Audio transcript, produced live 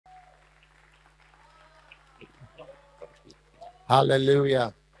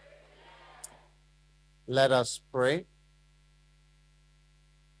Hallelujah. Let us pray.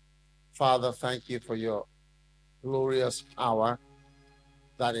 Father, thank you for your glorious power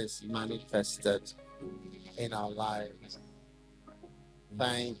that is manifested in our lives.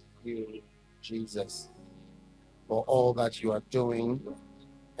 Thank you, Jesus, for all that you are doing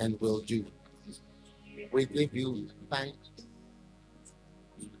and will do. We give you thanks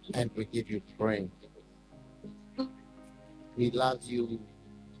and we give you praise. We love you,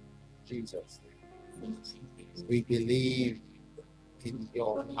 Jesus. We believe in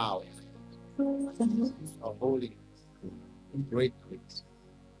your power, your holiness, great grace.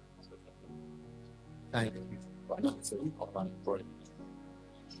 Thank you for answering all our prayer.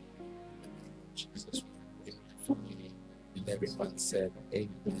 Jesus. And everyone said,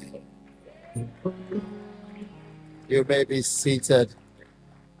 Amen. You may be seated.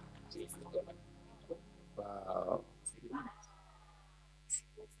 Wow.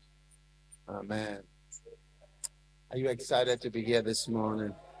 Amen. Are you excited to be here this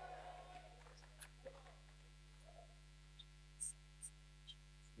morning?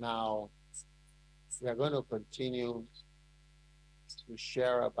 Now, we are going to continue to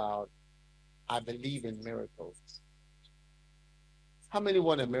share about I believe in miracles. How many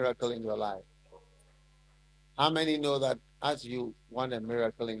want a miracle in your life? How many know that as you want a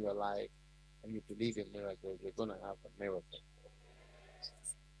miracle in your life and you believe in miracles, you're going to have a miracle?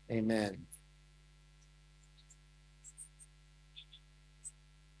 Amen.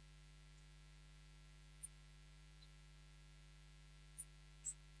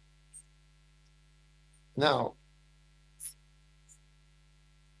 Now,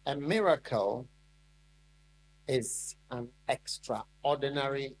 a miracle is an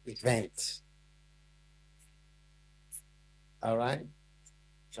extraordinary event. All right?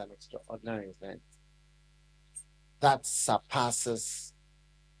 It's an extraordinary event that surpasses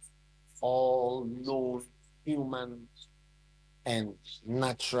all known human and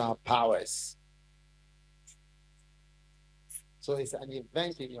natural powers. So it's an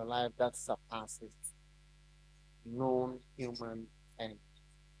event in your life that surpasses known human and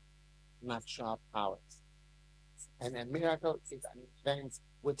natural powers. And a miracle is an event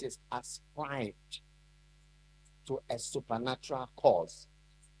which is ascribed to a supernatural cause.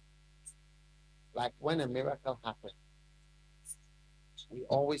 Like when a miracle happens, we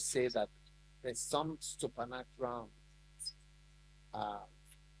always say that there's some supernatural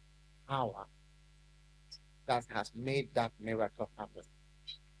power that has made that miracle happen.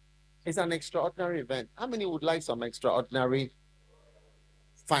 It's an extraordinary event. How many would like some extraordinary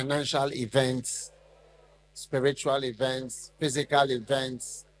financial events, spiritual events, physical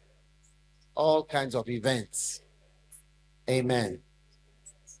events, all kinds of events? Amen.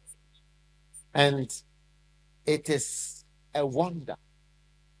 And it is a wonder.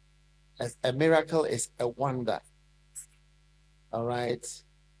 A miracle is a wonder. All right?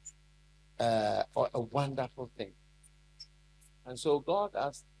 Or a wonderful thing. And so God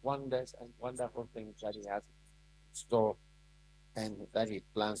has wonders and wonderful things that He has in store and that He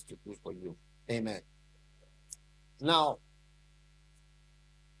plans to do for you. Amen. Now,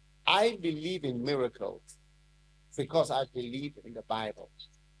 I believe in miracles because I believe in the Bible.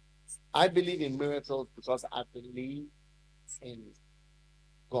 I believe in miracles because I believe in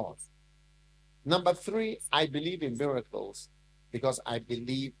God. Number 3, I believe in miracles because I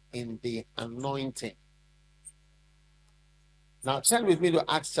believe in the anointing. Now turn with me to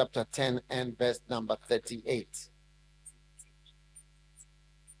Acts chapter 10 and verse number 38.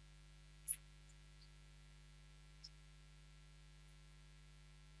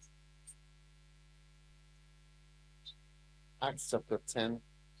 Acts chapter 10,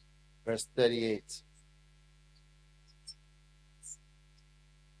 verse 38.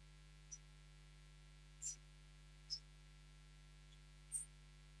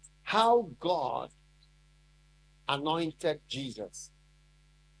 How God anointed Jesus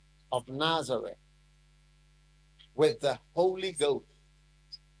of Nazareth with the Holy Ghost.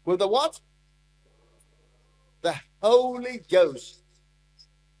 With the what? The Holy Ghost.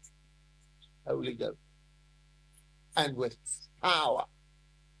 Holy Ghost. And with power,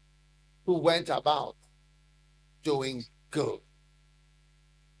 who went about doing good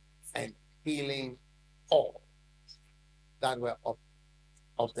and healing all that were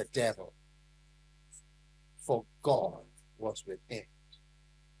of the devil, for God was with him.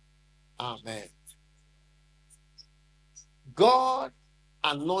 Amen. God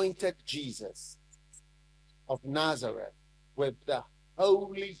anointed Jesus of Nazareth with the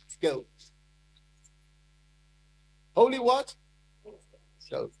Holy Ghost. Holy what?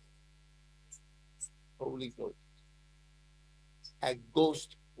 Ghost. Holy Ghost. a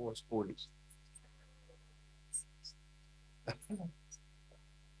ghost was holy.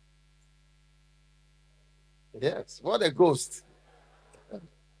 Yes, what a ghost.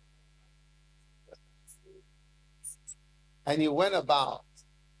 And he went about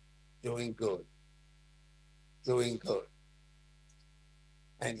doing good,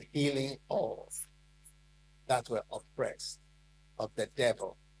 and healing all that were oppressed of the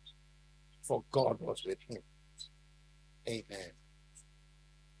devil, for God was with him. Amen.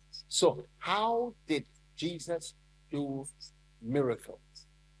 So, how did Jesus do miracles?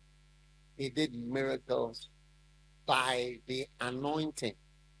 He did miracles by the anointing.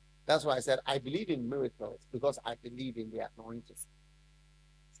 That's why I said I believe in miracles, because I believe in the anointing.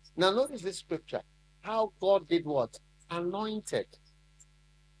 Now, notice this scripture. How God did what? Anointed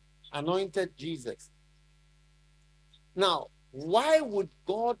Jesus. Now, why would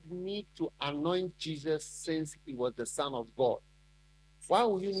God need to anoint Jesus since he was the Son of God? Why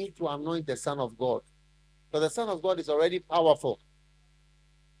would you need to anoint the Son of God? Because the Son of God is already powerful.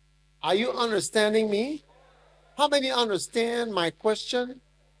 Are you understanding me? How many understand my question?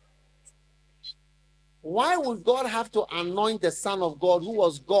 Why would God have to anoint the Son of God, who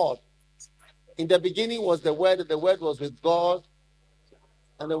was God? In the beginning was the Word, and the Word was with God,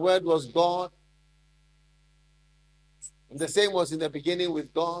 and the Word was God. And the same was in the beginning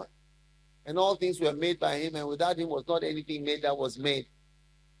with God, and all things were made by him, and without him was not anything made that was made.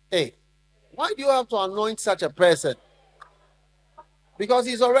 Hey, why do you have to anoint such a person? Because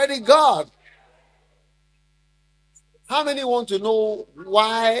he's already God. How many want to know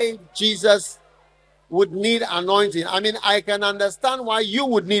why Jesus would need anointing? I mean, I can understand why you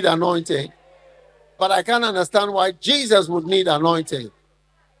would need anointing, but I can't understand why Jesus would need anointing.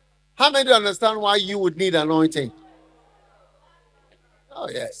 How many understand why you would need anointing? Oh,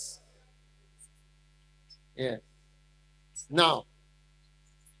 yes. Yeah. Now,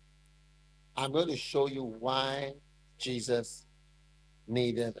 I'm going to show you why Jesus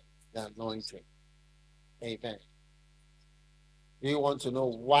needed the anointing. Amen. You want to know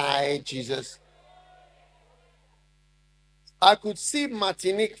why Jesus? I could see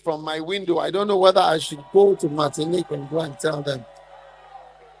Martinique from my window. I don't know whether I should go to Martinique and go and tell them.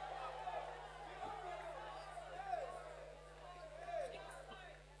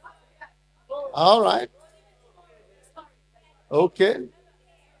 All right. Okay.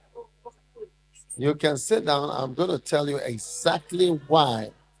 You can sit down. I'm going to tell you exactly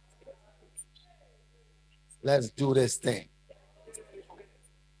why. Let's do this thing.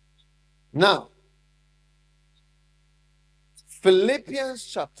 Now, Philippians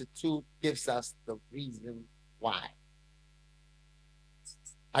chapter 2 gives us the reason why.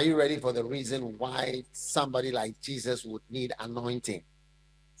 Are you ready for the reason why somebody like Jesus would need anointing?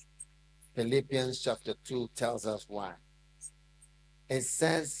 Philippians chapter 2 tells us why. It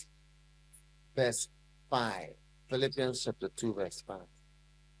says, verse 5. Philippians chapter 2, verse 5.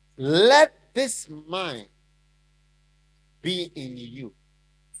 Let this mind be in you,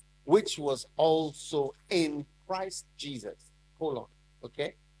 which was also in Christ Jesus. Colon.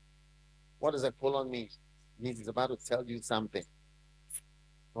 Okay? What does a colon mean? It means it's about to tell you something.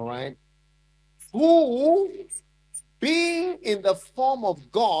 All right? Who, being in the form of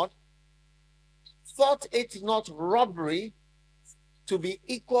God, thought it not robbery to be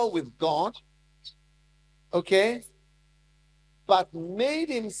equal with God, okay, but made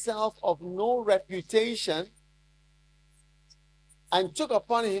himself of no reputation, and took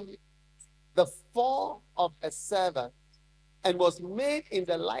upon him the form of a servant, and was made in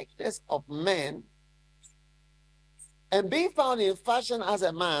the likeness of men, and being found in fashion as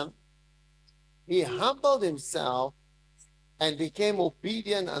a man, he humbled himself and became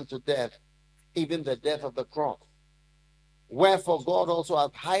obedient unto death, even the death of the cross. Wherefore God also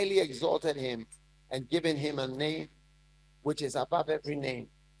hath highly exalted him and given him a name which is above every name,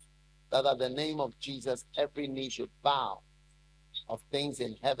 that at the name of Jesus every knee should bow, of things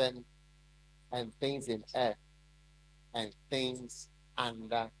in heaven and things in earth and things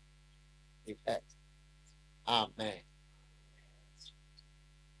under the earth. Amen.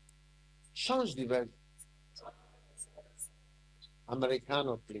 Change the verse.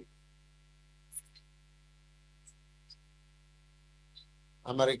 Americano, please.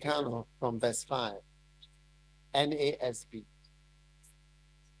 Americano from verse 5. NASB.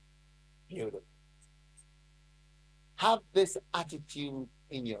 Beautiful. Have this attitude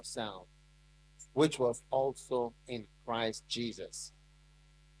in yourself, which was also in Christ Jesus.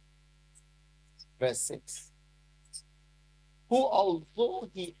 Verse 6. Who, although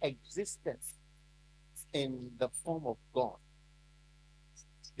he existed in the form of God,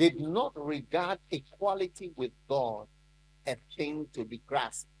 did not regard equality with God a thing to be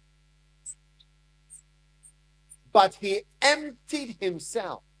grasped. But he emptied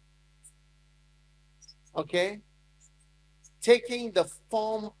himself, okay, taking the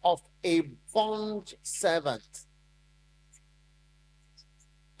form of a bond servant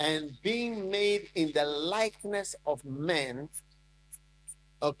and being made in the likeness of men,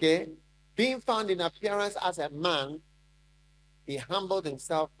 okay, being found in appearance as a man, he humbled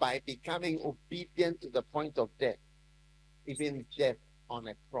himself by becoming obedient to the point of death, even death on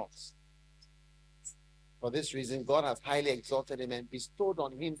a cross. For this reason, God has highly exalted him and bestowed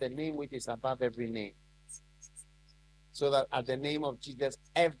on him the name which is above every name, so that at the name of Jesus,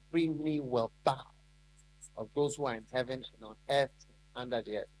 every knee will bow, of those who are in heaven and on earth and under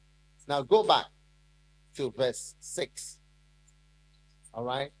the earth. Now go back to verse 6. All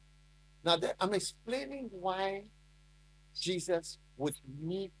right? Now I'm explaining why Jesus would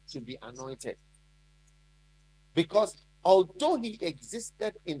need to be anointed. Because although he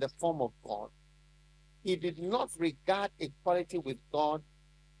existed in the form of God, he did not regard equality with God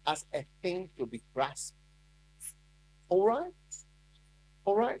as a thing to be grasped. All right?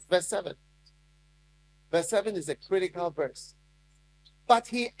 All right, verse 7. Verse 7 is a critical verse. But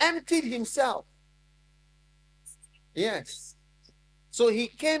he emptied himself. Yes. So he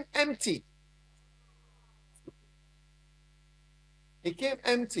came empty. He came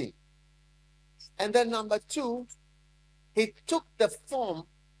empty. And then number 2, he took the form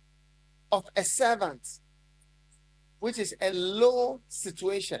of a servant, which is a low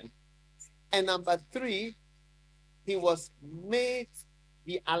situation. And number 3,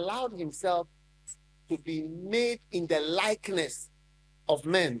 he allowed himself to be made in the likeness of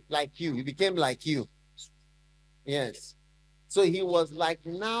men like you. He became like you. Yes. So he was like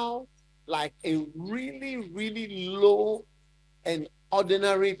a really, really low and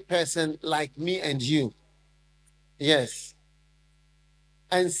ordinary person like me and you. Yes.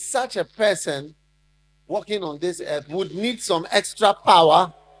 And such a person walking on this earth would need some extra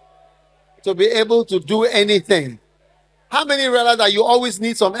power to be able to do anything. How many realize that you always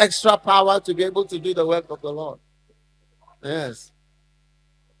need some extra power to be able to do the work of the Lord? Yes.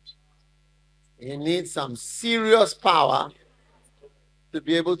 You need some serious power to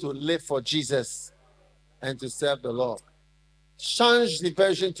be able to live for Jesus and to serve the Lord. Change the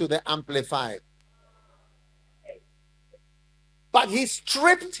version to the Amplified. But he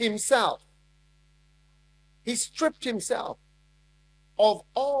stripped himself. He stripped himself of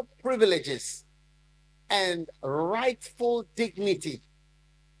all privileges and rightful dignity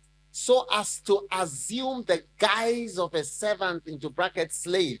so as to assume the guise of a servant, into brackets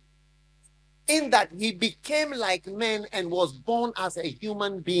slave, in that he became like men and was born as a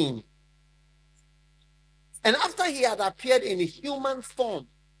human being. And after he had appeared in a human form,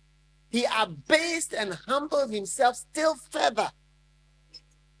 he abased and humbled himself still further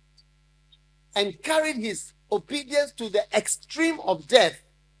and carried his obedience to the extreme of death,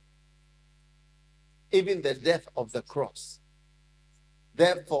 even the death of the cross.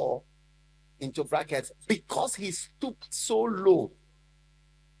 Therefore, into brackets, because he stooped so low,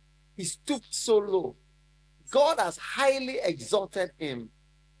 God has highly exalted him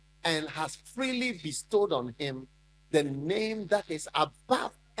and has freely bestowed on him the name that is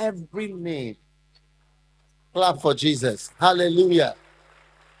above every name. Clap for Jesus. Hallelujah.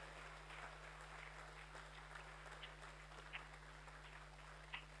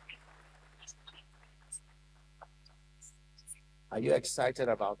 Are you excited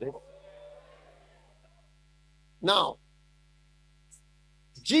about it? Now,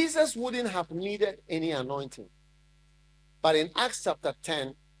 Jesus wouldn't have needed any anointing. But in Acts chapter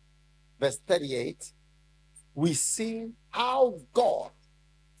 10, verse 38, we see how God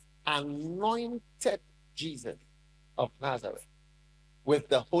anointed Jesus of Nazareth with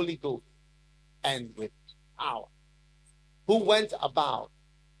the Holy Ghost and with power, who went about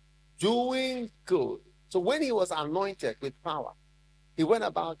doing good. So when he was anointed with power, he went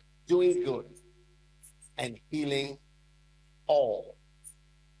about doing good and healing all.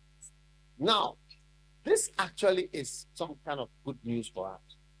 Now, this actually is some kind of good news for us.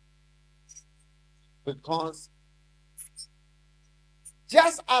 Because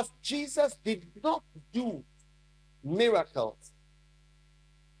just as Jesus did not do miracles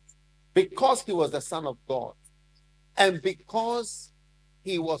because he was the Son of God and because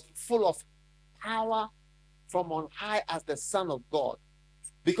he was full of power from on high as the Son of God,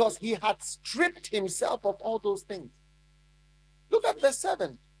 because he had stripped himself of all those things. Look at verse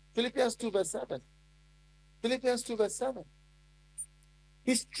 7. Philippians 2 verse 7. Philippians 2 verse 7.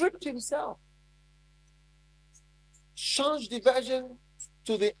 He stripped himself. Change the version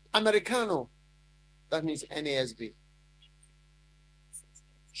to the Americano. That means NASB.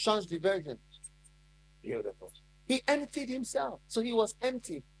 shuns diversion. Beautiful. He emptied himself. So he was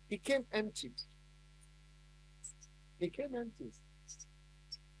empty. He came empty. He came empty.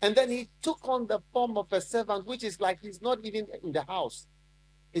 And then he took on the form of a servant, which is like he's not even in the house.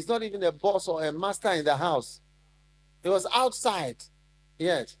 He's not even a boss or a master in the house. He was outside.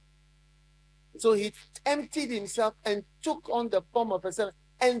 Yes. So he emptied himself and took on the form of a servant,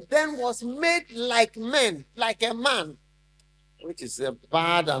 and then was made like men, like a man, which is a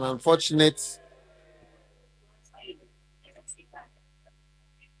bad and unfortunate.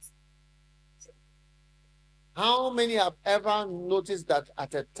 How many have ever noticed that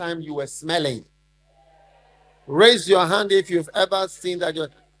at a time you were smelling? Raise your hand if you've ever seen that.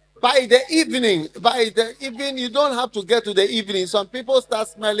 By the evening, you don't have to get to the evening. Some people start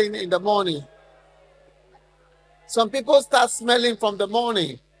smelling in the morning. Some people start smelling from the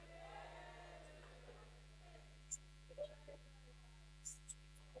morning.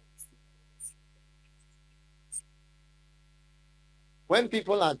 When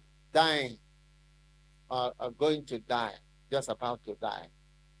people are dying, are going to die, just about to die,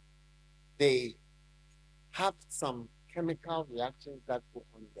 they have some chemical reactions that go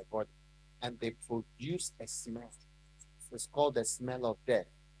on in the body, and they produce a smell. It's called the smell of death.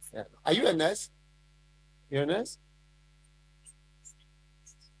 Yeah. Are you a nurse? You're a nurse?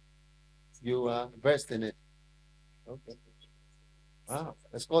 You are versed in it. Okay. Wow.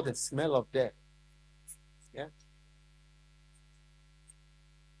 It's called the smell of death. Yeah.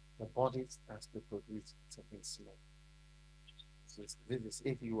 The body starts to produce certain smell. So this is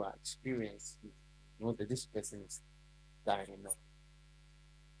if you are experienced, you know that this person is dying now.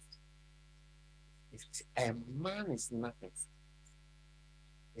 A man is nothing.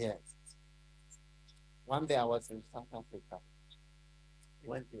 Yes. One day I was in South Africa.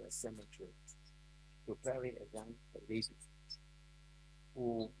 Went to a cemetery to bury a young lady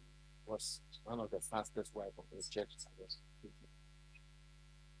who was one of the fastest wife of the church I was teaching.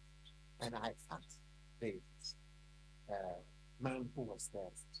 And I asked the man who was there.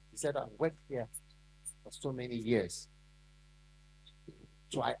 He said, I worked here for so many years.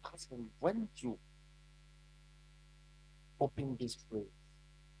 So I asked him, when did you open this place?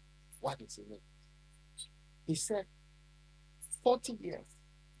 What is in it? He said, 40 years.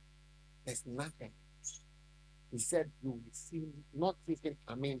 There's nothing. He said, you will see not even,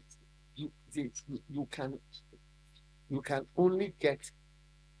 I mean, you can only get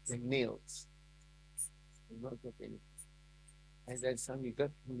the nails. You not get anything. And then some you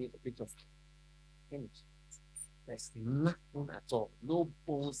got need a bit of finish. There's nothing at all. No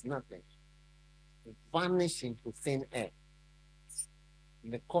bones, nothing. They vanish into thin air.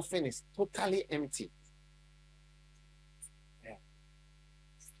 And the coffin is totally empty. Yeah.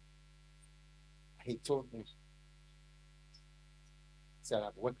 He told me, he said,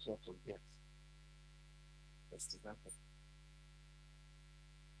 I've worked here for years. There's nothing.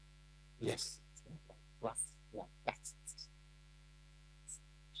 Yes. Right. Yeah, that's it.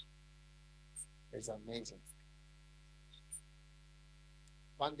 It's amazing.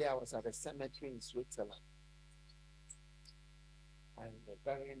 One day I was at a cemetery in Switzerland, and they're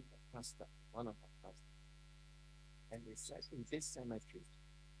burying a pastor, one of our pastors. And they said in this cemetery,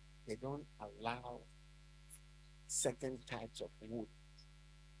 they don't allow certain types of wood,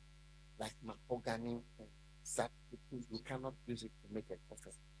 like mahogany and that you cannot use it to make a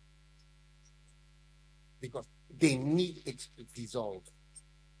coffin. Because they need it to dissolve.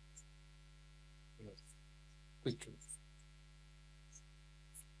 Quickly.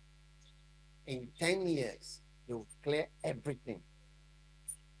 In 10 years, they will clear everything.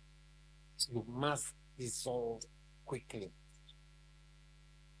 You must dissolve quickly.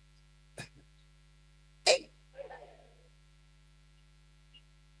 Hey.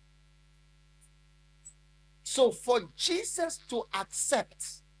 So for Jesus to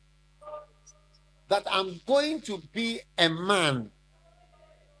accept that I'm going to be a man.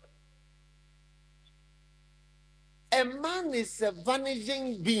 A man is a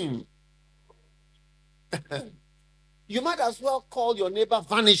vanishing being. You might as well call your neighbor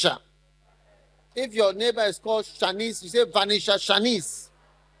Vanisher. If your neighbor is called Shanice, you say Vanisher Shanice.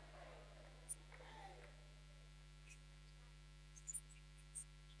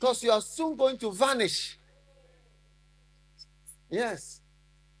 Because you are soon going to vanish. Yes.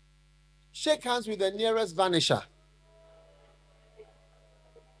 Shake hands with the nearest vanisher.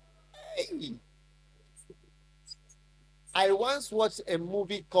 Hey. I once watched a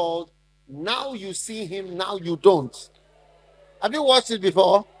movie called Now You See Him, Now You Don't. Have you watched it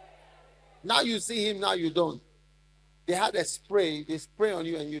before? Now you see him, now you don't. They had a spray, they spray on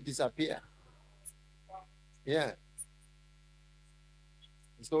you and you disappear. Yeah.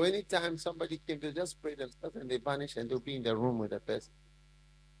 So anytime somebody came, they just pray themselves and they vanish and they'll be in the room with the person.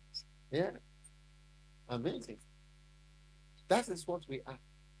 Yeah. Amazing. That is what we are.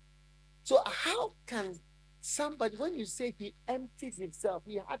 So how can somebody, when you say he emptied himself,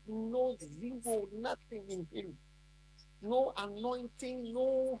 he had no zero, nothing in him, no anointing,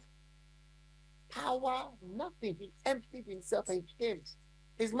 no power, nothing. He emptied himself and came.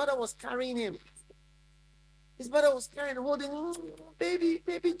 His mother was carrying him. His mother was carrying, holding, baby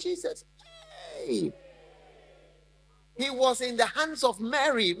Jesus. Hey. He was in the hands of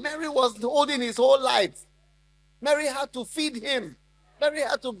Mary. Mary was holding his whole life. Mary had to feed him. Mary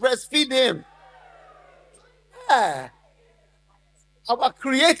had to breastfeed him. Yeah. Our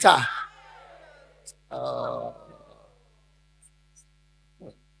creator.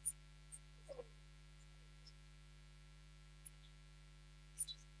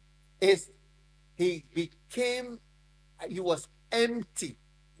 He was empty.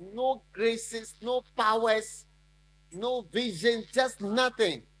 No graces, no powers, no vision, just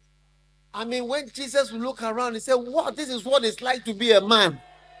nothing. I mean, when Jesus would look around, he said, "What? This is what it's like to be a man."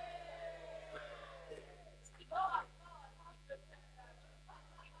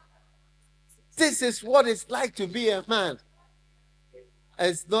 This is what it's like to be a man.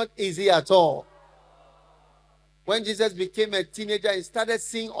 It's not easy at all. When Jesus became a teenager, he started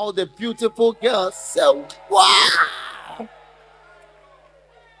seeing all the beautiful girls. So, wow!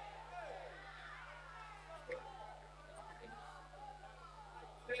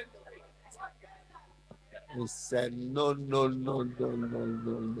 He said, no.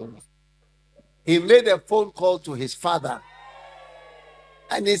 He made a phone call to his father.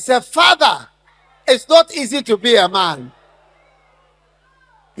 And he said, "Father, it's not easy to be a man.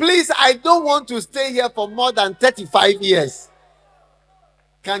 Please, I don't want to stay here for more than 35 years.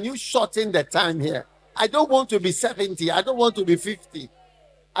 Can you shorten the time here? I don't want to be 70. I don't want to be 50.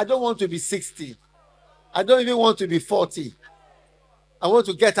 I don't want to be 60. I don't even want to be 40. I want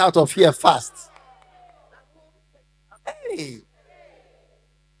to get out of here fast." Hey,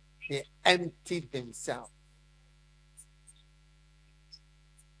 he emptied himself.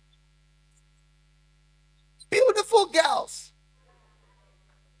 Beautiful girls.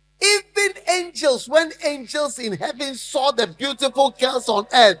 Even angels, when angels in heaven saw the beautiful girls on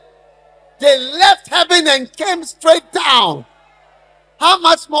earth, they left heaven and came straight down. How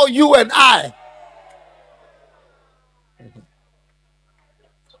much more you and I?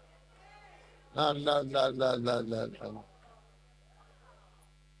 No.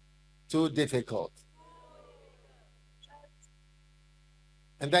 Too difficult.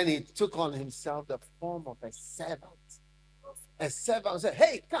 And then he took on himself the form of a servant. A servant said,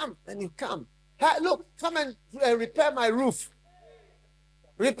 "Hey, come." And you come. "Hey, look, come and repair my roof.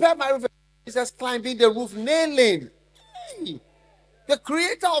 Repair my roof." Jesus climbing the roof, nailing. Hey, the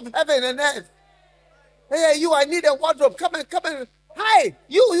creator of heaven and earth. "Hey, you, I need a wardrobe. Come and. Hi,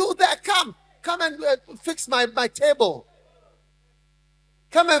 you there, come and fix my table.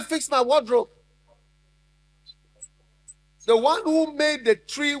 Come and fix my wardrobe." The one who made the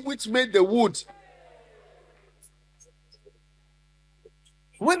tree which made the wood.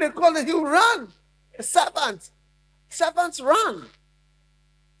 When they call it, you run. A servant. Servants run.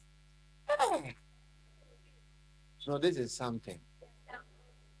 Hey. So this is something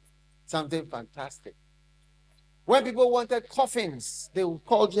fantastic. When people wanted coffins, they would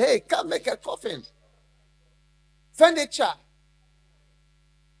call you, "Hey, come make a coffin." Furniture.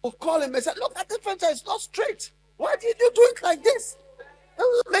 We'll call him and say, "Look at the furniture, it's not straight. Why did you do it like this?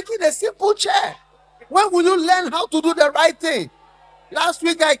 Making a simple chair. When will you learn how to do the right thing?" Last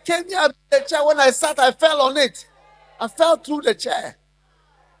week I came here, the chair, when I sat, I fell on it. I fell through the chair.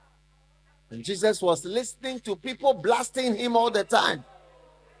 And Jesus was listening to people blasting him all the time.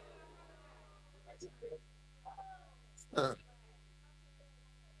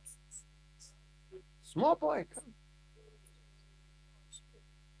 Small boy, come.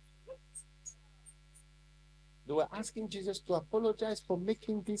 They were asking Jesus to apologize for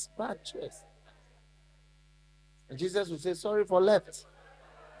making this bad choice. And Jesus would say, "Sorry for left."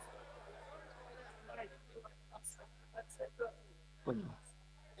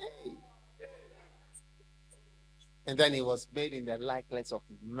 Hey. And then he was made in the likeness of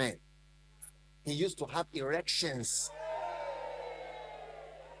men. He used to have erections.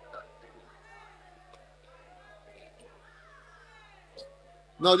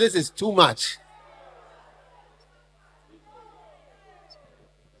 No, this is too much.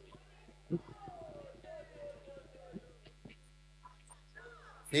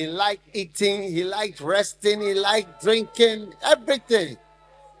 He liked eating, he liked resting, he liked drinking, everything.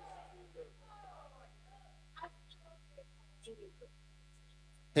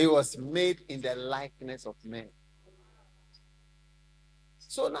 He was made in the likeness of men.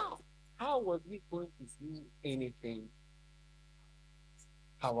 So now, how was he going to do anything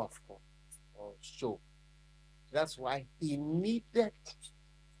powerful or show? That's why he needed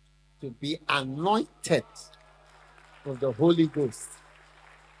to be anointed with the Holy Ghost.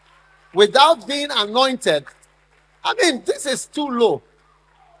 Without being anointed, I mean, this is too low.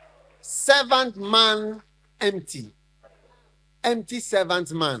 Servant man empty. Empty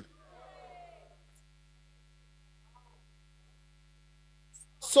servant man.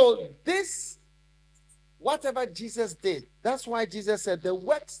 So this, whatever Jesus did, that's why Jesus said, the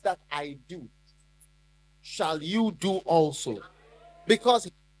works that I do, shall you do also. Because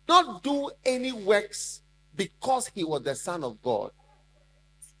he did not do any works because he was the Son of God.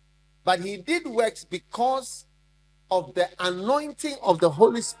 But he did works because of the anointing of the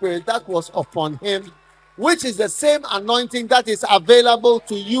Holy Spirit that was upon him, which is the same anointing that is available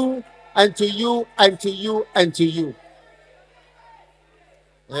to you and to you and to you and to you.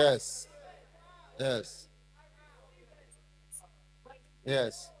 Yes. Yes.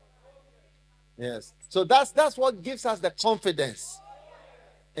 Yes. Yes. So that's what gives us the confidence,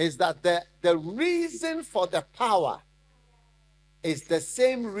 is that the reason for the power is the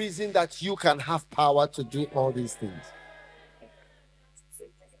same reason that you can have power to do all these things.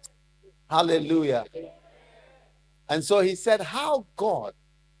 Hallelujah. And so he said how God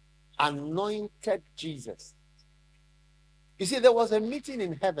anointed Jesus. You see, there was a meeting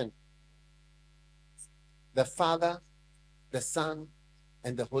in heaven. The Father, the Son,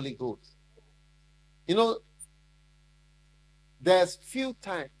 and the Holy Ghost. You know, there's few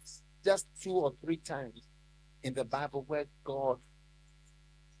times, just 2 or 3 times in the Bible where God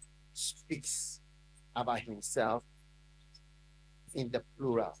speaks about himself in the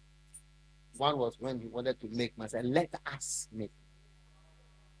plural. One was when he wanted to make man, said, let us make.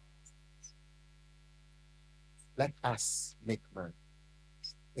 Let us make man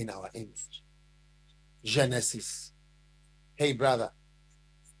in our image. Genesis. Hey, brother,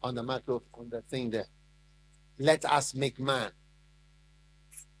 on the microphone, on the thing there. Let us make man.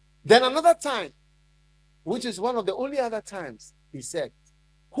 Then another time, which is one of the only other times, he said,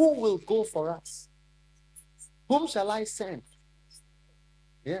 who will go for us? Whom shall I send?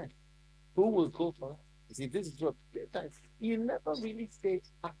 Yeah. Who will go for us? You see, this is what you never really said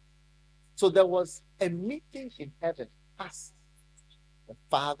us. So there was a meeting in heaven, us, the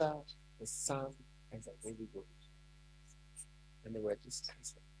Father, the Son, and the Holy Ghost. And they were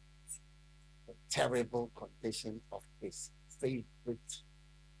discussing the terrible condition of his favorite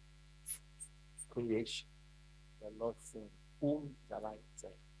creation. The Lord saying, whom shall I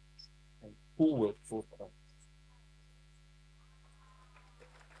send? And who will go for us?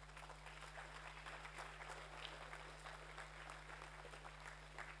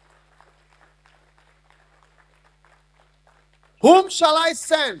 Whom shall I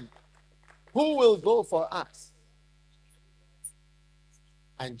send? Who will go for us?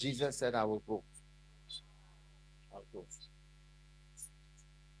 And Jesus said, I will go. I'll go.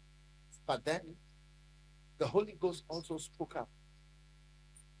 But then the Holy Ghost also spoke up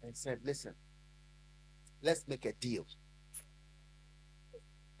and said, listen, let's make a deal.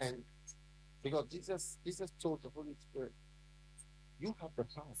 And because Jesus told the Holy Spirit, you have the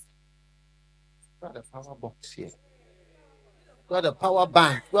power. You are the power box here. You are the power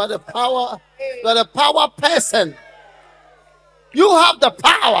bank. You are the power. You are the power person. You have the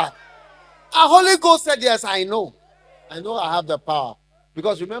power. Our Holy Ghost said, yes, I know. I know I have the power.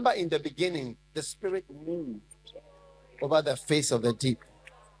 Because remember, in the beginning, the Spirit moved over the face of the deep.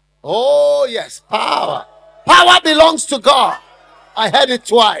 Oh, yes, power. Power belongs to God. I heard it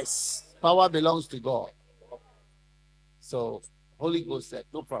twice. Power belongs to God. So, Holy Ghost said,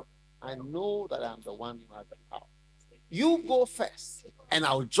 no problem. I know that I'm the one who has the power. You go first, and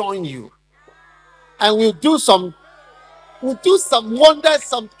I'll join you. And we'll do some wonders,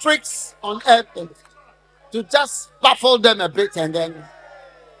 some tricks on earth to just baffle them a bit, and then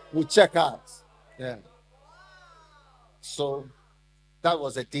we'll check out. Yeah. So that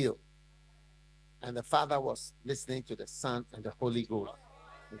was a deal. And the Father was listening to the Son and the Holy Ghost.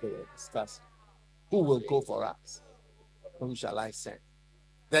 They were discussing, who will go for us? Whom shall I send?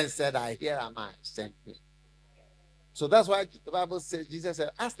 Then said I, here am I, send me. So that's why the Bible says, Jesus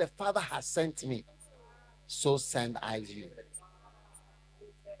said, as the Father has sent me, so send I you.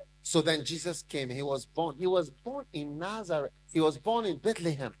 So then Jesus came. He was born. He was born in Nazareth. He was born in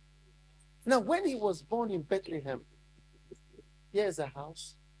Bethlehem. Now, when he was born in Bethlehem, here's a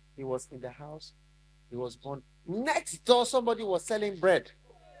house. He was in the house. He was born. Next door, somebody was selling bread.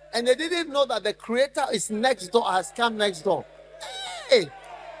 And they didn't know that the Creator is next door, has come next door. Hey!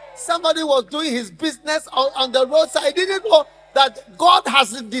 Somebody was doing his business on the roadside. He didn't know that God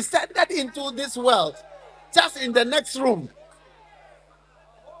has descended into this world just in the next room.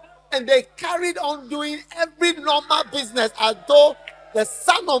 And they carried on doing every normal business as though the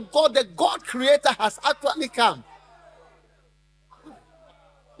Son of God, the God creator, has actually come.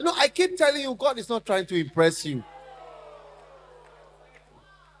 You know, I keep telling you, God is not trying to impress you.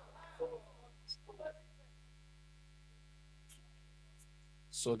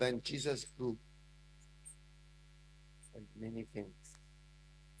 So then Jesus grew and many things.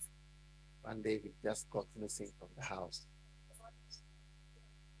 One day he just got missing from the house.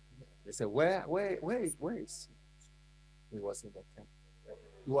 They said, where is he? He was in the temple.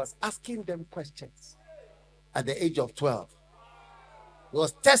 He was asking them questions at the age of 12. He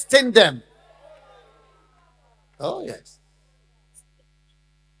was testing them. Oh, yes.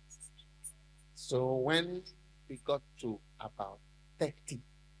 So when we got to about 30,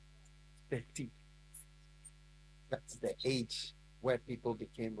 that's the age where people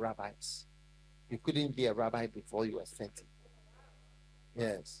became rabbis. You couldn't be a rabbi before you were 30.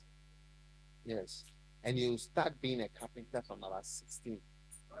 Yes. Yes. And you start being a carpenter from about 16.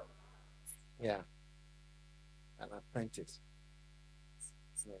 Yeah. An apprentice.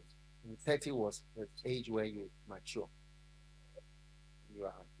 Yes. And 30 was the age where you mature. You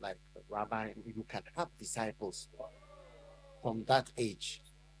are like a rabbi. You can have disciples from that age.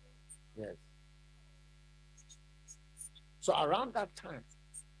 Yes. So around that time,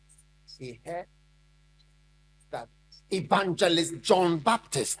 he heard that Evangelist John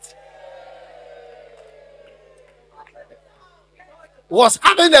Baptist was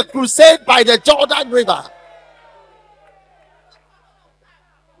having a crusade by the Jordan River.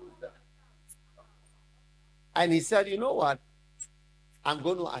 And he said, you know what? I'm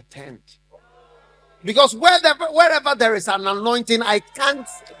going to attend. Because wherever there is an anointing, I can't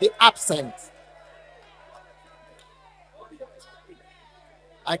be absent.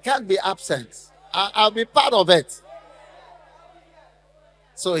 I can't be absent. I'll be part of it.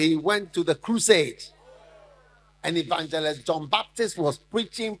 So he went to the crusade. And Evangelist John Baptist was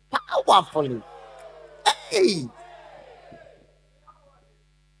preaching powerfully. Hey!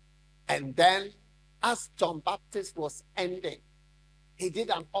 And then, as John Baptist was ending, he did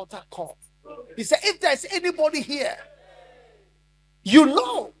an altar call. He said, if there's anybody here, you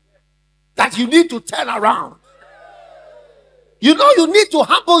know that you need to turn around. You know you need to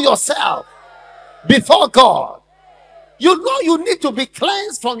humble yourself before God. You know you need to be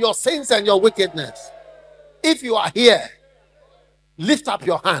cleansed from your sins and your wickedness. If you are here, lift up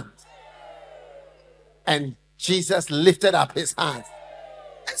your hand. And Jesus lifted up his hand.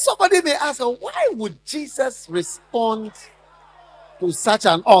 And somebody may ask, why would Jesus respond to such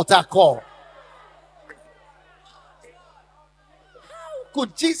an altar call? How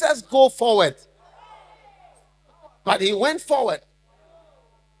could Jesus go forward? But he went forward.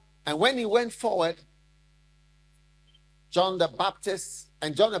 And when he went forward, John the Baptist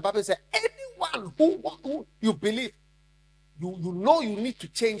said, anyone who you believe, you know you need to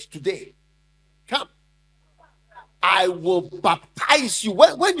change today, come. I will baptize you.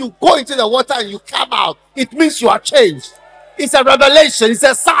 When you go into the water and you come out, it means you are changed. It's a revelation. It's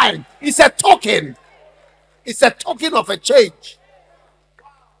a sign. It's a token. It's a token of a change.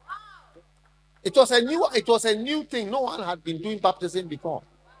 It was a new thing. No one had been doing baptism before.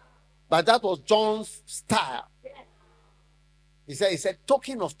 But that was John's style. He said it's a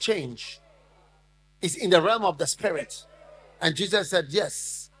token of change. It's in the realm of the spirit. And Jesus said,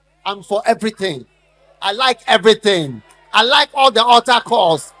 yes, I'm for everything. I like everything. I like all the altar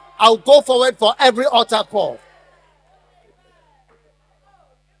calls. I'll go forward for every altar call.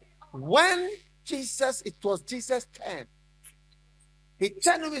 When it was Jesus' turn, he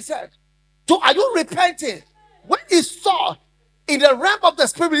turned and he said, so are you repenting? When he saw in the realm of the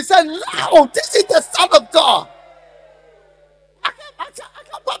spirit, he said, no, this is the Son of God. I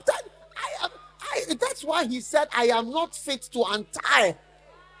can't baptize. That's why he said, I am not fit to untie.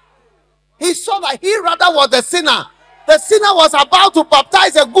 He saw that he rather was the sinner. The sinner was about to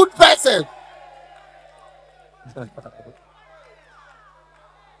baptize a good person.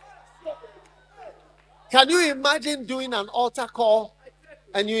 Can you imagine doing an altar call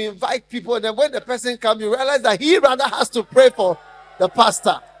and you invite people, and then when the person comes, you realize that he rather has to pray for the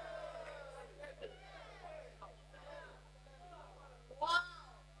pastor?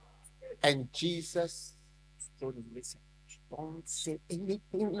 And Jesus told him, listen, don't say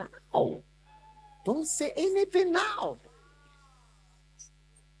anything now. Don't say anything now.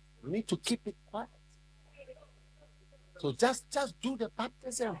 You need to keep it quiet. So just do the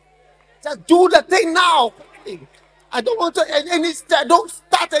baptism. Just do the thing now. I don't want to, don't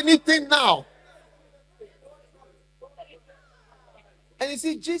start start anything now. And you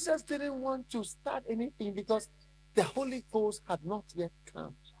see, Jesus didn't want to start anything because the Holy Ghost had not yet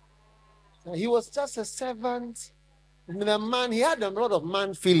come. He was just a servant. A man, he had a lot of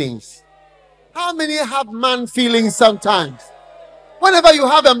man feelings. How many have man feelings sometimes? Whenever you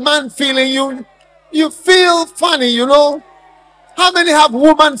have a man feeling, you feel funny, you know. How many have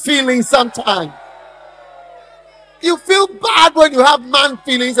woman feelings sometimes? You feel bad when you have man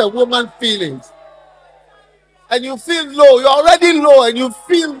feelings and woman feelings. And you feel low. You're already low and you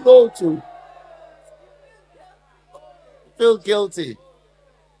feel low too. Feel guilty.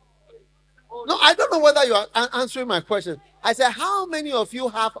 No, I don't know whether you are answering my question. I said, how many of you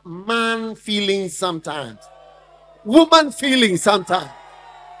have man feelings sometimes? Woman feelings sometimes?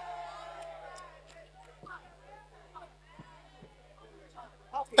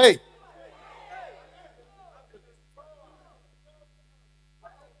 Hey.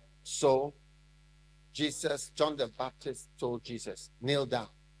 So, John the Baptist told Jesus, kneel down.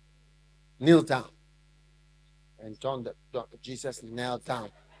 Kneel down. And Jesus knelt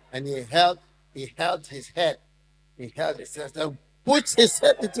down. And he held his head. He held his head and put his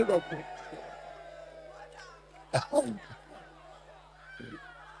head into the water.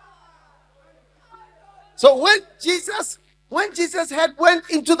 So when Jesus' head went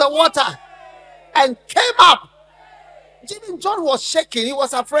into the water and came up, even John was shaking. He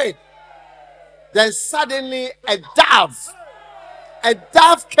was afraid. Then suddenly a dove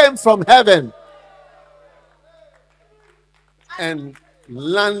came from heaven and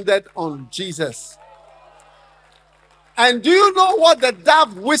landed on Jesus. And do you know what the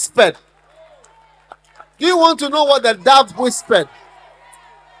dove whispered? Do you want to know what the dove whispered?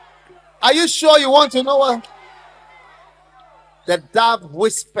 Are you sure you want to know what the dove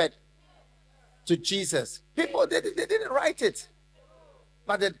whispered to Jesus? People, they didn't write it.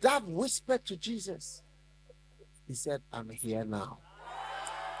 But the dove whispered to Jesus. He said, I'm here now.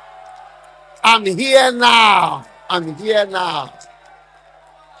 I'm here now. I'm here now.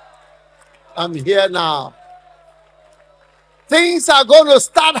 I'm here now. Things are going to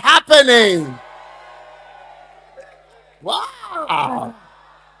start happening. Wow.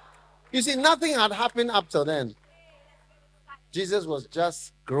 You see, nothing had happened up till then. Jesus was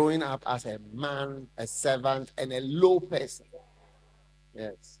just growing up as a man, a servant, and a low person.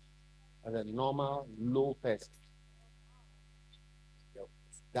 Yes. As a normal, low person.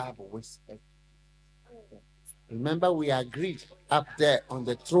 That whispered. Remember, we agreed up there on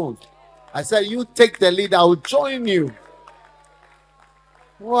the throne. I said, you take the lead, I will join you.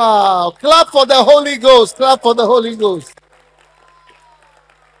 Wow. Clap for the Holy Ghost. Clap for the Holy Ghost.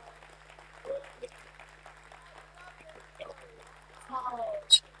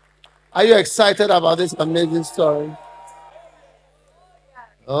 Are you excited about this amazing story?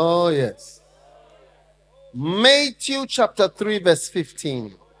 Oh, yes. Matthew chapter 3, verse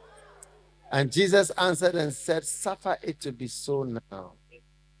 15. And Jesus answered and said, suffer it to be so now,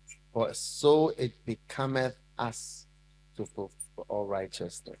 for so it becometh us to fulfill all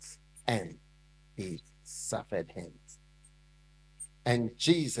righteousness. And he suffered him. And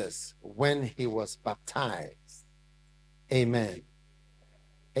Jesus, when he was baptized, amen.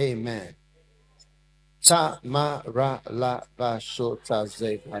 Amen.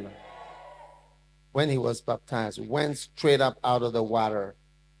 When he was baptized, went straight up out of the water,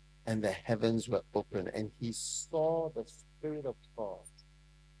 and the heavens were open, and he saw the Spirit of God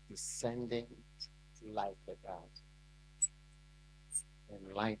descending like a dove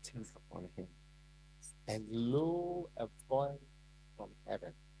and lighting upon him. And lo, a voice from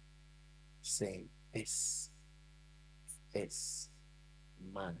heaven saying, this is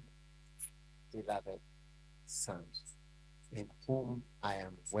my beloved Son, in whom I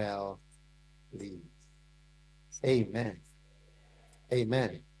am well pleased. Amen.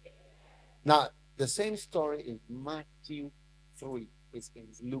 Amen. Now, the same story in Matthew 3 is in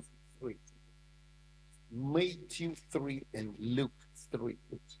Luke 3. Matthew 3 and Luke 3,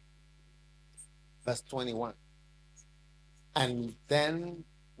 verse 21. And then,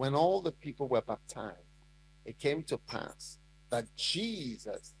 when all the people were baptized, it came to pass that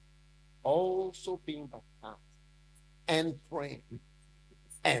Jesus, also being baptized and praying,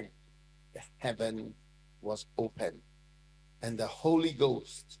 and the heaven was open, and the Holy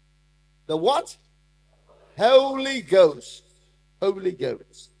Ghost, the what? Holy Ghost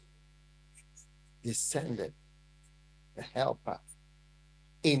descended, the helper,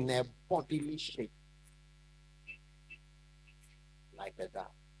 in a bodily shape, like a dove.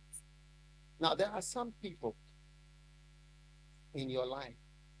 Now, there are some people in your life,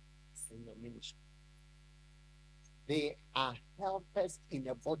 in your ministry, They are helpers in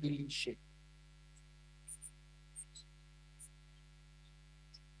a bodily shape.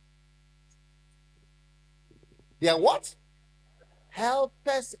 They are what?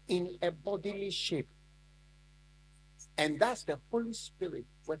 Helpers in a bodily shape. And that's the Holy Spirit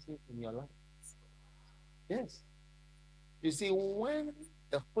working in your life. Yes. You see, when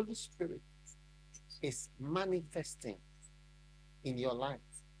the Holy Spirit is manifesting in your life,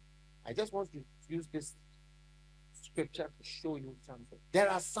 I just want to use this scripture to show you something. There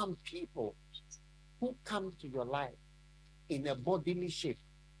are some people who come to your life in a bodily shape.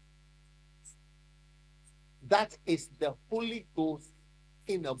 That is the Holy Ghost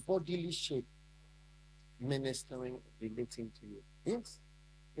in a bodily shape, ministering, relating to you. Yes.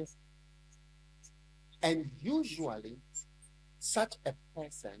 Yes. And usually, such a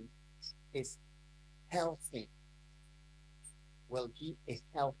person is healthy, will be a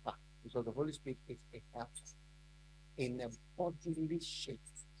helper, because the Holy Spirit is a helper in a bodily shape.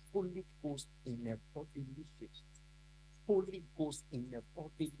 Holy Ghost in a bodily shape. Holy Ghost in a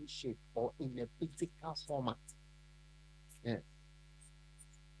bodily shape or in a physical format. Yeah.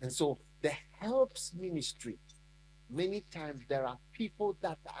 And so the helps ministry, many times there are people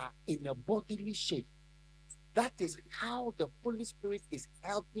that are in a bodily shape. That is how the Holy Spirit is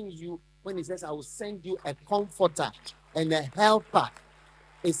helping you when he says, I will send you a comforter and a helper.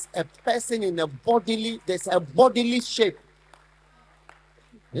 It's a person in a bodily, there's a bodily shape.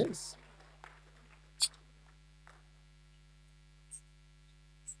 Yes.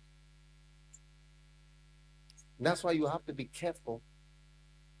 That's why you have to be careful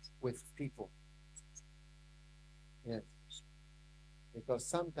with people. Yes. Because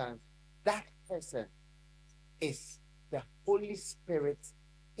sometimes that person is the Holy Spirit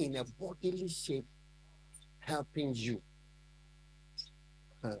in a bodily shape helping you.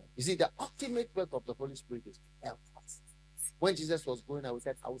 You see, the ultimate work of the Holy Spirit is to help us. When Jesus was going out, he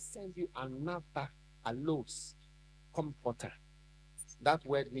said, I will send you another allos, comforter. That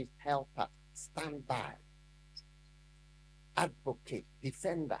word means helper, stand by, advocate,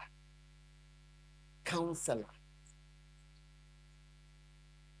 defender, counselor,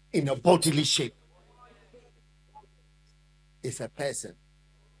 in a bodily shape. It's a person.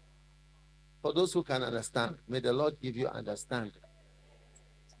 For those who can understand, may the Lord give you understanding.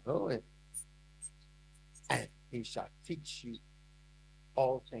 Oh, and he shall teach you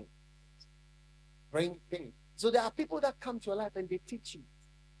all things. Bring things. So there are people that come to your life and they teach you.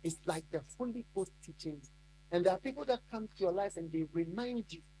 It's like the Holy Ghost teaching. And there are people that come to your life and they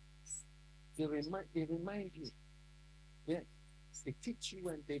remind you. They remind you. Yes. They teach you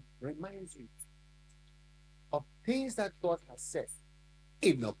and they remind you of things that God has said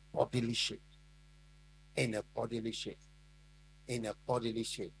in a bodily shape. In a bodily shape. In a bodily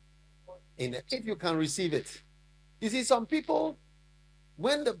shape. If you can receive it. You see, some people,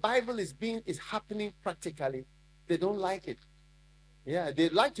 when the Bible is happening practically, they don't like it. Yeah, they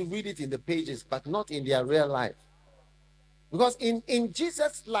like to read it in the pages, but not in their real life. Because in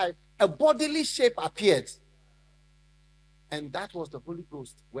Jesus' life, a bodily shape appeared. And that was the Holy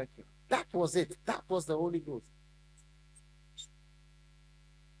Ghost working. That was it. That was the Holy Ghost.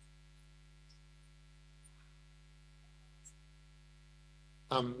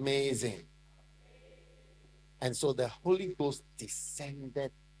 Amazing. And so the Holy Ghost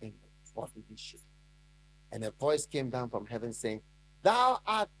descended in a bodily shape. And a voice came down from heaven saying, Thou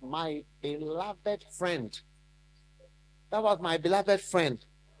art my beloved friend. Thou art my beloved friend.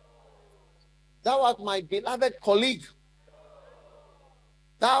 Thou art my beloved colleague.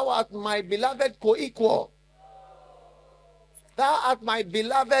 Thou art my beloved co-equal. Thou art my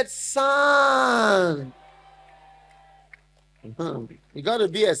beloved son. You got to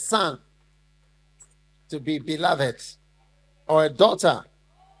be a son to be beloved, or a daughter.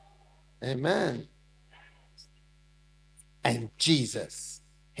 Amen. And Jesus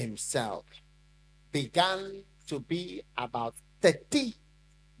himself began to be about 30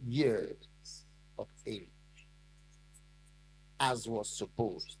 years of age, as was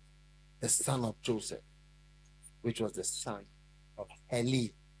supposed, the son of Joseph, which was the son of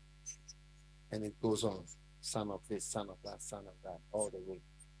Heli. And it goes on, son of this, son of that, all the way.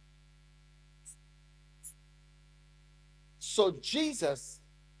 So Jesus,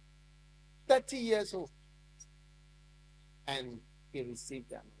 30 years old, and he received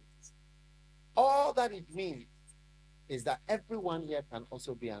the anointing. All that it means is that everyone here can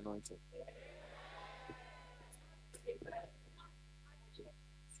also be anointed.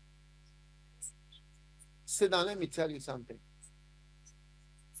 Sit down, let me tell you something.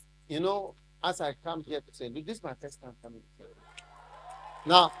 You know, as I come here to say, look, this is my first time coming here.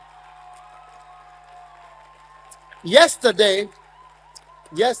 Now, Yesterday,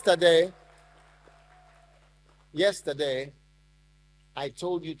 yesterday, yesterday, I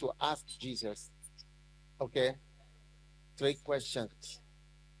told you to ask Jesus, okay, 3 questions.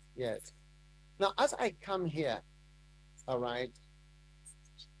 Yes. Now, as I come here, all right,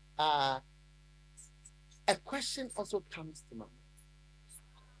 a question also comes to my mind.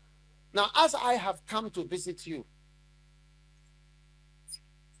 Now, as I have come to visit you,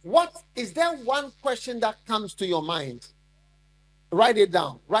 what is there one question that comes to your mind? Write it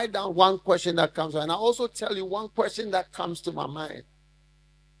down. Write down one question that comes, and I'll also tell you one question that comes to my mind.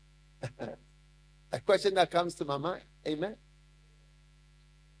 A question that comes to my mind. Amen.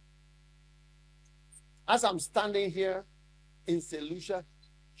 As I'm standing here in St. Lucia,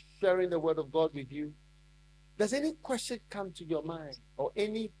 sharing the word of God with you, does any question come to your mind or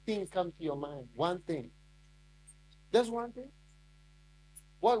anything come to your mind? One thing. Just one thing?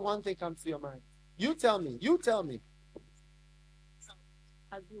 What one thing comes to your mind? You tell me. You tell me.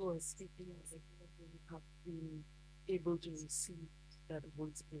 As you were speaking, you have been able to receive that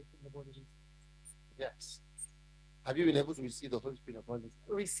Holy Spirit in the body. Yes. Have you been able to receive the Holy Spirit upon you?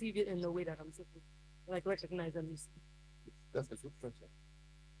 Receive it in the way that I'm supposed to, like recognize and receive. That's a good question.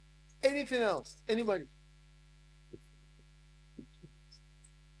 Anything else? Anybody?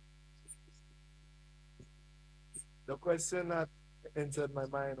 The question that entered my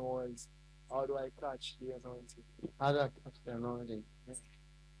mind was, how do I catch the anointing? How do I catch the anointing? Yes.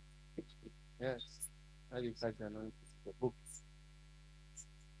 Yes. How do you catch the anointing? The book.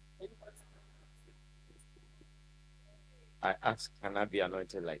 I ask, can I be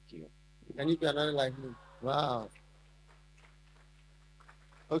anointed like you? Can you be anointed like me? Wow.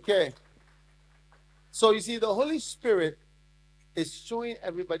 Okay. So you see, the Holy Spirit is showing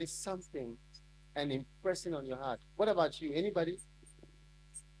everybody something and impressing on your heart. What about you? Anybody?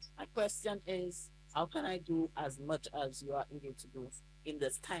 My question is, how can I do as much as you are able to do in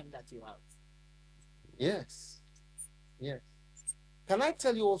this time that you have? Yes. Yes. Can I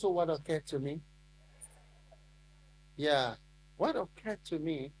tell you also what occurred to me? Yeah. What occurred to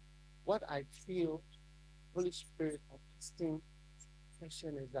me, what I feel Holy Spirit asking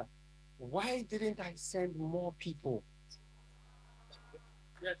question is that why didn't I send more people?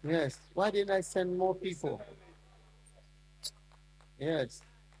 Yes. Why didn't I send more people? Yes.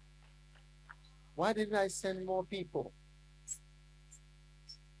 Why didn't I send more people?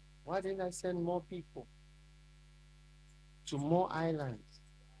 Why didn't I send more people to more islands,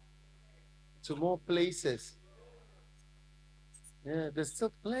 to more places? Yeah, there's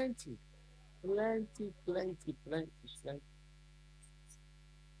still plenty. Plenty.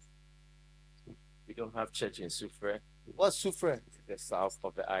 We don't have church in Sufre, What's Sufre? the south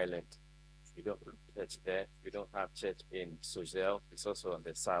of the island. We don't have church there. We don't have church in Sozel. It's also on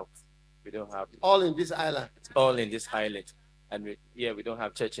the south. We don't have All in this island. all in this island. And we don't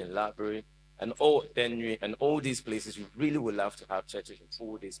have church in Library. And all these places, we really would love to have churches in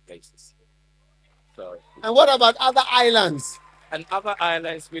all these places. So, And what about other islands? and other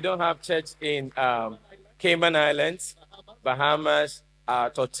islands, we don't have church in Cayman Islands, Bahamas,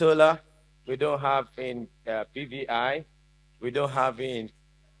 Tortola. We don't have in BVI. We don't have in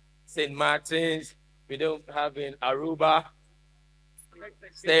St. Martin's. We don't have in Aruba.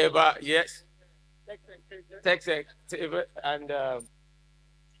 Steva, yes. Texas, and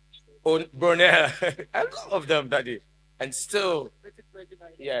Brunel. A lot of them, Daddy. And still,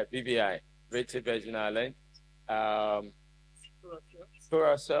 yeah, BVI, British Virgin Island.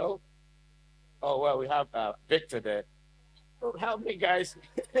 Curacao. Oh, well, we have Victor there. Oh, help me, guys.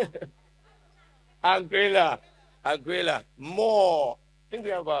 Anguilla. More. I think we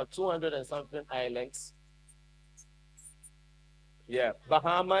have about 200 and something islands. Yeah,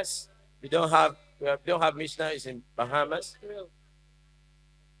 Bahamas. We don't have missionaries in Bahamas.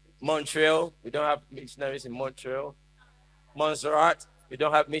 Montreal. We don't have missionaries in Montreal. Montserrat. We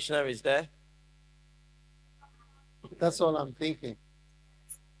don't have missionaries there. That's all I'm thinking.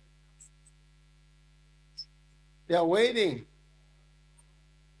 They are waiting.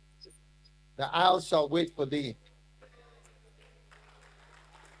 The isles shall wait for thee.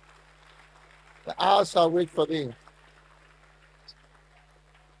 The isles shall wait for thee.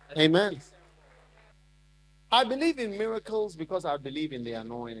 Amen. I believe in miracles because I believe in the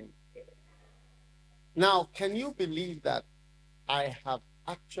anointing. Now, can you believe that I have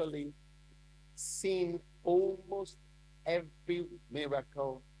actually seen almost every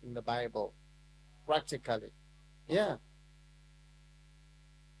miracle in the Bible? Practically. Yeah.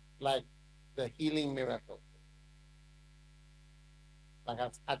 Like the healing miracle. Like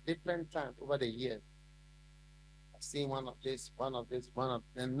at different times over the years. I've seen one of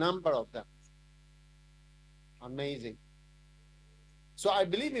a number of them. Amazing. So I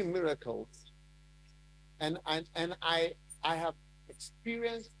believe in miracles, and I have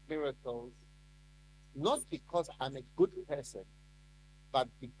experienced miracles not because I'm a good person, but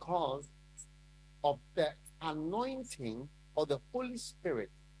because of the anointing of the Holy Spirit,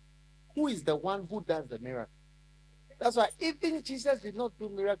 who is the one who does the miracle. That's why even Jesus did not do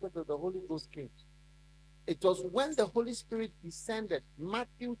miracles till the Holy Ghost came. It was when the Holy Spirit descended,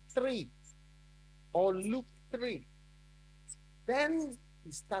 Matthew 3 or Luke 3. Then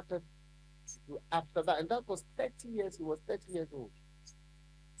he started after that, and that was 30 years. He was 30 years old.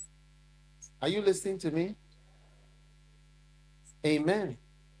 Are you listening to me? Amen.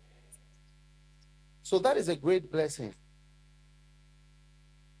 So that is a great blessing.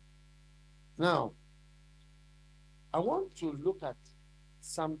 Now, I want to look at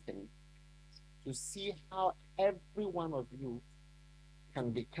something to see how every one of you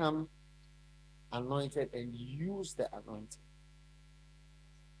can become anointed and use the anointing.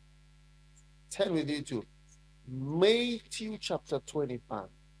 Turn with you to Matthew chapter 25.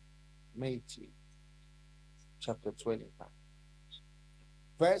 Matthew chapter 25.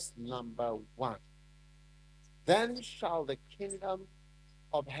 Verse number 1. Then shall the kingdom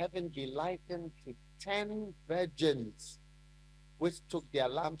of heaven be likened to 10 virgins, which took their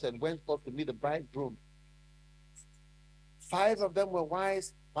lamps and went forth to meet the bridegroom. 5 of them were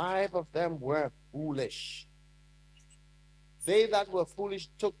wise, 5 of them were foolish. They that were foolish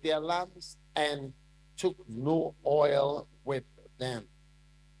took their lamps and took no oil with them.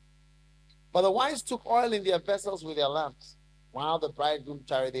 But the wise took oil in their vessels with their lamps. While the bridegroom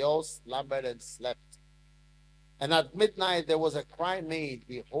tarried, they all slumbered and slept. And at midnight there was a cry made,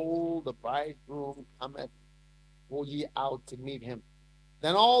 Behold, the bridegroom cometh, go ye out to meet him.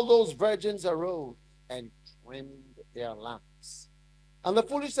 Then all those virgins arose and trimmed their lamps. And the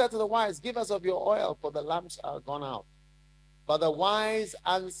foolish said to the wise, Give us of your oil, for the lamps are gone out. But the wise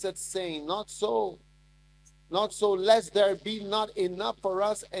answered, saying, Not so, lest there be not enough for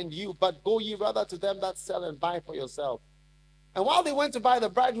us and you, but go ye rather to them that sell and buy for yourself. And while they went to buy, the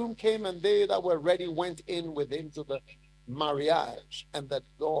bridegroom came, and they that were ready went in with him to the marriage, and the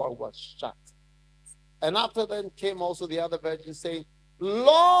door was shut. And after them came also the other virgins, saying,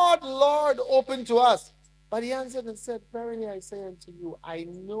 Lord, Lord, open to us. But he answered and said, Verily I say unto you, I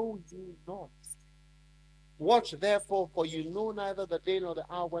know you not. Watch therefore, for you know neither the day nor the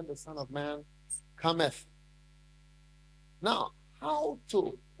hour when the Son of Man cometh. Now, how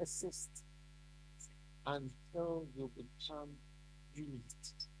to persist until you become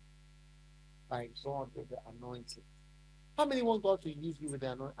used by God with the anointing? How many want God to use you with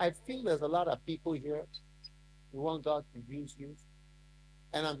the anointing? I feel there's a lot of people here who want God to use you.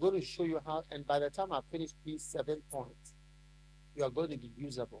 And I'm going to show you how. And by the time I finish these 7 points, you are going to be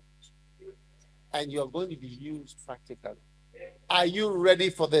usable. And you're going to be used practically. Are you ready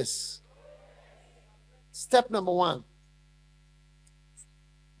for this? Step number 1.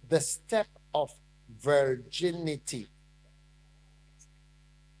 The step of virginity.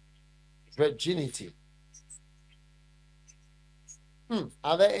 Virginity.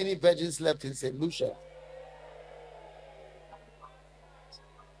 Are there any virgins left in St. Lucia?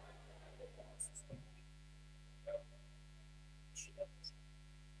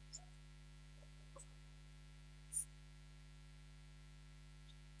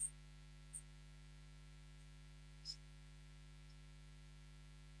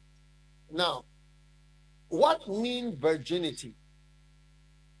 Now, what means virginity?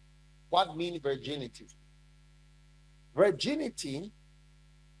 What means virginity? Virginity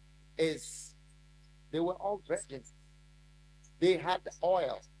is, they were all virgins. They had the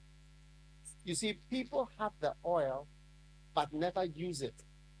oil. You see, people have the oil, but never use it.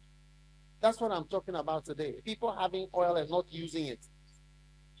 That's what I'm talking about today. People having oil and not using it.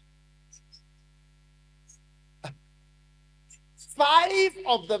 5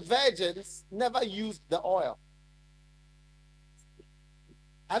 of the virgins never used the oil.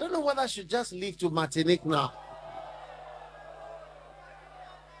 I don't know whether I should just leave to Martinique now.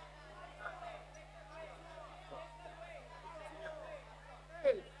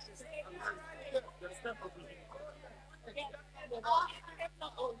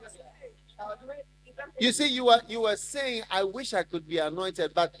 You see, you were saying, I wish I could be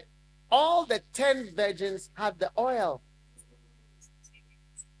anointed, but all the 10 virgins had the oil.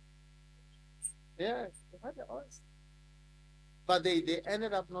 Yes, they had the oil. But they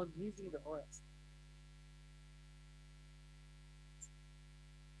ended up not using the oil.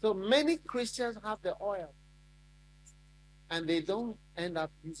 So many Christians have the oil, and they don't end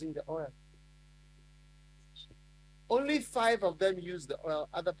up using the oil. Only 5 of them use the oil.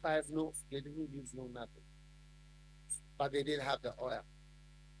 Other 5, no, they didn't use no nothing. but they didn't have the oil.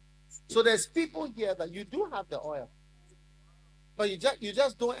 So there's people here that you do have the oil, but you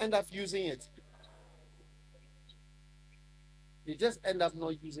just don't end up using it. You just end up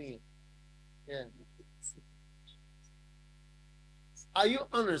not using it. Yeah. Are you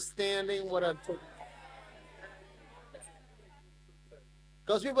understanding what I'm talking?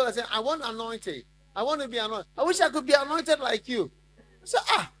 Because people are saying, I want anointed. I want to be anointed. I wish I could be anointed like you. So,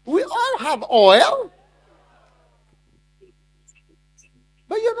 we all have oil,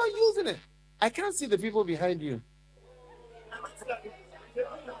 but you're not using it. I can't see the people behind you.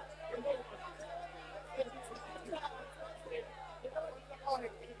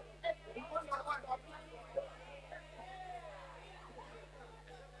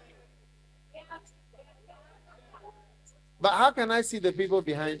 But how can I see the people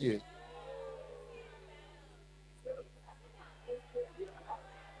behind you?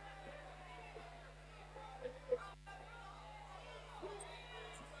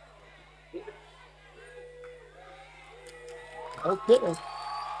 Okay.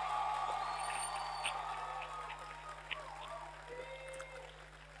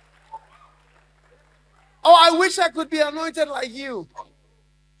 Oh, I wish I could be anointed like you.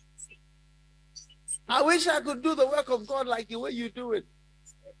 I wish I could do the work of God like the way you do it.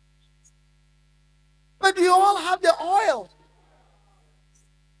 But you all have the oil.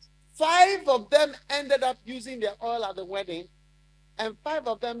 5 of them ended up using their oil at the wedding, and 5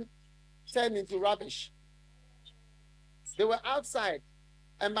 of them turned into rubbish. They were outside.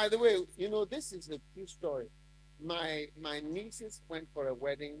 And by the way, this is a true story. My nieces went for a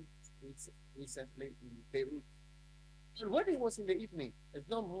wedding recently in Beirut. The wedding was in the evening. It's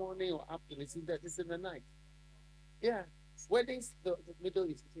not morning or afternoon. It's in the night. Yeah. Weddings, the Middle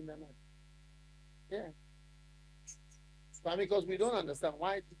East is in the night. Yeah. But because we don't understand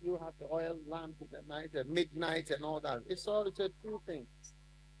why did you have the oil lamp in the night, at midnight and all that. It's a true thing.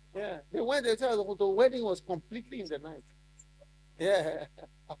 Yeah. They tell the wedding was completely in the night. Yeah.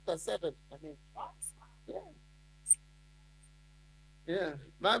 After 7. Yeah. Yeah.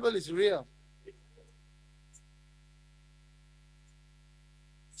 Bible is real.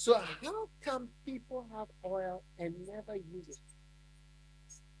 So how come people have oil and never use it?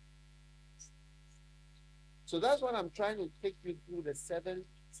 So that's what I'm trying to take you through, the 7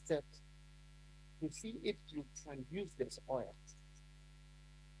 steps to see if you can use this oil.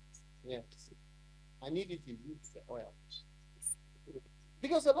 Yes. I need you to use the oil.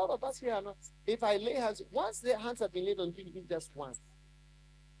 Because a lot of us here are not. If I lay hands, once the hands have been laid on you, you just once.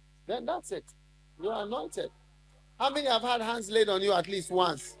 Then that's it. You are anointed. How many have had hands laid on you at least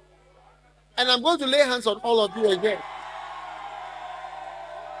once? And I'm going to lay hands on all of you again.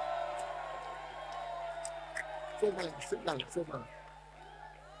 Sit down, sit down, sit down.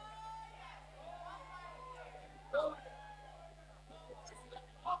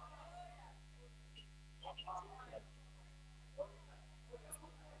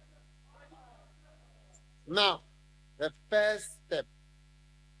 Now, the first step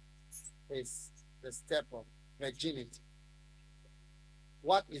is the step of virginity.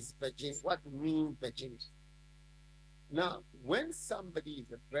 What is virginity? What means virginity? Now, when somebody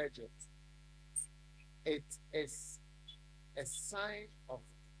is a virgin, it is a sign of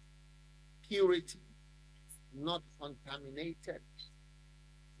purity, not contaminated,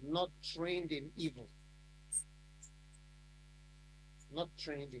 not trained in evil. Not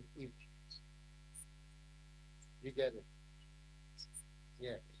trained in evil. You get it?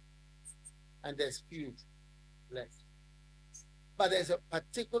 Yeah. And there's few left. But there's a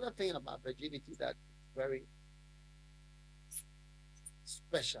particular thing about virginity that's very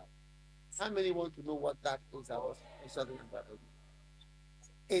special. How many want to know what that is? I was talking about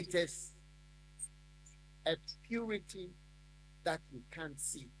it. It is a purity that you can't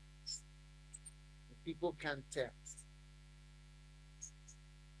see. People can't tell.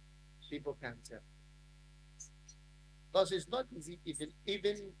 People can't tell. Because it's not easy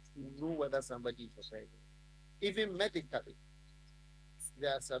even to know whether somebody is a virgin. Even medically,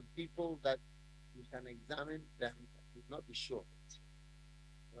 there are some people that you can examine them and not be sure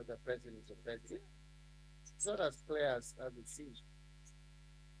whether the person is a virgin. It's not as clear as it seems.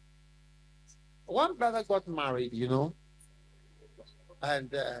 One brother got married,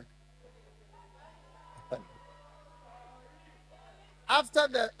 and after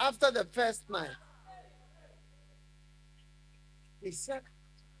the first night, he said,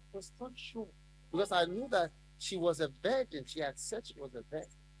 I was not sure. Because I knew that she was a virgin. She had said she was a virgin.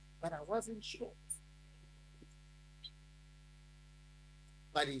 But I wasn't sure.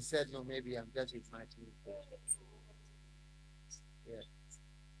 But he said, no, maybe I'm just imagining. Yeah.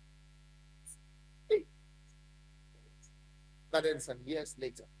 But then some years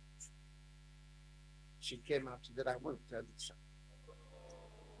later, she came up. She said, I want to tell you something.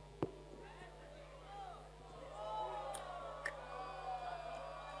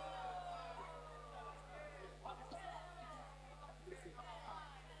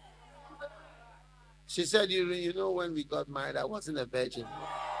 She said, you know, when we got married, I wasn't a virgin.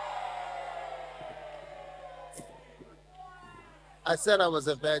 I said I was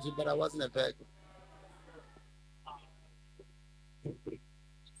a virgin, but I wasn't a virgin.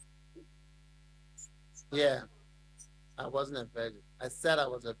 Yeah, I wasn't a virgin. I said I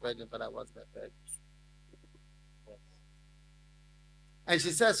was a virgin, but I wasn't a virgin. And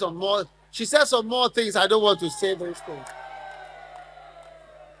she said some more. She said some more things. I don't want to say those things.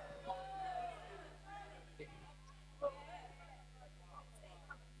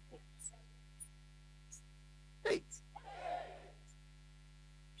 Hey.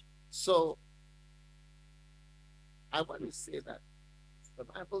 So I want to say that the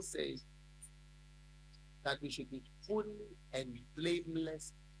Bible says that we should be holy and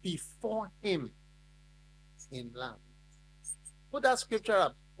blameless before Him in love. Put that scripture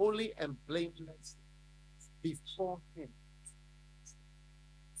up. Holy and blameless before Him.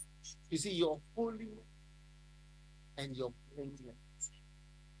 You see, your holiness and your blameless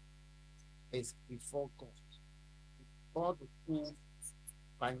is before God. God who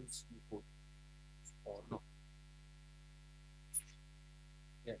finds you holy or not.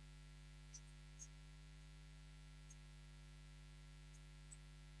 Yeah.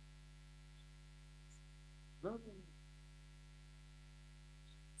 No.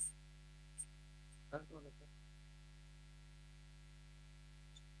 That's not okay.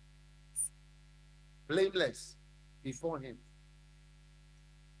 Blameless before Him.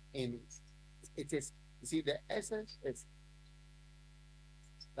 And it is, you see, the essence is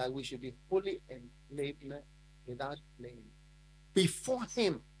that we should be holy and blameless without blame before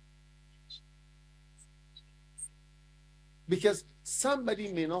Him. Because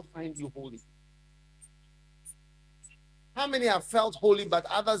somebody may not find you holy. How many have felt holy, but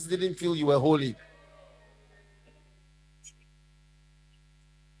others didn't feel you were holy?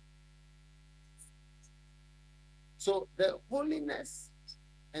 So the holiness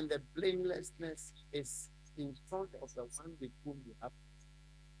and the blamelessness is in front of the one with whom you have.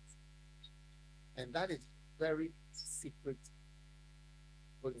 And that is very secret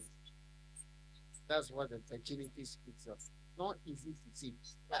holiness. That's what the virginity speaks of. Not easy to see.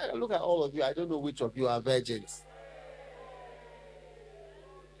 Look at all of you. I don't know which of you are virgins.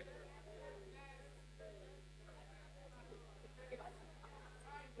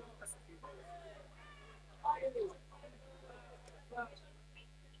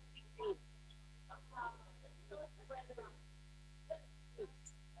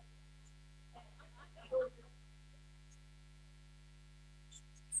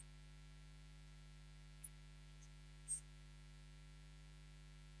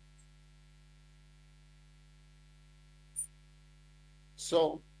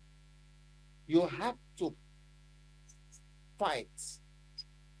 So you have to fight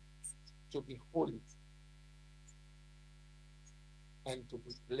to be holy and to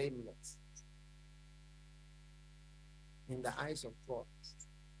be blameless in the eyes of God.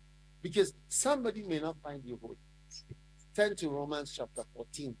 Because somebody may not find you holy. Turn to Romans chapter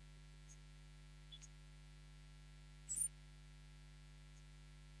 14.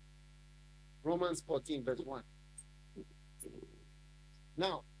 Romans 14, verse 1.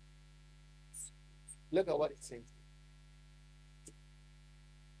 Now, look at what it says.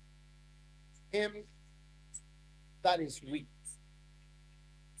 Him that is weak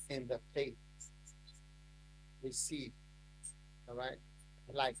in the faith, receive. All right?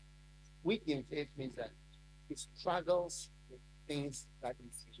 Like, weak in faith means that he struggles with things that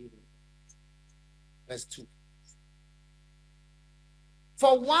he's doing. Verse 2.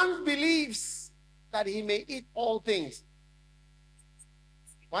 For one believes that he may eat all things.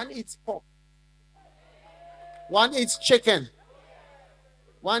 One eats pork. One eats chicken.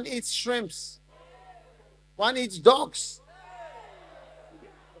 One eats shrimps. One eats dogs.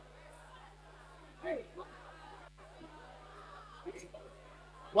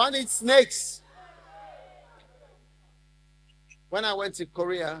 One eats snakes. When I went to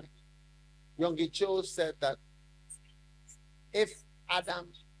Korea, Yonggi Cho said that if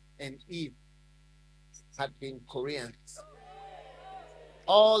Adam and Eve had been Koreans,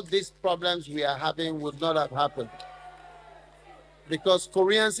 all these problems we are having would not have happened. Because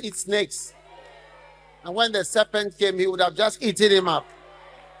Koreans eat snakes. And when the serpent came, he would have just eaten him up.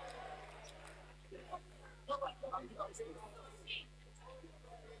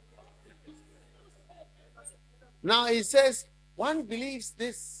 Now he says, One believes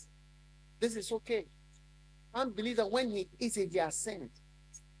this is okay. One believes that when he eats it, he has sinned.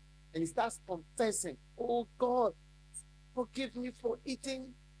 And he starts confessing, oh God, forgive me for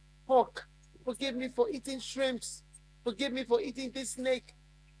eating pork. Forgive me for eating shrimps. Forgive me for eating this snake.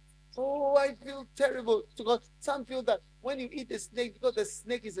 Oh, I feel terrible. Because some feel that when you eat the snake, because the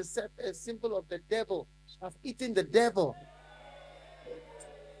snake is a symbol of the devil. I've eaten the devil.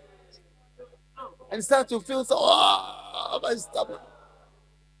 And start to feel so, my stomach.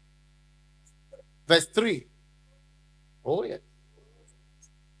 Verse 3. Oh, yes.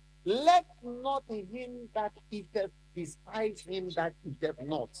 Let not him that eateth despise him that eateth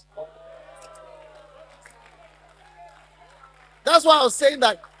not. That's why I was saying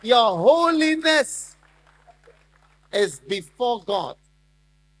that your holiness is before God.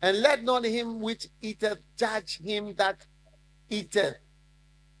 And let not him which eateth judge him that eateth.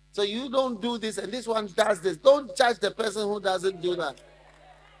 So you don't do this and this one does this. Don't judge the person who doesn't do that.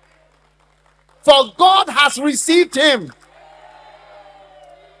 For God has received him.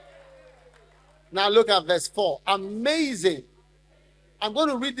 Now look at verse 4. Amazing. I'm going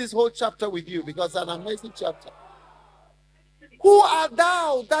to read this whole chapter with you because it's an amazing chapter. Who art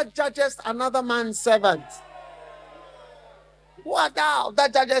thou that judgest another man's servant? Who art thou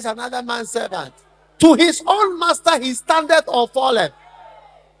that judgest another man's servant? To his own master he standeth or falleth.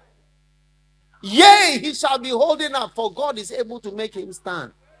 Yea, he shall be holding up, for God is able to make him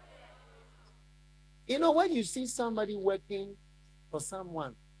stand. You know, when you see somebody working for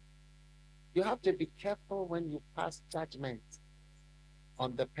someone, you have to be careful when you pass judgment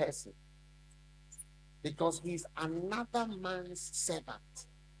on the person. Because he's another man's servant.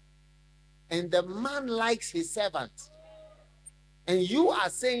 And the man likes his servant. And you are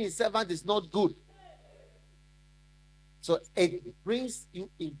saying his servant is not good. So it brings you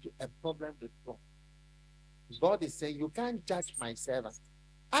into a problem with God. God is saying, you can't judge my servant.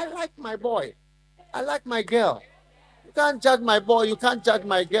 I like my boy. I like my girl. You can't judge my boy. You can't judge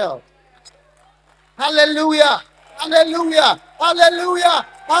my girl. Hallelujah. Hallelujah. Hallelujah.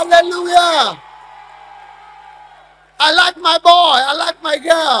 Hallelujah. I like my boy. I like my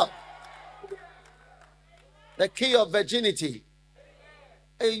girl. The key of virginity.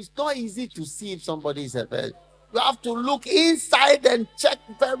 It's not easy to see if somebody is a virgin. You have to look inside and check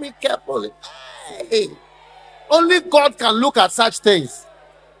very carefully. Hey, only God can look at such things.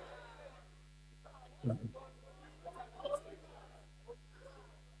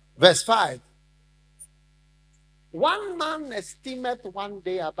 Verse 5. One man esteemeth one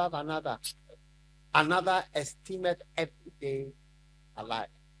day above another. Another esteemeth every day alike.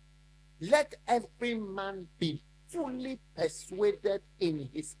 Let every man be fully persuaded in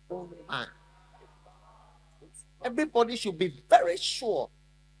his own mind. Everybody should be very sure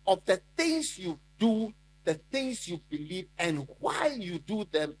of the things you do, the things you believe, and why you do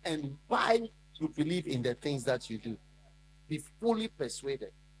them, and why you believe in the things that you do. Be fully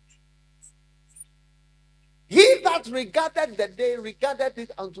persuaded. He that regarded the day regarded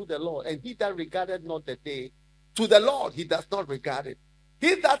it unto the Lord, and he that regarded not the day to the Lord, he does not regard it.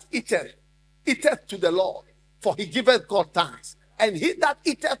 He that eateth, eateth to the Lord, for he giveth God thanks. And he that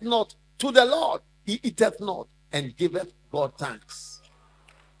eateth not to the Lord, he eateth not, and giveth God thanks.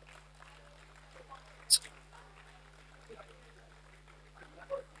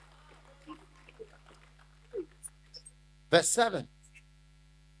 Verse 7.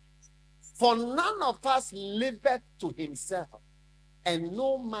 For none of us liveth to himself, and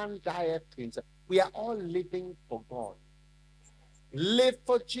no man dieth to himself. We are all living for God. Live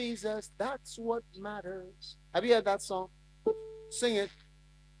for Jesus, that's what matters. Have you heard that song? Sing it.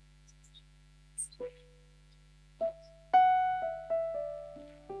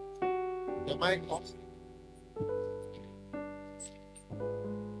 The mic off.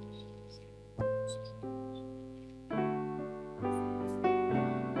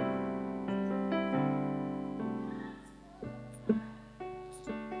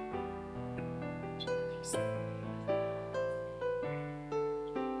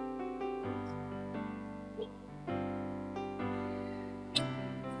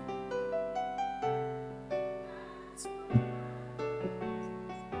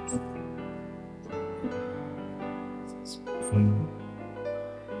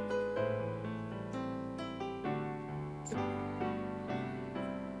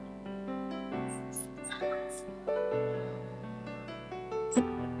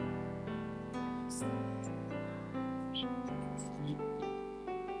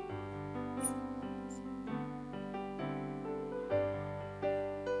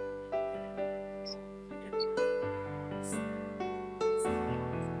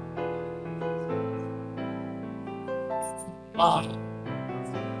 Ah.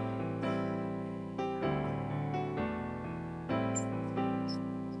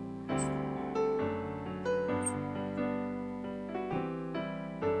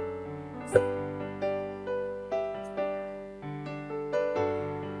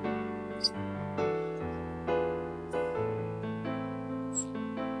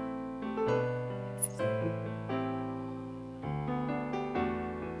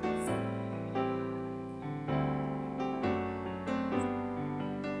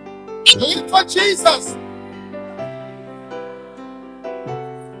 Live for Jesus.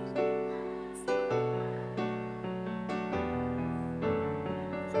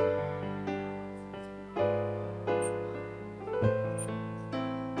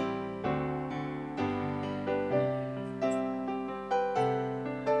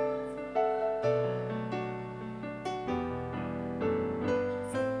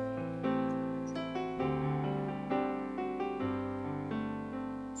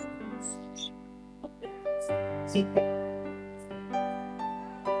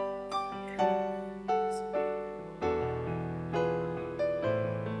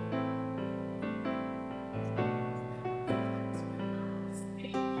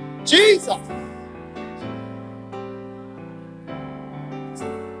 Jesus.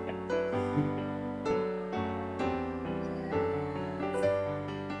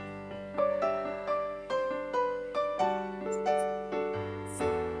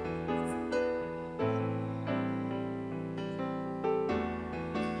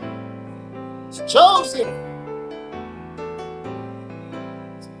 Chosen.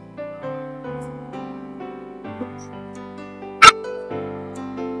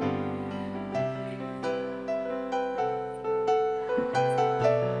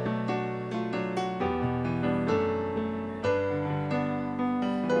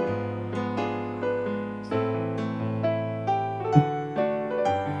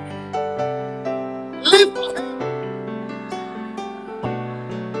 Live for him.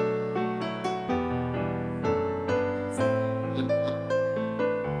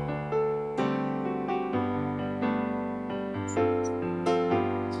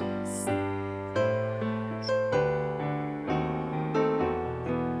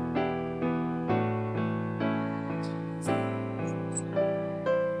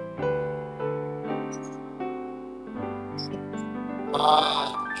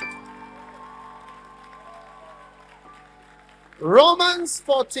 Romans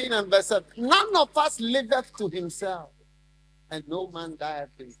 14 and verse 7. None of us liveth to himself, and no man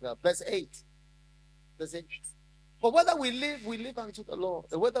dieth to himself. Verse 8. Verse 8. But whether we live unto the Lord.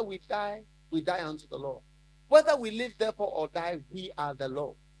 And whether we die unto the Lord. Whether we live therefore or die, we are the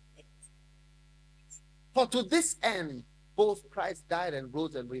Lord. For to this end, both Christ died and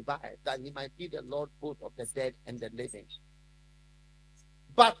rose and revived, that he might be the Lord both of the dead and the living.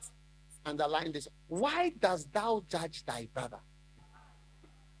 But, underline this, why dost thou judge thy brother?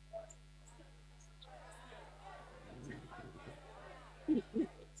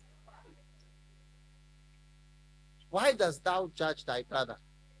 Why dost thou judge thy brother?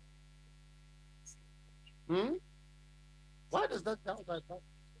 Why does that judge thy brother?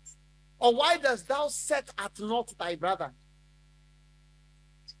 Or why dost thou set at naught thy brother?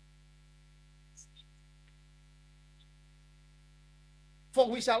 For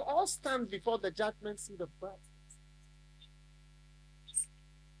we shall all stand before the judgment seat of Christ.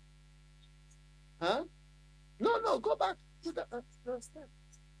 Huh? No, go back to the verse 10.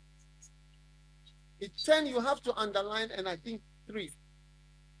 It's 10 you have to underline, and I think 3.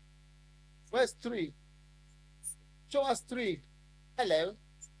 Where's 3? Show us 3. Hello.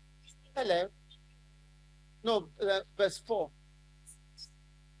 No, verse 4.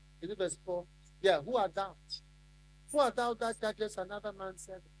 Is it verse 4? Yeah, who art thou? Who art thou that judgest another man's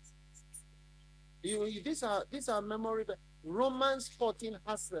servant? These are memory. Romans 14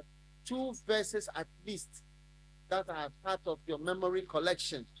 has 2 verses at least that are part of your memory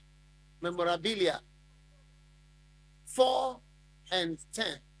collection. Memorabilia. 4 and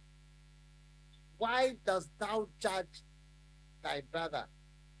 10. Why dost thou judge thy brother?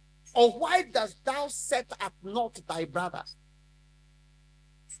 Or why dost thou set at naught thy brother?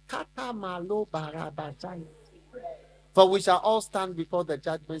 For we shall all stand before the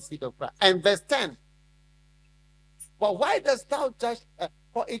judgment seat of Christ. And verse 10. But why dost thou judge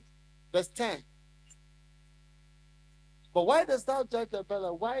verse 10. But why dost thou judge thy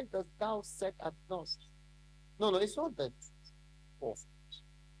brother? Why dost thou set at naught? No, it's not that. 4.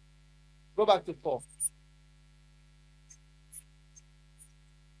 Go back to 4.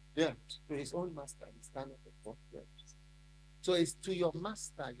 Yeah, to his own master, he standeth before him. So it's to your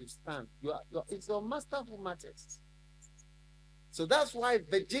master you stand. It's your master who matters. So that's why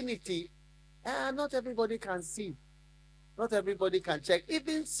virginity, not everybody can see. Not everybody can check.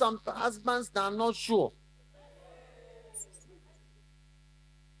 Even some husbands that are not sure.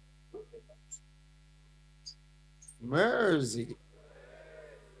 Mercy.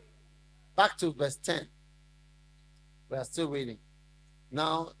 Back to verse 10. We are still reading.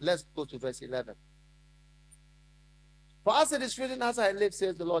 Now, let's go to verse 11. For as it is written, as I live,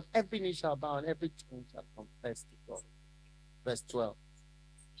 says the Lord, every knee shall bow and every tongue shall confess to God. Verse 12.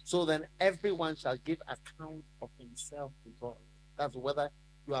 So then everyone shall give account of himself to God. That's whether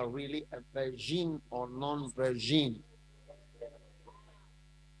you are really a virgin or non-virgin.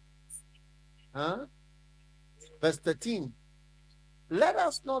 Huh? Verse 13. Let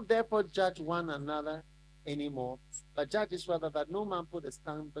us not therefore judge one another anymore, but judge this rather that no man put a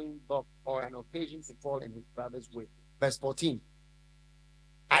stumbling block or an occasion to fall in his brother's way. Verse 14.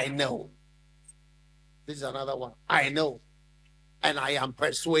 I know. This is another one. I know, and I am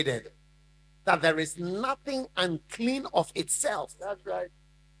persuaded that there is nothing unclean of itself. That's right.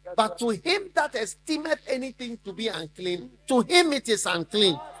 But to him that esteemeth anything to be unclean, to him it is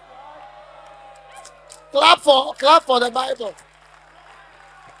unclean. Clap for the Bible.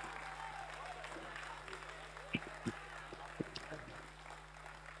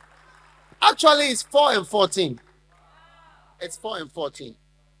 Actually, it's 4 and 14. It's 4 and 14.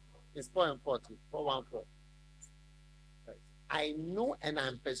 It's 4 and 14. 4:14. I know and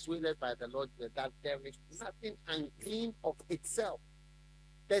I'm persuaded by the Lord that there is nothing unclean of itself.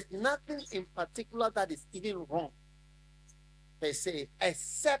 There's nothing in particular that is even wrong, they say,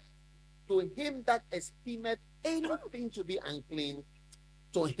 except to him that esteemeth anything to be unclean,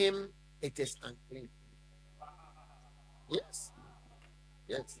 to him it is unclean. Yes.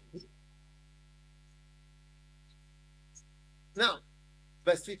 Yes. Now,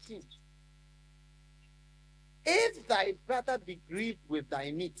 verse 15. If thy brother be grieved with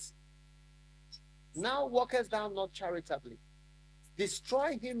thy meat, now walkest thou not charitably.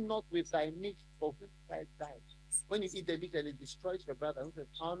 Destroy him not with thy meat, for whom Christ died. When you eat the meat and it destroys your brother, who says,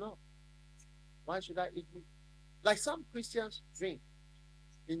 oh no, why should I eat meat? Like some Christians drink.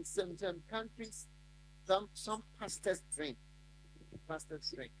 In some countries, some pastors drink.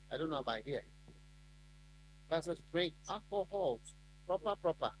 Pastors drink. I don't know about here. Pastors drink alcohol.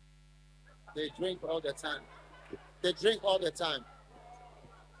 Proper. They drink all the time. They drink all the time.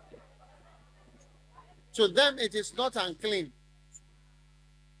 To them, it is not unclean.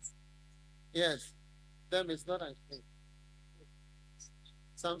 Yes, them it's not unclean.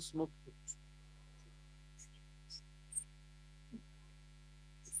 Some smoke.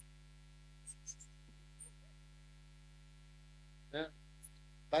 Yeah.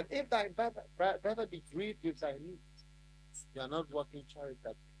 But if thy brother be grieved with thy meat, you are not working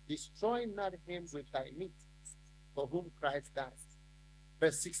charitably. Destroy not him with thy meat, for whom Christ died.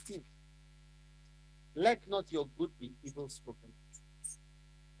 Verse 16. Let not your good be evil spoken.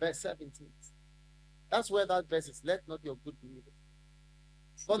 Verse 17. That's where that verse is. Let not your good be evil.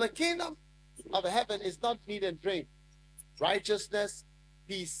 For the kingdom of heaven is not meat and drink, righteousness,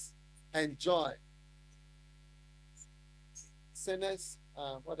 peace, and joy. Sinners,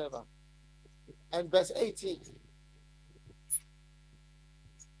 whatever. And verse 18.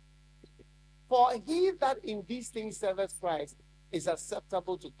 For he that in these things serveth Christ is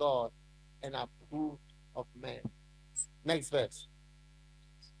acceptable to God and approved of men. Next verse.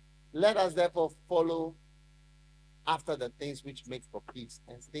 Let us therefore follow after the things which make for peace,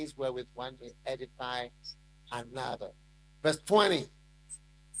 and things wherewith one may edify another. Verse 20.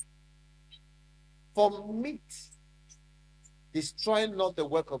 For meat destroy not the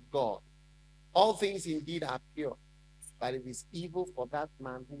work of God. All things indeed are pure, but it is evil for that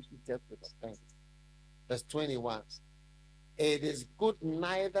man who eateth with offense. Verse 21. It is good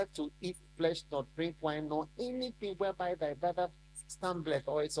neither to eat flesh nor drink wine nor anything whereby thy brother stumbleth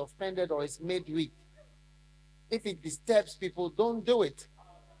or is offended or is made weak. If it disturbs people, don't do it.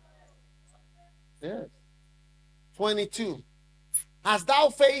 Yes. 22. Hast thou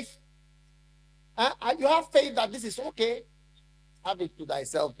faith? You have faith that this is okay? Have it to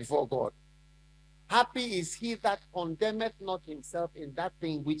thyself before God. Happy is he that condemneth not himself in that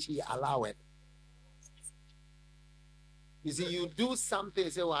thing which he alloweth. You see, you do something,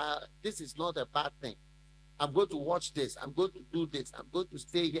 say, well, this is not a bad thing. I'm going to watch this. I'm going to do this. I'm going to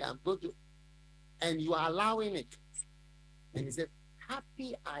stay here. I'm going to... And you are allowing it. And he said,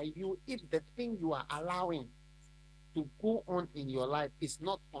 happy are you if the thing you are allowing to go on in your life is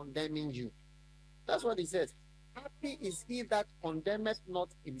not condemning you. That's what he says. Happy is he that condemneth not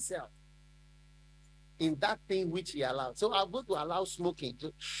himself in that thing which he allowed. So I'm going to allow smoking.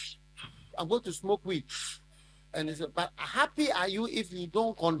 I'm going to smoke weed. And he said, but happy are you if you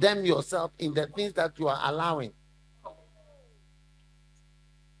don't condemn yourself in the things that you are allowing.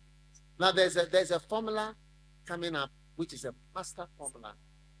 Now there's a formula coming up, which is a master formula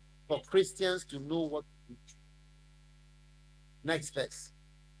for Christians to know what to do. Next verse.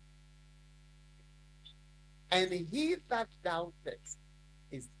 And he that doubted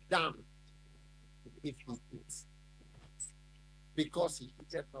is damned if he eats, because he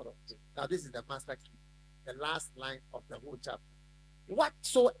eateth not of it. Now this is the master key, the last line of the whole chapter.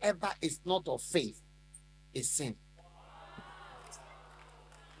 Whatsoever is not of faith is sin.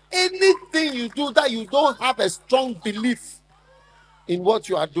 Anything you do that you don't have a strong belief in what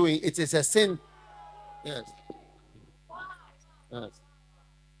you are doing, it is a sin. Yes. Yes.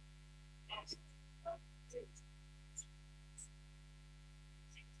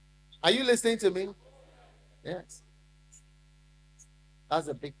 Are you listening to me? Yes. That's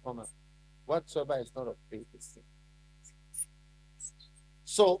a big comment. Whatsoever is not of faith is sin.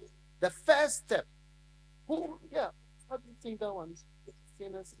 So the first step. How do you think that one is?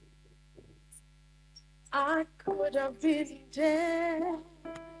 Sinners. I could have been dead,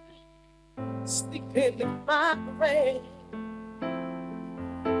 sleeping in my grave,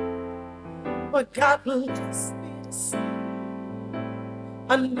 but God blessed me to see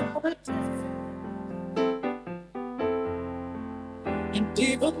another day. And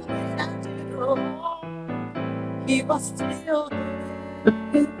even when I did wrong, He was still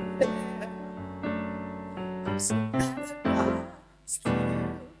there. I'm so glad that God still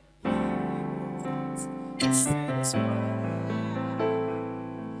heals. It's His word.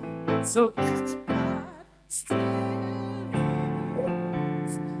 So glad that God still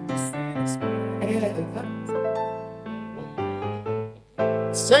heals. It's His word.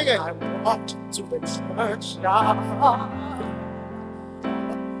 Sing it. I walked to the church yard.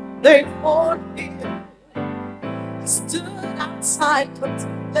 They warned me. I stood outside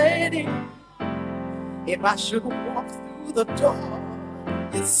contemplating if I should walk through the door.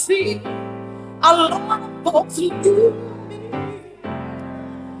 You see, a lot of folks knew me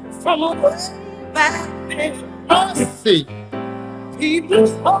from way back then. Mercy. People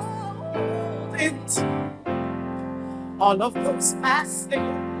holding to all of those past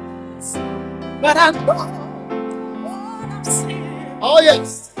things, but I know what I'm seeing. Oh,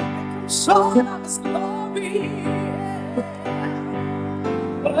 yes. Short of His glory,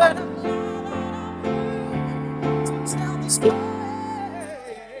 but I'm glad to tell the story.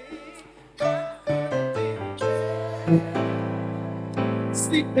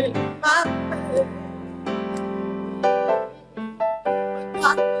 Sleeping in my bed, but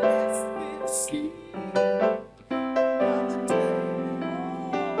God blessed me to see another day.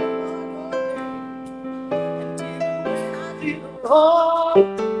 And even when I did wrong,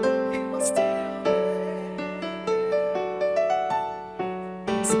 He was still there.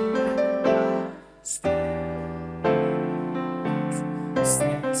 So God still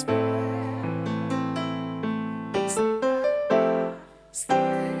stands by.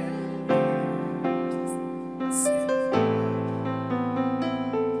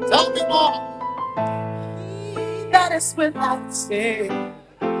 Tell me more. He that is without sin,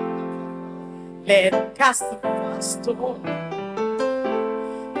 let him cast the first stone.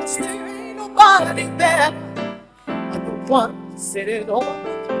 'Cause there ain't nobody there but the one sitting on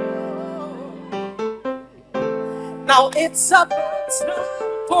the throne. Now it's about time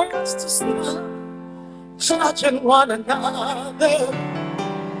for us to stop judging one another.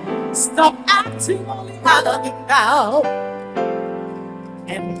 Stop acting only out now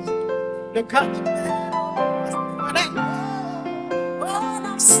and look up to them. When I know what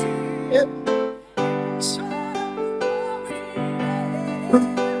I'm seeing, show me. But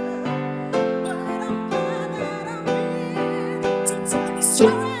I'm glad that I'm here to tell the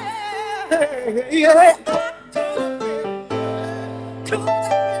story. Yeah. Could have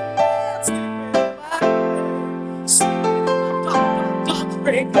been sleeping in my dark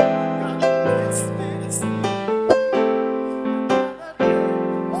ring.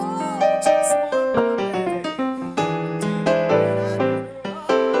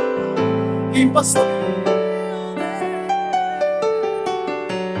 He was still there.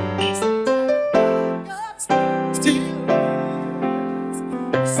 God still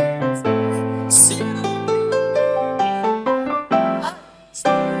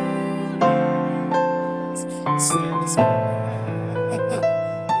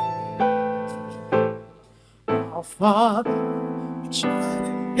Our Father, which art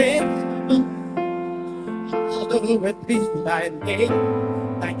in heaven, hallowed be thy name.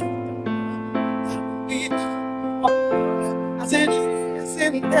 Thy kingdom come, thy will be done on earth as it is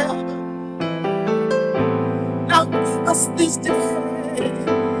in heaven. us this day.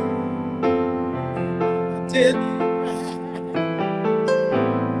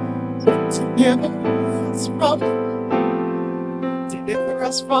 Deliver us from, deliver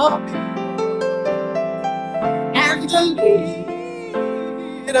us from and lead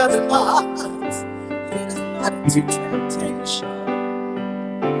us not into temptation,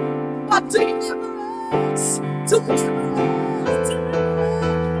 but deliver us, deliver us,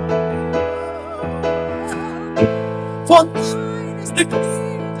 for thine is the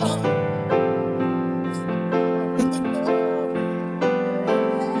kingdom and the glory forever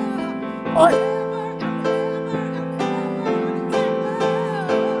and ever.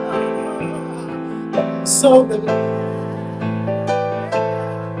 So glad,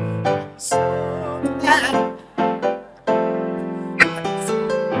 so glad,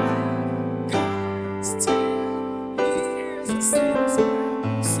 God still hears the saints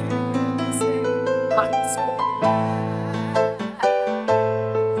sing. I'm so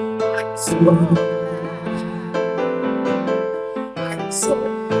glad, I'm so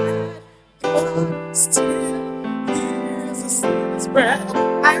glad, God still hears the saints' prayer.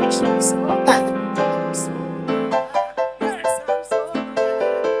 I'm so glad, I'm so glad, yes, I'm so glad,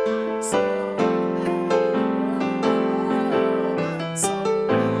 I'm so glad,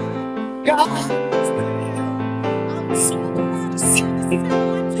 God still, I'm so glad to see the same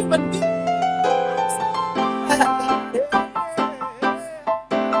like human being. I'm so glad,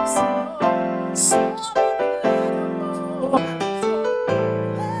 I'm so glad, oh, I'm so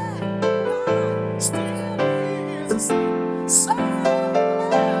glad, God still hears the same. So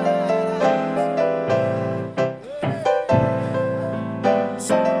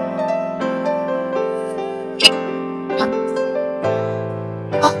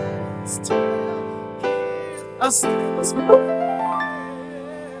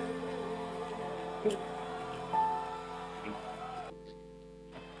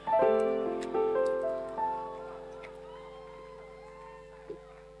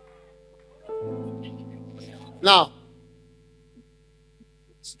Now,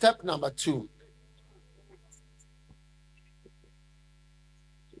 step number 2.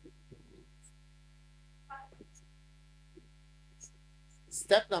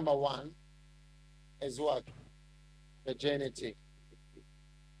 Step number 1 is what? Virginity.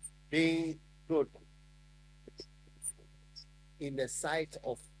 Being good in the sight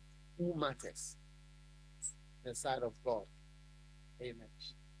of who matters, the sight of God. Amen.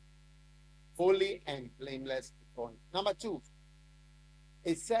 Holy and blameless before Him. Number 2,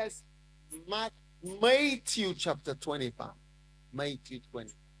 it says, Matthew chapter 25. Matthew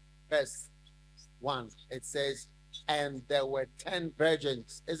 20, verse 1. It says, and there were 10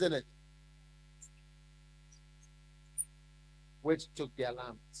 virgins, isn't it? Which took their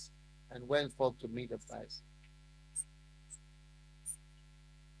lamps and went forth to meet the bride.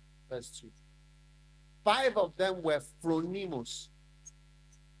 Verse 2. 5 of them were phronimos.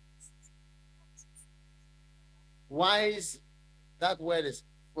 Why is that word is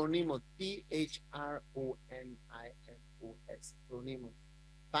phronimos? Phronimos. Phronimos.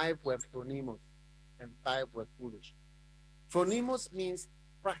 5 were phronimos and 5 were foolish. Phronimos means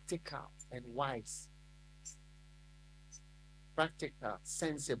practical and wise. Practical,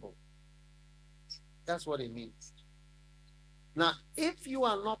 sensible. That's what it means. Now, if you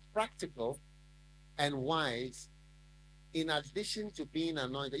are not practical and wise, in addition to being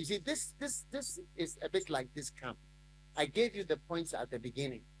anointed, you see, this is a bit like this camp. I gave you the points at the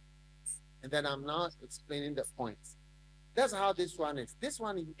beginning, and then I'm now explaining the points. That's how this one is. This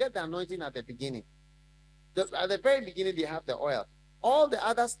one, you get the anointing at the beginning. At the very beginning, they have the oil. All the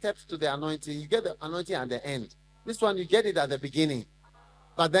other steps to the anointing, you get the anointing at the end. This one, you get it at the beginning.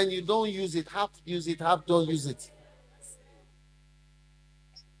 But then you don't use it, half use it, half don't use it.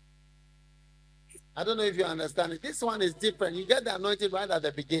 I don't know if you understand it. This one is different. You get the anointing right at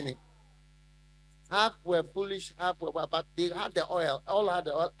the beginning. Half were foolish, half were, but they had the oil. All had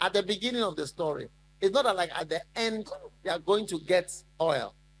the oil at the beginning of the story. It's not like at the end they are going to get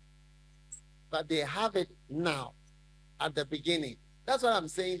oil. But they have it now, at the beginning. That's what I'm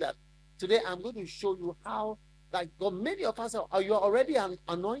saying, that today I'm going to show you how, like God, many of us are you are already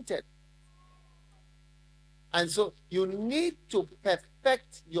anointed. And so you need to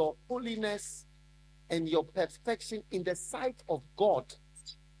perfect your holiness and your perfection in the sight of God.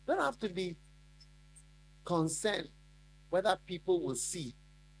 You don't have to be concerned whether people will see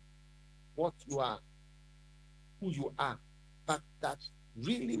what you are, who you are, but that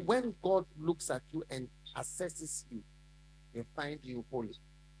really when God looks at you and assesses you, they find you holy.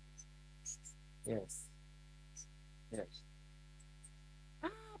 Yes. Yes.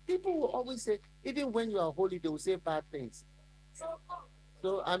 people will always say, even when you are holy, they will say bad things.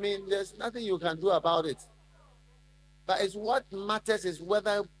 So, I mean, there's nothing you can do about it. But it's what matters is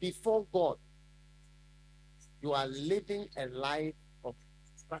whether before God you are living a life of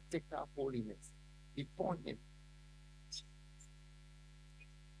practical holiness before Him.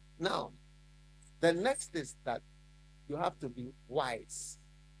 Now, the next is that you have to be wise.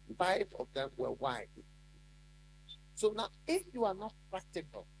 5 of them were wise. So now, if you are not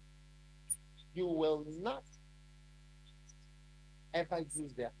practical, you will not ever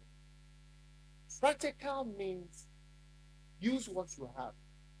use them. Practical means use what you have.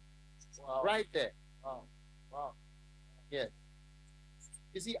 Wow. Right there. Wow. Wow. Yes.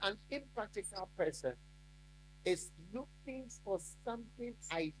 You see, an impractical person is looking for something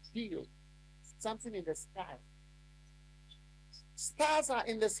ideal, something in the sky. Stars are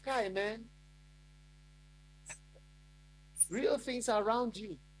in the sky, man. Real things are around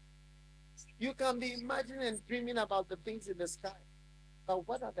you. You can be imagining and dreaming about the things in the sky. But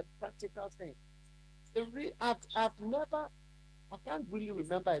what are the practical things? I can't really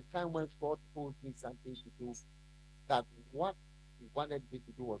remember a time when God told me something to do that what He wanted me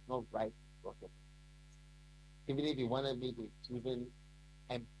to do was not right in front of me. Even if He wanted me to even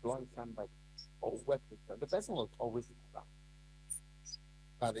employ somebody or work with them, the person was always around.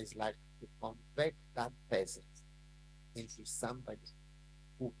 But it's like to convert that person into somebody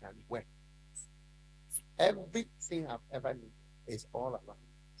who can work. Everything I've ever needed is all around.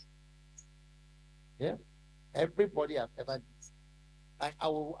 Yeah? Everybody I've ever needed. I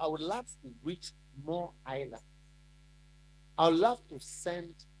would love to reach more islands. I would love to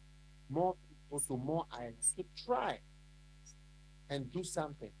send more people to more islands to try and do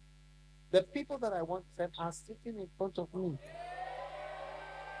something. The people that I want to send are sitting in front of me.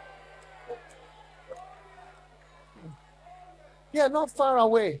 They are not far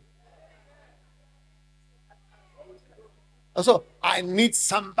away. So I need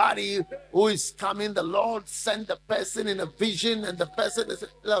somebody who is coming. The Lord send the person in a vision, and the person is,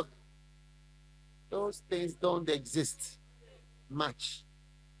 look, those things don't exist much.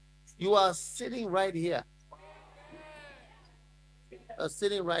 You are sitting right here. You are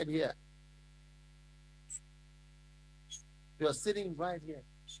sitting right here. You are sitting right here.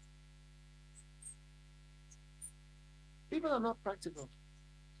 People are not practical.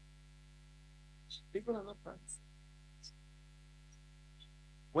 People are not practical.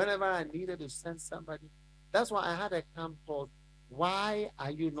 Whenever I needed to send somebody, that's why I had a camp called "Why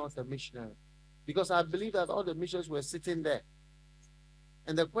Are You Not a Missionary?" Because I believe that all the missionaries were sitting there.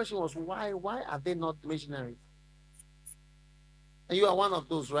 And the question was, why are they not missionaries? And you are one of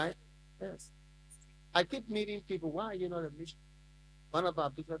those, right? Yes. I keep meeting people, why are you not a missionary? One of our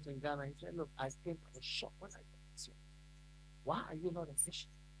bishops in Ghana, he said, look, I was shocked when I got this. Why are you not a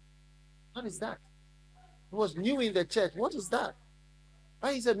missionary? What is that? He was new in the church. What is that?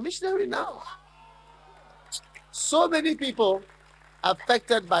 Why he's a missionary now? So many people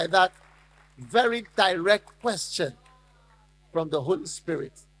affected by that very direct question from the Holy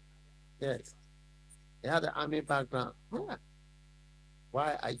Spirit. Yes. They had an army background. Yeah.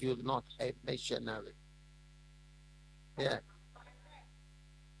 Why are you not a missionary? Yeah.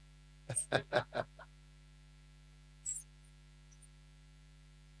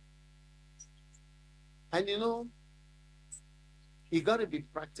 And you know, you got to be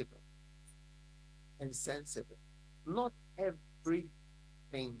practical and sensible. Not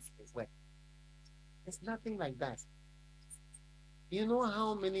everything is work. It's nothing like that. You know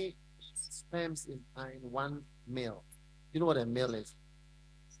how many sperms is in 1 ml? You know what a ml is?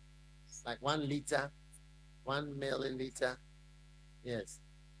 Like 1 liter, 1 milliliter. Yes.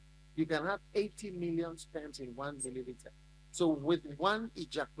 You can have 80 million sperms in 1 milliliter. So with 1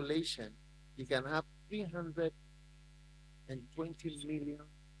 ejaculation, you can have 320 million.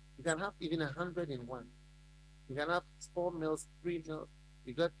 You can have even 100 in 1. You can have 4 mils, 3 mils.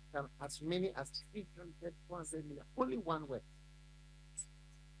 You got as many as 300, 400 million. Only 1 way.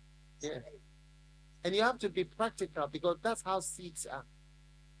 Yeah. And you have to be practical because that's how seeds are.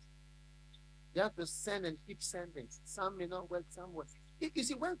 You have to send and keep sending. Some may not work, some work. You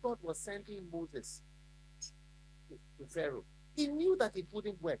see, when God was sending Moses to Pharaoh, he knew that it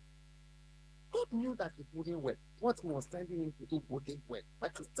wouldn't work. God knew that it wouldn't work. What he was sending him to do wouldn't work,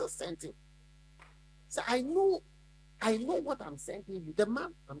 but he still sent him. So I know what I'm sending you. The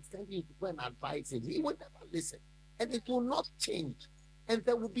man I'm sending you to go and advise him, he will never listen. And it will not change. And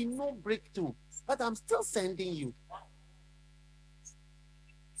there will be no breakthrough. But I'm still sending you.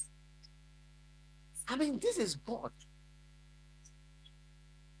 I mean, this is God.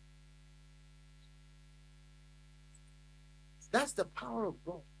 That's the power of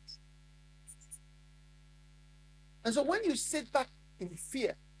God. And so when you sit back in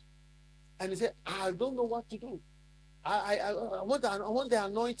fear and you say, I don't know what to do, I want the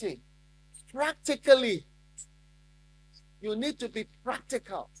anointing. Practically, you need to be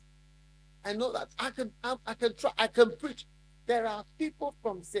practical. I know that I can try, I can preach. There are people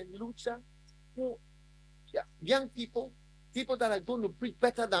from St. Lucia who, young people that are going to preach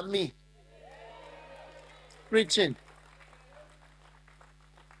better than me. Preaching.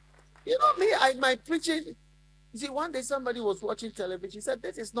 You know me, my preaching. You see, one day somebody was watching television. He said,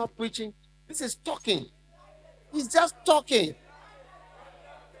 this is not preaching, this is talking. He's just talking.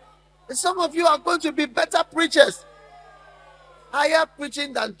 And some of you are going to be better preachers. Higher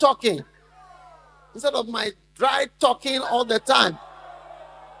preaching than talking. Instead of my dry talking all the time.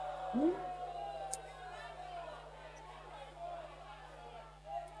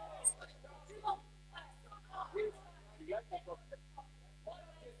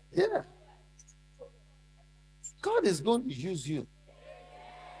 Yeah. God is going to use you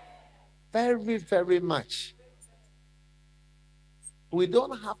very, very much. We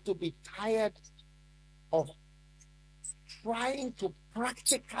don't have to be tired of trying to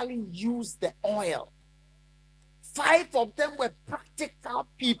practically use the oil. 5 of them were practical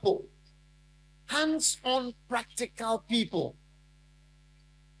people, hands-on practical people.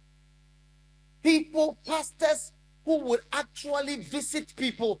 People, pastors who would actually visit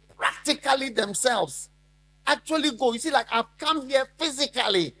people practically themselves. Actually go. You see, like I've come here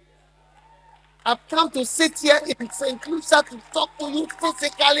physically. I've come to sit here in St. Lucia to talk to you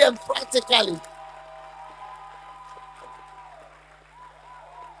physically and practically.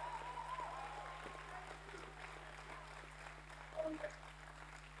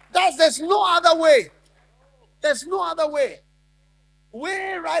 There's no other way. There's no other way.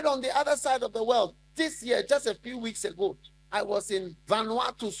 Way right on the other side of the world. This year, just a few weeks ago, I was in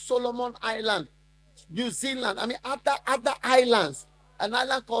Vanuatu, Solomon Island, New Zealand. I mean, other islands. An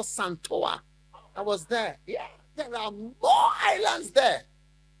island called Santoa. I was there. Yeah, there are more islands there.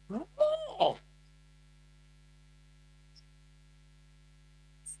 More.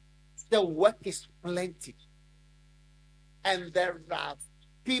 The work is plenty. And there are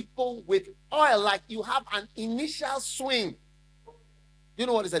people with oil, like you have an initial swing. You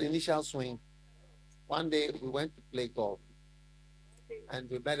know what is an initial swing? One day we went to play golf and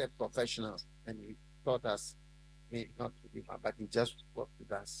we met a professional and he taught us, not to be, but he just worked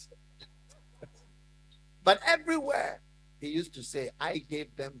with us. But everywhere he used to say, I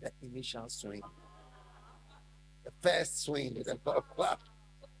gave them the initial swing. The first swing with the golf club.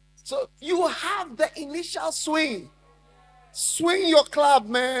 So you have the initial swing. Swing your club,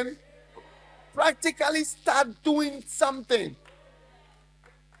 man. Practically start doing something.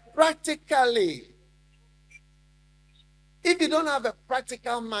 Practically. If you don't have a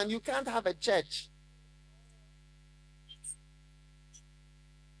practical man, you can't have a church.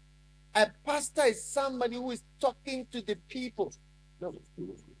 A pastor is somebody who is talking to the people. Look,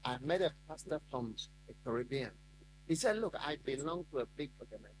 I met a pastor from the Caribbean. He said, look, I belong to a big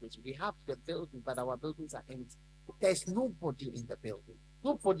organization. We have the building, but our buildings are empty. There's nobody in the building.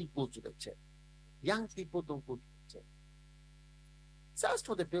 Nobody goes to the church. Young people don't go to the church. So as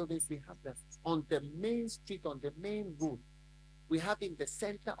for the buildings, we have them on the main street, on the main road. We have in the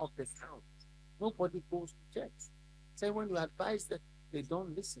center of the town. Nobody goes to church. So when you advise them, they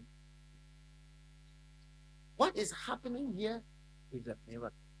don't listen. What is happening here is a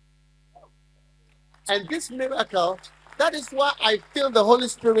miracle. And this miracle, that is why I feel the Holy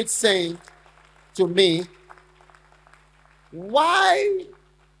Spirit saying to me, why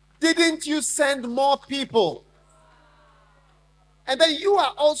didn't you send more people? And then you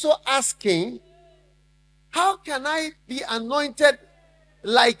are also asking, how can I be anointed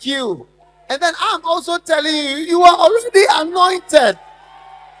like you? And then I'm also telling you, you are already anointed.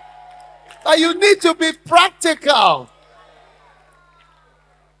 But you need to be practical.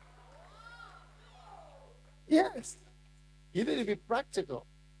 Yes. You need to be practical.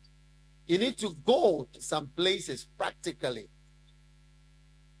 You need to go to some places practically.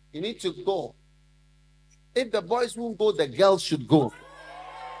 You need to go. If the boys won't go, the girls should go.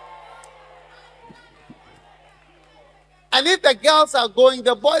 And if the girls are going,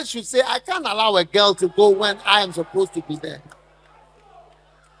 the boys should say, I can't allow a girl to go when I am supposed to be there.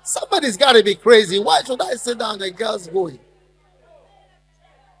 Somebody's got to be crazy. Why should I sit down and the girls going?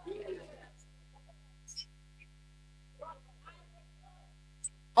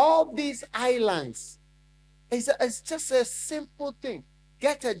 All these islands, it's just a simple thing.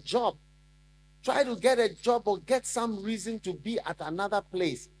 Get a job. Try to get a job or get some reason to be at another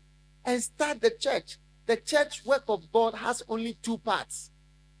place. And start the church. The church work of God has only 2 parts.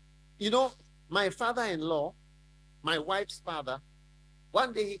 You know, my father-in-law my wife's father,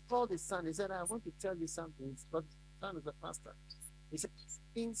 one day he called his son. He said, I want to tell you something. His son is a pastor. He said,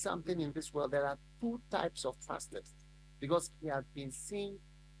 in something in this world, there are two types of pastors. Because he has been seeing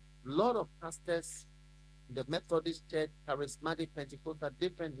a lot of pastors in the Methodist Church, charismatic, Pentecostal,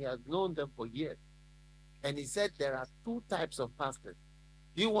 different. He has known them for years. And he said there are two types of pastors.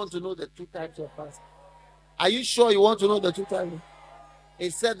 Do you want to know the two types of pastors? Are you sure you want to know the two types? He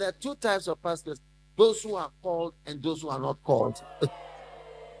said there are two types of pastors. Those who are called and those who are not called.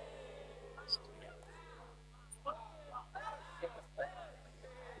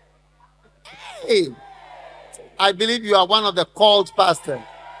 Hey, I believe you are one of the called pastors.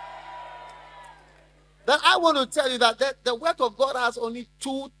 Then I want to tell you that the work of God has only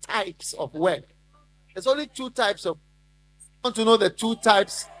two types of work. There's only two types of. You want to know the two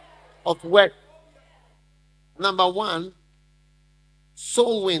types of work? Number one,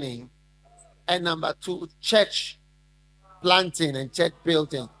 soul winning, and number two, church planting and church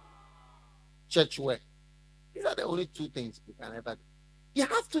building, church work. These are the only two things you can ever do. You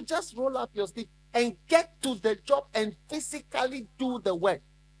have to just roll up your sleeve and get to the job and physically do the work.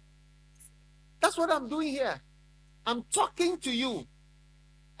 That's what I'm doing here. I'm talking to you.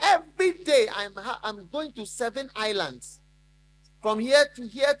 Every day I'm going to 7 islands. From here to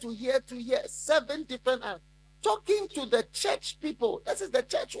here to here to here. 7 different islands. Talking to the church people. This is the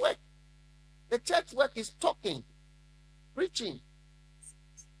church work. The church work is talking, preaching.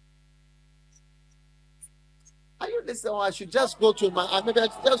 Are you listening? Or I should just go to maybe I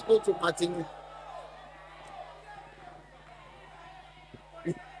should just go to Martin.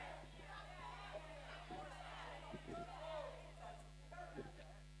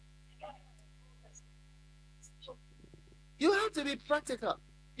 You have to be practical.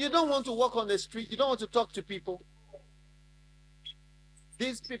 You don't want to walk on the street. You don't want to talk to people.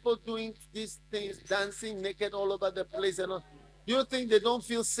 These people doing these things, dancing naked all over the place. And all. Do you think they don't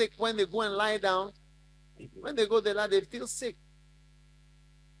feel sick when they go and lie down? When they go there, they feel sick.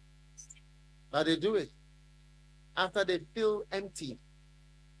 But they do it. After they feel empty,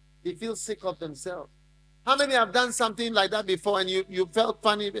 they feel sick of themselves. How many have done something like that before and you felt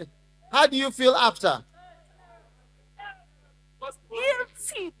funny? How do you feel after?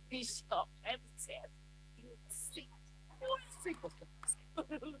 Guilty, Bishop.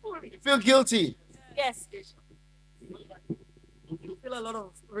 You feel guilty? Yes, Bishop. You feel a lot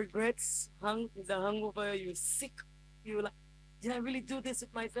of regrets, the hangover, you're sick. You're like, did I really do this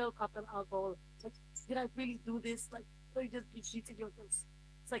with myself after alcohol? Like, did I really do this? Like, so you just be cheating yourself.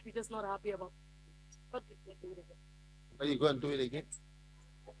 It's like you're just not happy about it. But you can do it again. Are you going to do it again?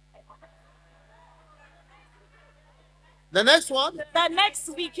 The next one? The next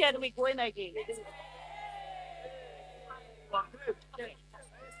weekend we're going again.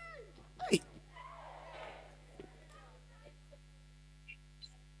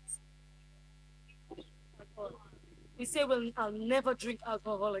 We say, well, I'll never drink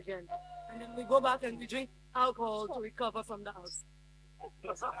alcohol again. And then we go back and we drink alcohol to recover from the house.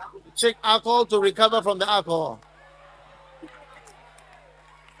 Take alcohol to recover from the alcohol.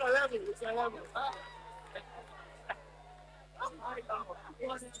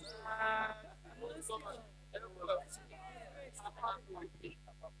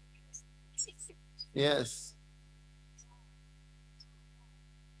 Yes.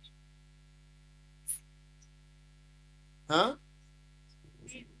 Huh?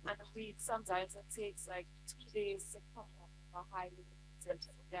 And we sometimes it takes like 2 days to come up a high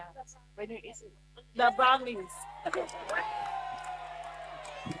yeah. When you eat The brownies.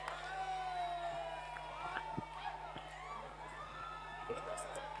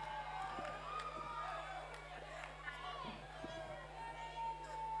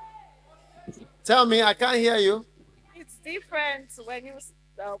 Tell me, I can't hear you. It's different when you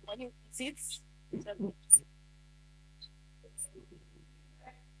sit.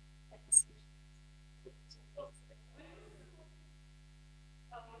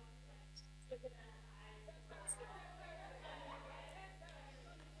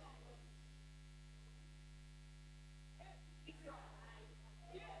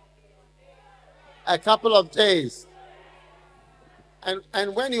 A couple of days.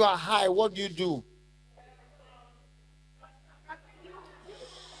 And when you are high, what do you do?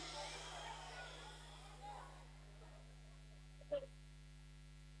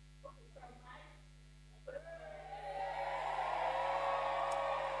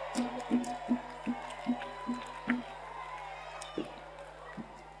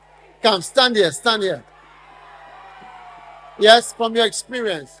 Come, stand here, stand here. Yes, from your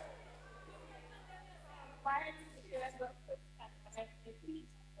experience.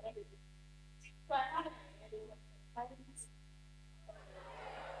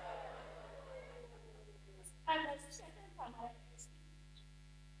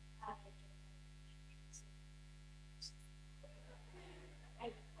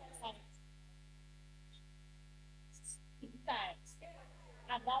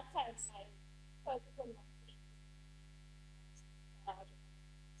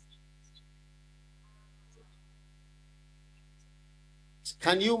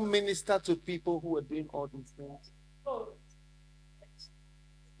 Can you minister to people who are doing all these things?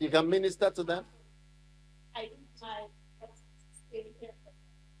 You can minister to them?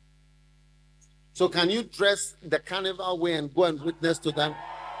 So can you dress the carnival way and go and witness to them?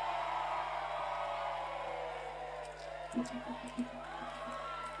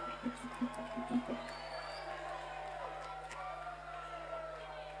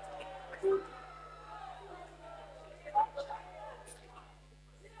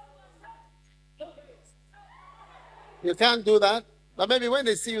 You can't do that. But maybe when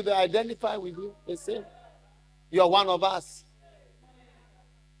they see you, they identify with you. They say, you're one of us.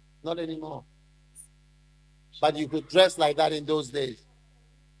 Not anymore. But you could dress like that in those days.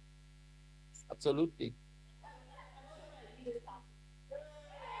 Absolutely.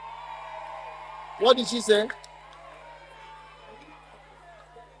 What did she say?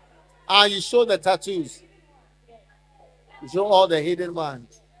 You show the tattoos. You show all the hidden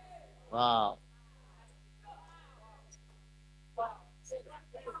ones. Wow.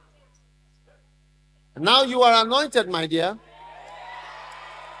 Now you are anointed, my dear.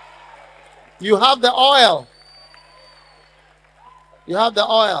 You have the oil. You have the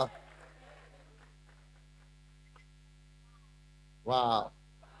oil. Wow.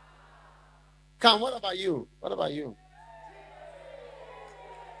 Come, what about you? What about you?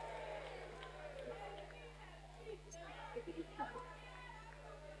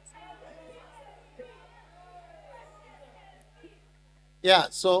 Yeah,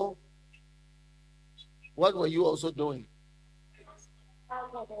 so what were you also doing?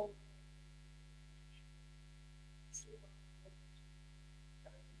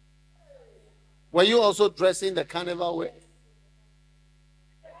 Were you also dressing the carnival way?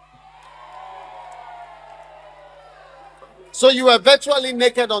 So you were virtually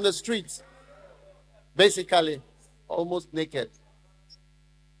naked on the streets. Basically, almost naked.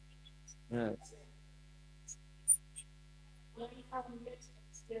 Yes.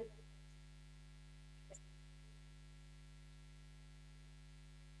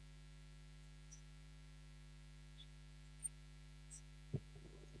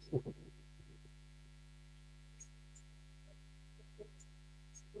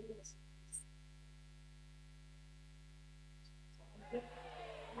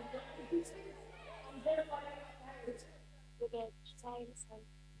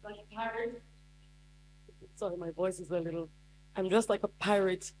 Sorry, my voice is a little. I'm dressed like a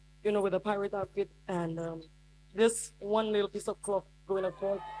pirate, you know, with a pirate outfit and this one little piece of cloth going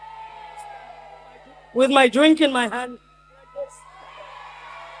across, with my drink in my hand.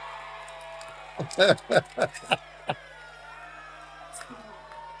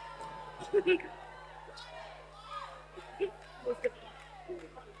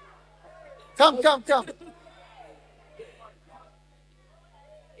 Come.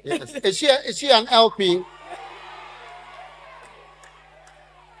 Yes. Is she an LP?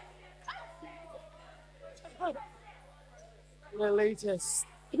 The latest.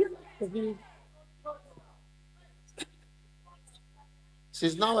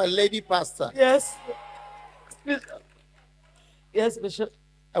 She's now a lady pastor. Yes. Yes, Bishop.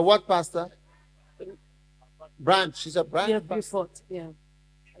 A what pastor? Branch. She's a branch. Yes, pastor. before. Yeah.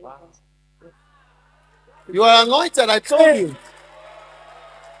 Wow. You are anointed, I told you.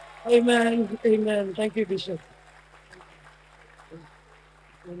 Amen. Amen. Thank you, Bishop.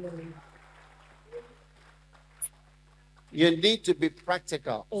 Amen. You need to be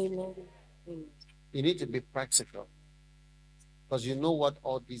practical. Amen. Amen. You need to be practical. Because you know what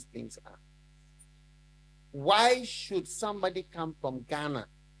all these things are. Why should somebody come from Ghana?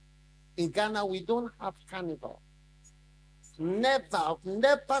 In Ghana, we don't have carnival. I've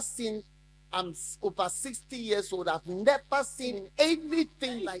never seen, I'm over 60 years old, I've never seen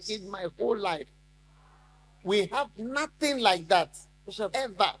anything like it my whole life. We have nothing like that. Bishop,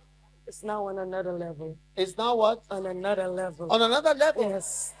 ever. It's now on another level. It's now what? On another level. On another level?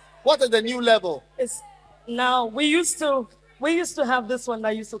 Yes. What is the new level? It's now, we used to have this one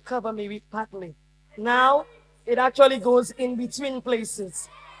that used to cover maybe partly. Now, it actually goes in between places.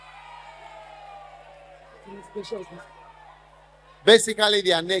 Basically,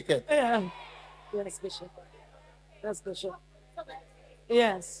 they are naked. Yeah. Yes, Bishop. That's Bishop.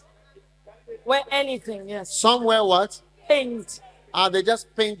 Yes. Wear anything, yes. Some wear what? Paint. They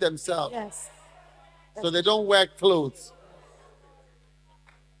just paint themselves. Yes. So they don't wear clothes.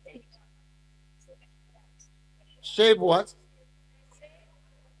 Shave what?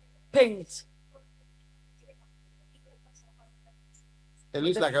 Paint. It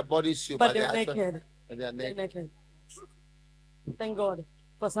looks like a bodysuit, But they're naked. They're naked. They're naked. Thank God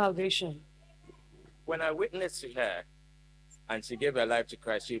for salvation. When I witnessed to her, and she gave her life to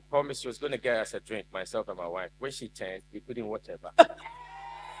Christ. She promised she was going to get us a drink, myself and my wife. When she turned, we couldn't whatever.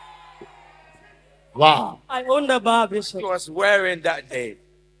 Wow. I own the bar, Bishop. She was wearing that day.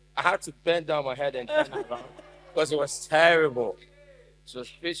 I had to bend down my head and turn around because it was terrible. She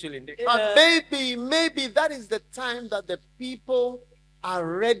was visually naked. But maybe that is the time that the people are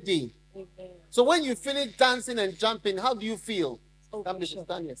ready. Amen. So when you finish dancing and jumping, how do you feel? Oh, Come, Bishop, Bishop.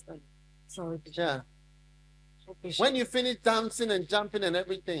 stand here, stand Sorry, Bishop. here. Yeah. Oh, Bishop. When you finish dancing and jumping and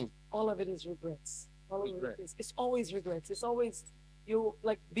everything, All of it is regrets. All of Regret. it is. It's always regrets. It's always you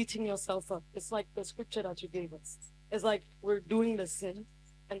like beating yourself up. It's like the scripture that you gave us. It's like we're doing the sin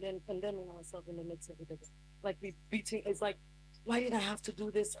and then condemning ourselves in the midst of it again. Like we beating. It's like, why did I have to do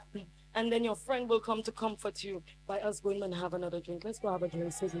this? And then your friend will come to comfort you by us going and have another drink. Let's go have a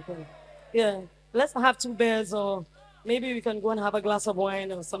drink. Yeah. Let's have 2 beers, or maybe we can go and have a glass of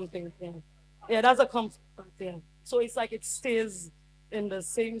wine or something. Yeah. Yeah, that's a comfort. Yeah. So it's like it stays in the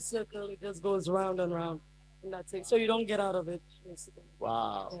same circle. It just goes round and round. And that's it. So you don't get out of it. Basically.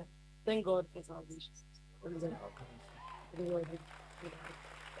 wow. Yeah. Thank God for salvation.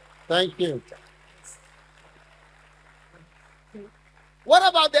 Thank you. What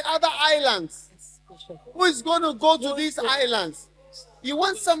about the other islands? Who is going to go to these islands? You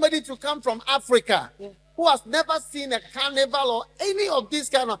want somebody to come from Africa who has never seen a carnival or any of these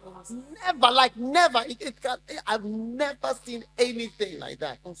kind of never. I've never seen anything like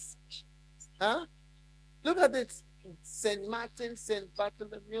that. Huh? Look at it. St. Martin, St.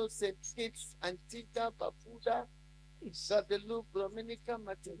 Bartholomew, St. Kitts, Antigua, Barbuda, Guadeloupe, Dominica,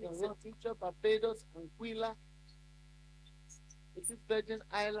 Martinique, St. Lucia, Barbados, Anguilla, Virgin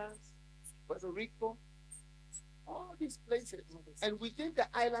Islands, Puerto Rico, all these places. And within the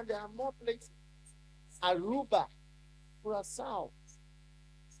island, there are more places. Aruba, Curacao,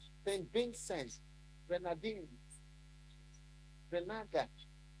 St. Vincent, Grenadines, Grenada.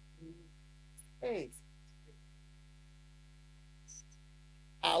 Hey,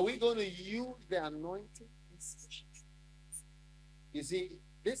 are we going to use the anointing? You see,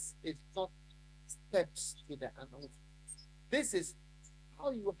 this is not steps to the anointing. This is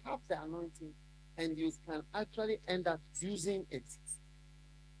how you have the anointing and you can actually end up using it.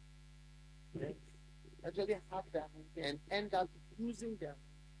 Okay? Actually have the anointing and end up using them.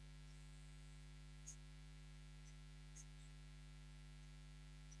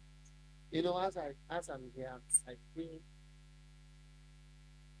 You know, as I'm here, I feel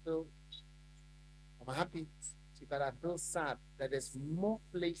so I'm happy, but I feel sad that there's more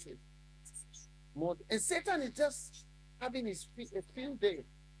places, more, and Satan is just having his field day.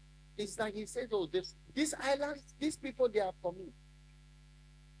 It's like he says, "Oh, this island, these people, they are for me.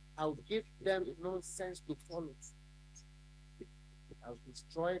 I'll give them nonsense to follow. I'll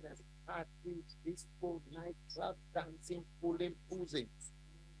destroy them. Parties, disco, nightclub, dancing, pulling, posing."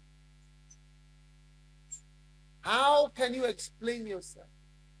 How can you explain yourself?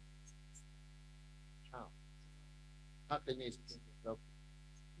 How can you explain yourself?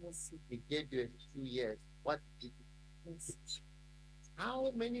 He gave you a few years. What did you do?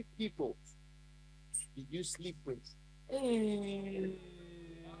 How many people did you sleep with?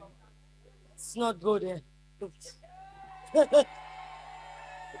 It's not good.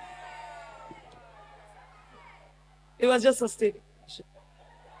 It was just a statement.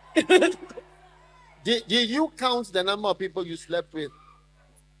 Did you count the number of people you slept with?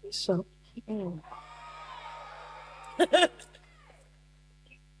 Sure.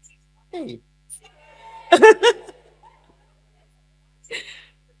 Hey.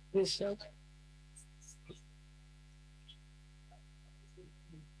 Bishop.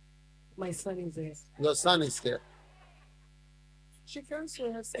 My son is there. Your son is there. She can't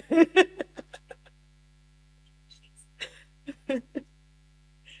say herself.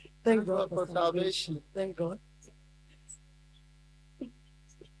 Thank God for salvation. Thank God.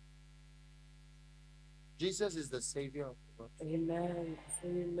 Jesus is the Savior of the world. Amen.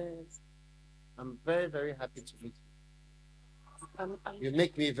 Amen. I'm very, very happy to meet you. I'm You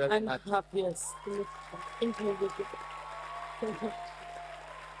make me very happy. happy. Yes. Thank you.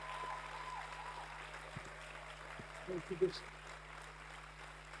 Thank you.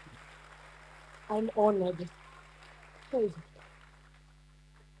 I'm honored. The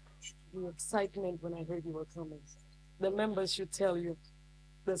excitement when I heard you were coming. The members should tell you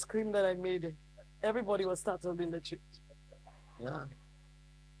the scream that I made. Everybody was startled in the church. Yeah.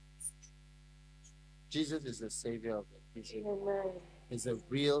 Jesus is the Savior of the people. Amen. He's a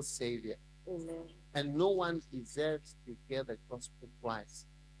real Savior. Amen. And no one deserves to hear the gospel twice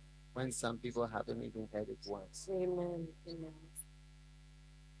when some people haven't even heard it once. Amen. Amen.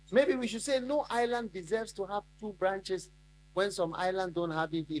 Maybe we should say no island deserves to have 2 branches when some islands don't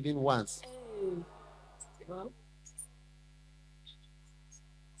have it even once. Well,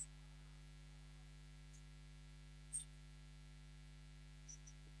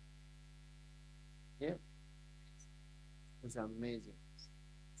 Yeah. It's amazing.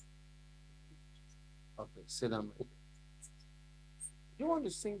 Okay, sit down. You want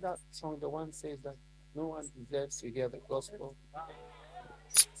to sing that song? The one says that no one deserves to hear the gospel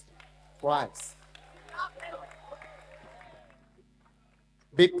twice.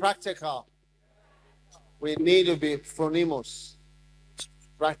 Be practical. We need to be phronimos.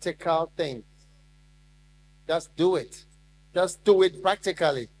 Practical things. Just do it. Just do it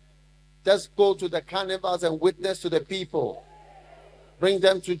practically. Just go to the carnivals and witness to the people. Bring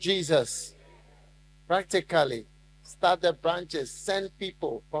them to Jesus. Practically. Start the branches. Send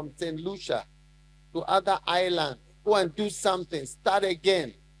people from St. Lucia to other islands. Go and do something. Start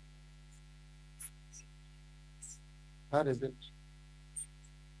again. That is it.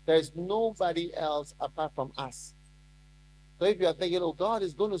 There's nobody else apart from us. So if you are thinking, oh, God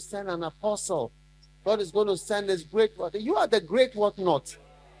is going to send an apostle, God is going to send this great what? You are the great what not.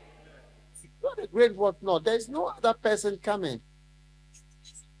 You are the great what not. There's no other person coming.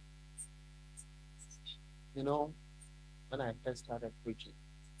 You know, when I first started preaching,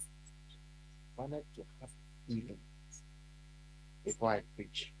 I wanted to have healing before I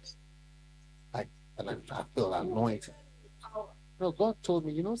preach. And I feel anointed. No, God told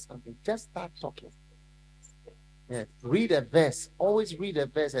me, you know something, just start talking. Yes. Read a verse. Always read a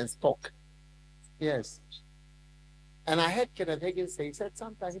verse and talk. Yes. And I heard Kenneth Hagin say, he said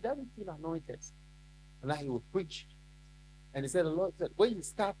sometimes he doesn't feel anointed. And now he will preach. And he said, the Lord said, when you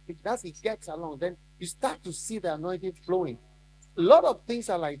start preaching, as he gets along, then you start to see the anointing flowing. A lot of things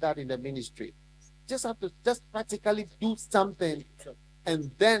are like that in the ministry. Just have to just practically do something.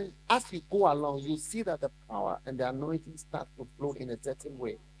 And then as you go along, you see that the power and the anointing start to flow in a certain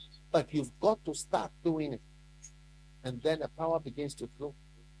way. But you've got to start doing it. And then the power begins to flow.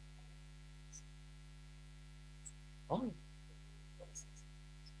 Oh.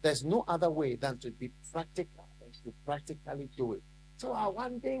 There's no other way than to be practical and to practically do it. So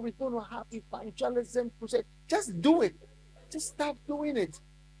one day we're going to have evangelism crusade. Just do it. Just start doing it.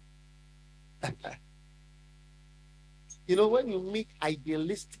 You know, when you meet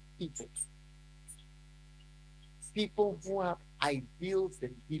idealistic people, people who have ideals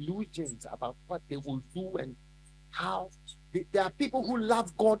and illusions about what they will do and how, there are people who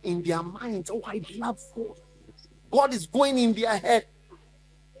love God in their minds. Oh, I love God. God is going in their head.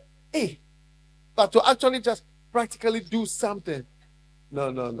 Hey, but to actually just practically do something.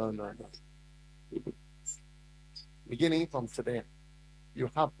 No. Beginning from today, you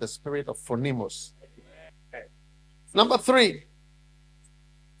have the spirit of phronimos. Number 3,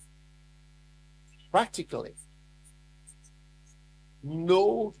 practically,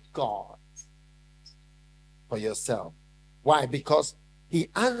 know God for yourself. Why? Because he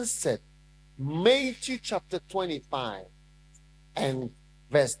answered Matthew chapter 25 and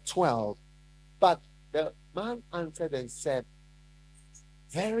verse 12. But the man answered and said,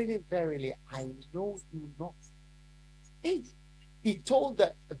 verily, verily, I know you not. He told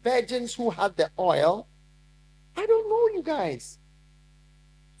the virgins who had the oil, I don't know you guys.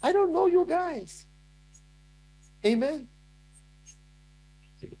 I don't know you guys. Amen.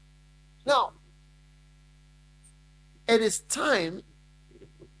 Now, it is time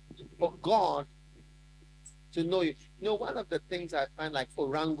for God to know you. You know, one of the things I find like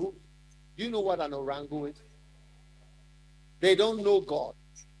orangu. You know what an orangu is? They don't know God.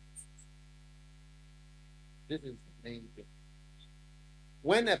 This is the main thing.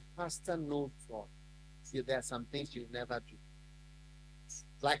 When a pastor knows God, see, there are some things you never do.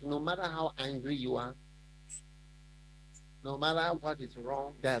 Like no matter how angry you are, no matter what is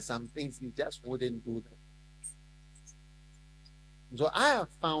wrong, there are some things you just wouldn't do them. So I have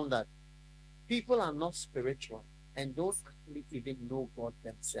found that people are not spiritual and don't actually even know God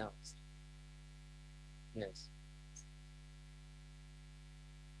themselves. Yes.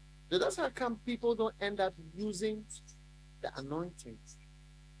 So that's how come people don't end up using the anointing,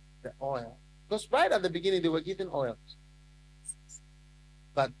 the oil. Because right at the beginning, they were given oil.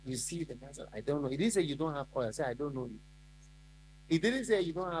 But you see, the man said, I don't know. He didn't say you don't have oil. He said, I don't know you. He didn't say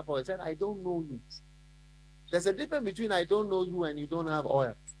you don't have oil. He said, I don't know you. There's a difference between I don't know you and you don't have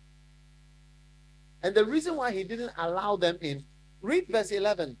oil. And the reason why he didn't allow them in, read verse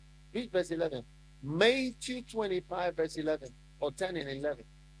 11. Read verse 11. Matthew 25, verse 11. Or 10 and 11.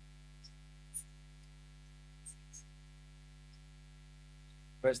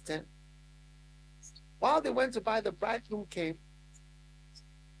 Verse 10. While they went to buy, the bridegroom came,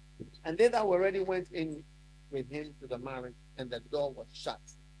 and they that were ready went in with him to the marriage, and the door was shut.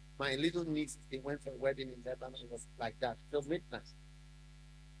 My little niece, they went for a wedding in Lebanon. It was like that till midnight.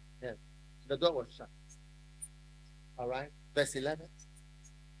 Yeah, the door was shut. All right, verse 11.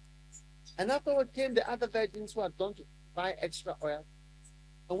 And afterward came the other virgins who had gone to buy extra oil.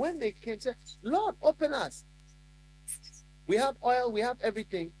 And when they came, said, Lord, open us. We have oil, we have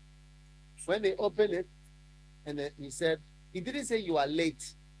everything. When they opened it, and then he said, he didn't say you are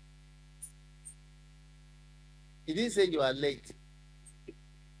late. He didn't say you are late.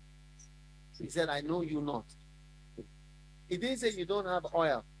 He said, I know you not. He didn't say you don't have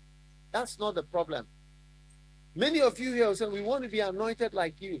oil. That's not the problem. Many of you here say, we want to be anointed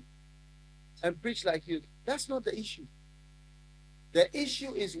like you and preach like you. That's not the issue. The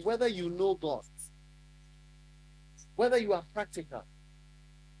issue is whether you know God, whether you are practical,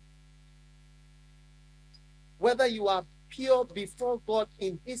 whether you are pure before God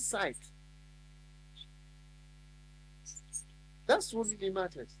in His sight. That's what really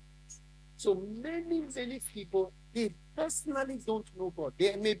matters. So many people, they personally don't know God.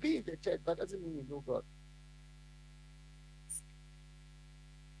 They may be in the church, but doesn't mean you know God.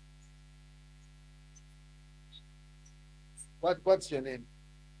 What's your name?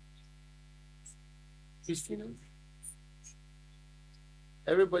 Christina?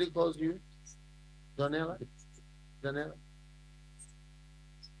 Everybody calls you Donella? Donella?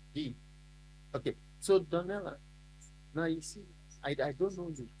 D. Okay, so Donella, now you see, I don't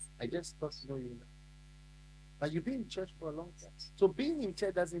know you. I just got to know you now. But you've been in church for a long time. So being in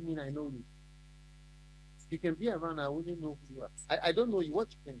church doesn't mean I know you. You can be around, I wouldn't know who you are. I don't know you.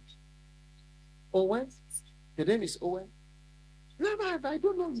 What's your name? Owen? Your name is Owen? No, I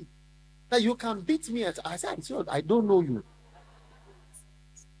don't know you. Now you can beat me at I said, I don't know you.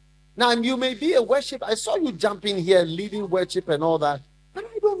 Now you may be a worship. I saw you jumping here, leading worship and all that, but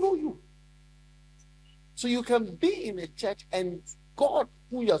I don't know you. So you can be in a church and God,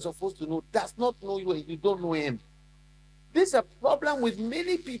 who you are supposed to know, does not know you and you don't know Him. This is a problem with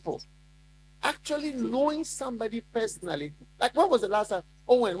many people. Actually knowing somebody personally. Like when was the last time?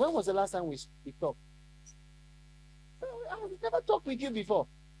 Owen, when was the last time we talked? I've never talked with you before.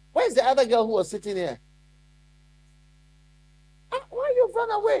 Where's the other girl who was sitting here? Why you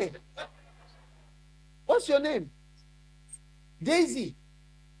run away? What's your name? Daisy.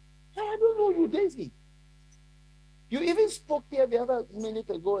 I don't know you, Daisy. You even spoke here the other minute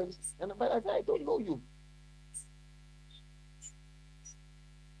ago, but I said, I don't know you.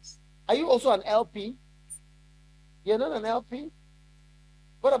 Are you also an LP? You're not an LP?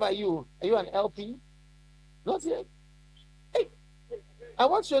 What about you? Are you an LP? Not yet. Hey, and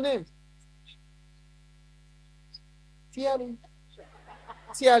what's your name? Tiali.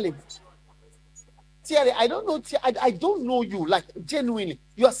 Tiali. Tiali, I don't know. I don't know you. Like, genuinely.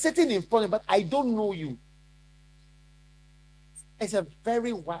 You are sitting in front of me, but I don't know you. It's a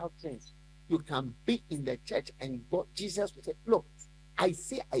very wild thing. You can be in the church and God, Jesus will say, look,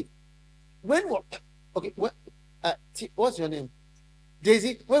 what's your name?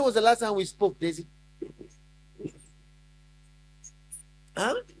 Daisy, when was the last time we spoke, Daisy?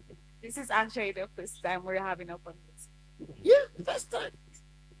 Huh? This is actually the first time we're having a conversation. Yeah, first time.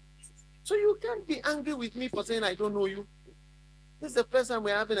 So you can't be angry with me for saying I don't know you. This is the first time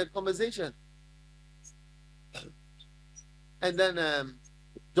we're having a conversation. And then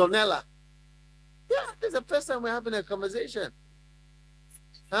Donella. Yeah, this is the first time we're having a conversation.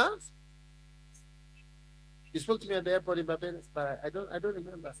 Huh? You spoke to me at the airport in Barbados, but I don't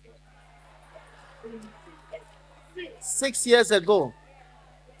remember. 6 years ago.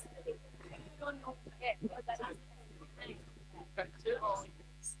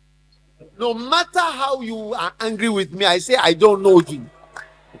 No matter how you are angry with me, I say I don't know you.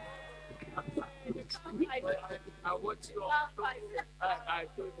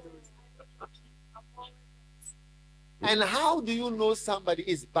 And how do you know somebody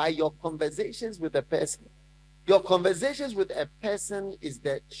is by your conversations with a person? Your conversations with a person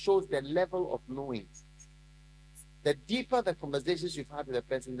shows the level of knowing. The deeper the conversations you've had with a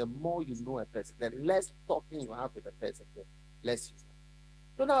person, the more you know a person. The less talking you have with a person, the less you know.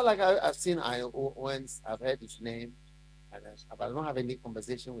 So now, like I've seen Owens, I've heard his name, but I don't have any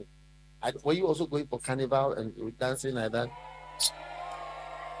conversation with. Were you also going for carnival and dancing like that?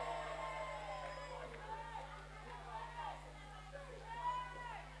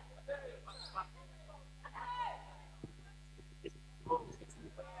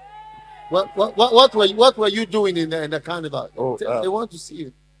 What were you doing in the carnival? They want to see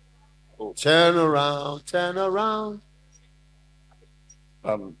you. Turn around, turn around.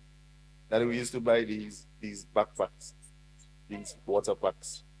 That we used to buy these backpacks, these water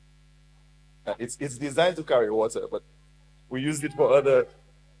packs. It's designed to carry water, but We used it for other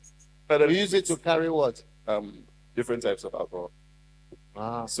We use it to carry what? different types of alcohol.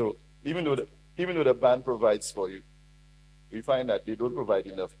 Ah. So even though the band provides for you, we find that they don't provide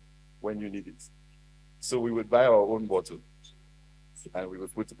enough when you need it. So we would buy our own bottle and we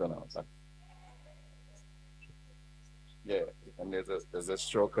would put it on our band. Yeah, and there's a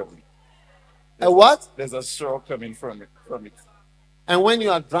straw coming. A what? There's a straw coming from it. And when you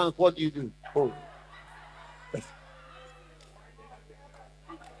are drunk, what do you do? Oh.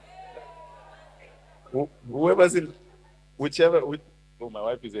 Whoever's in, oh, my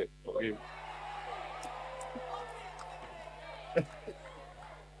wife is there. Okay.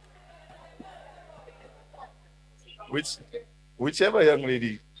 Whichever young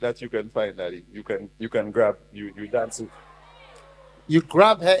lady that you can find, Daddy, you can grab, you dance with. You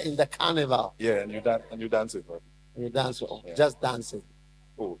grab her in the carnival. Yeah, and you dance with her. You dance with her. Yeah. Just dancing.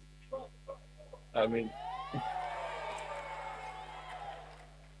 Oh. I mean,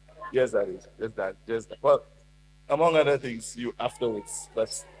 yes, that is. Just that. Well, among other things, you afterwards,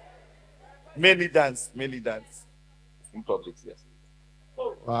 but mainly dance in public, yes.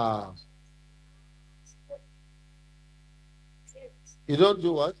 Wow. You don't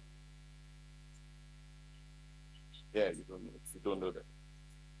do what? Yeah, you don't know that.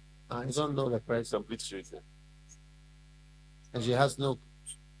 You don't know the person. Complete stranger. And she has no.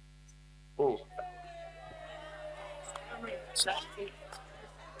 Oh.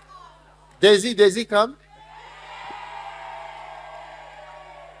 Daisy, come.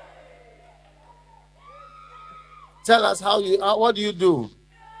 Tell us what do you do?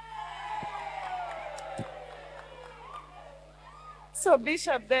 So,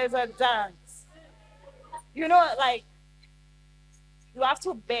 Bishop, there's a dance. You know, like, you have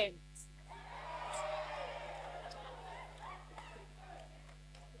to bend.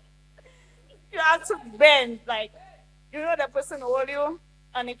 You have to bend, like, you know, the person hold you,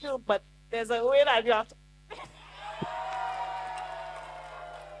 and if you, but there's a way that you have to.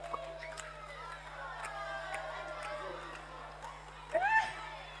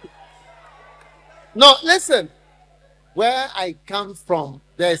 No, listen. Where I come from,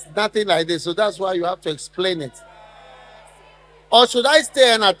 there's nothing like this, so that's why you have to explain it. Or should I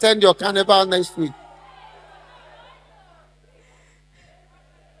stay and attend your carnival next week?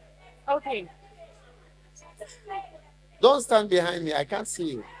 Okay. Don't stand behind me. I can't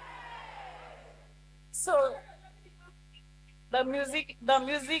see you. So the music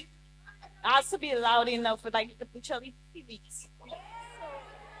has to be loud enough for like the picture beats.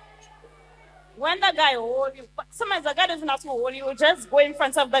 When the guy hold you, but sometimes the guy doesn't have to hold you, just go in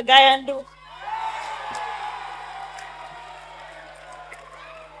front of the guy and do.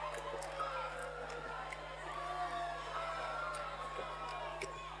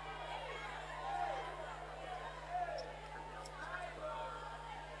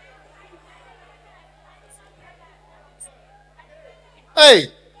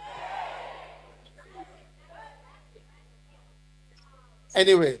 Hey!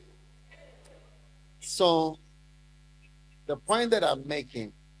 Anyway, so the point that I'm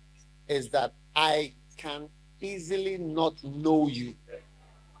making is that I can easily not know you.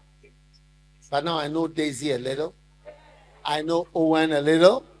 But now I know Daisy a little. I know Owen a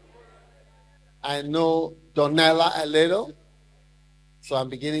little. I know Donella a little. So I'm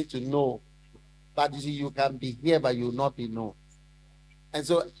beginning to know. But you see, you can be here, but you will not be known. And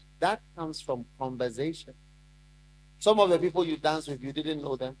so that comes from conversation. Some of the people you dance with, you didn't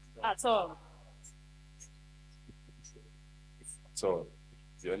know them. At all. So,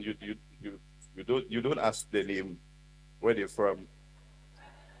 and you don't ask the name, where they're from.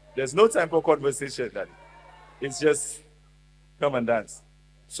 There's no time for conversation, Daddy. It's just come and dance.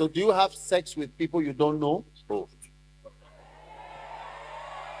 So do you have sex with people you don't know? Oh.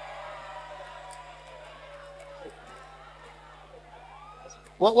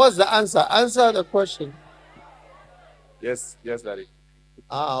 What was the answer? Answer the question. Yes, Daddy.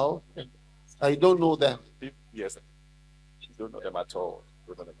 Okay. I don't know them. Yes. You don't know them at all.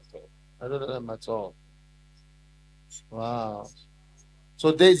 I don't know them at all. Wow.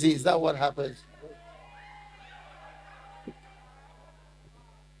 So Daisy, is that what happens?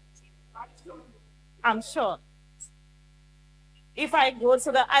 I'm sure. If I go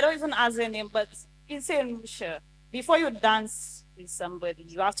to I don't even ask their name, but it's in Lucia. Before you dance with somebody,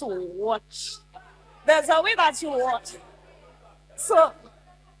 you have to watch. There's a way that you watch. So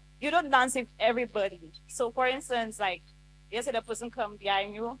you don't dance with everybody. So for instance, like, you see the person come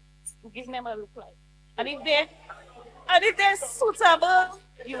behind you, you give them a look like. And if they're suitable,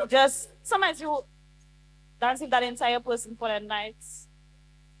 you just sometimes you dance with that entire person for the night.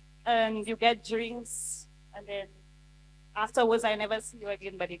 And you get drinks, and then Afterwards, I never see you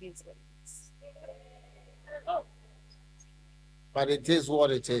again, but it is what it is. But it is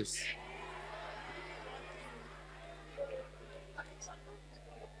what it is.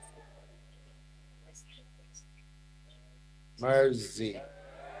 Mercy.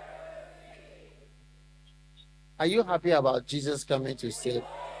 Are you happy about Jesus coming to save?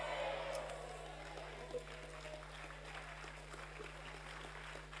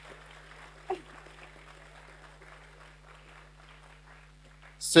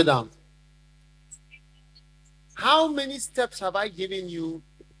 Sit down. How many steps have I given you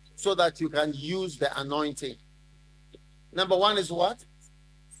so that you can use the anointing? Number one is what?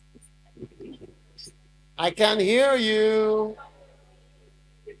 I can hear you.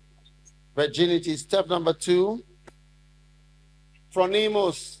 Virginity. Step number two.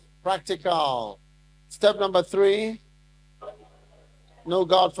 Phronimos. Practical. Step number three. Know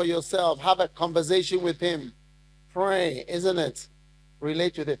God for yourself. Have a conversation with Him. Pray, isn't it?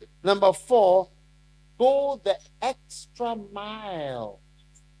 Relate with it. Number four. Go the extra mile.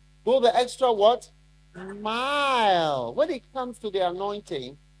 Go the extra what? Mile. When it comes to the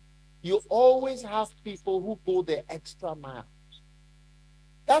anointing, you always have people who go the extra mile.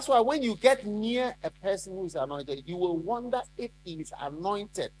 That's why when you get near a person who is anointed, you will wonder if he is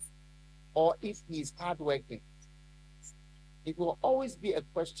anointed or if he is hardworking. It will always be a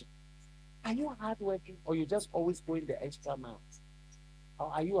question. Are you hardworking or you just always going the extra mile?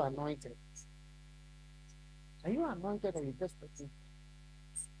 Or are you anointed? Are you anointed or you just looking?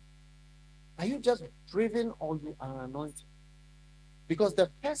 Are you just driven or you are anointed? Because the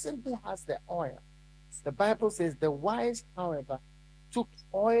person who has the oil, the Bible says the wise, however, took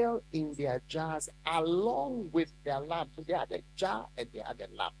oil in their jars along with their lamp. So they had a jar and they had a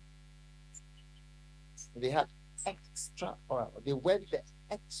lamp. They had extra oil. They went the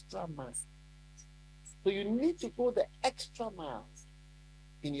extra mile. So you need to go the extra mile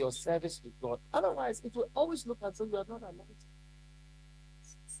in your service with God. Otherwise, it will always look as though you are not anointed.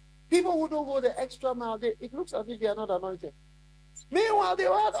 People who don't go the extra mile, it looks as if they are not anointed. Meanwhile, they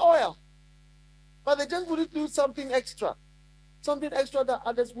had oil, but they just wouldn't do something extra that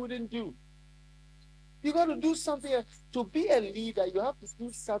others wouldn't do. You got to do something. To be a leader, you have to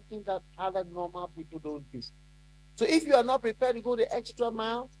do something that other normal people don't do. So if you are not prepared to go the extra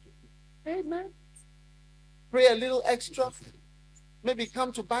mile, amen. Pray a little extra. Maybe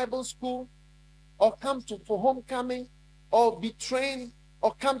come to Bible school, or come for homecoming, or be trained,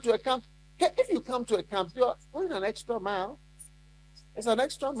 or come to a camp. If you come to a camp, you're going an extra mile. It's an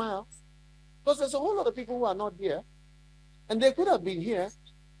extra mile. Because there's a whole lot of people who are not here, and they could have been here,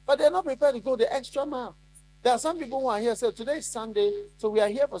 but they're not prepared to go the extra mile. There are some people who are here, say, today is Sunday, so we are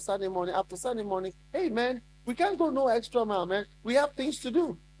here for Sunday morning. After Sunday morning, hey, man, we can't go no extra mile, man. We have things to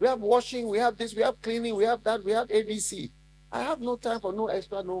do. We have washing, we have this, we have cleaning, we have that, we have ABC. I have no time for no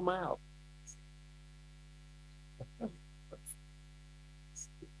extra, no mile.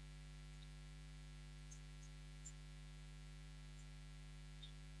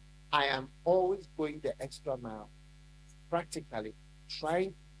 I am always going the extra mile, practically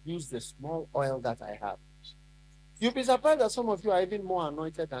trying to use the small oil that I have. You'll be surprised that some of you are even more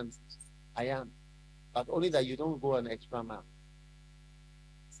anointed than I am, but only that you don't go an extra mile.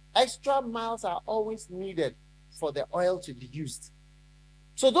 Extra miles are always needed for the oil to be used.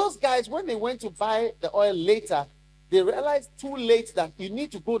 So those guys, when they went to buy the oil later, they realized too late that you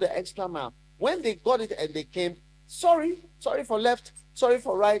need to go the extra mile. When they got it and they came, sorry for left, sorry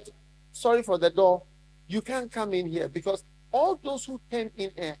for right, sorry for the door. You can't come in here, because all those who came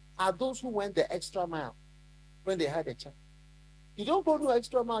in here are those who went the extra mile when they had a chance. You don't go no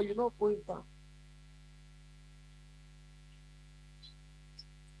extra mile, you're not going far.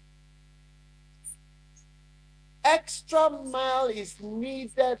 Extra mile is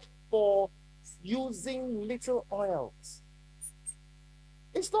needed for using little oils.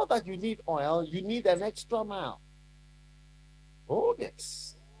 It's not that you need oil, you need an extra mile. Oh,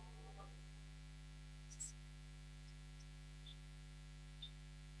 yes.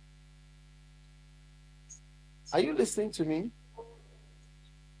 Are you listening to me?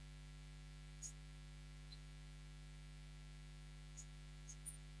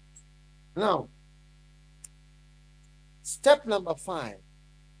 Now, step number 5,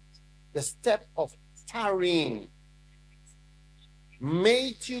 the step of tarrying.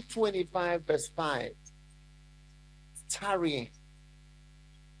 Matthew 25, verse 5. Tarrying.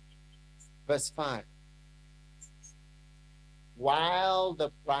 Verse 5. While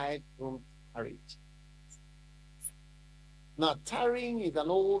the bridegroom tarried. Now, tarrying is an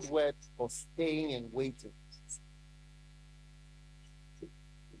old word for staying and waiting.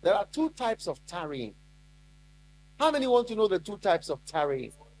 There are 2 types of tarrying. How many want to know the two types of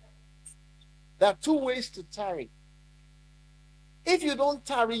tarrying? There are two ways to tarry. If you don't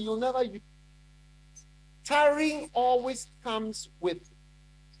tarry, you'll never. Tarrying always comes with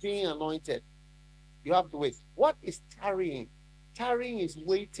being anointed. You have to wait. What is tarrying? Tarrying is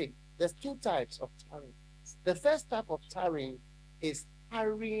waiting. There's two types of tarrying. The first type of tarrying is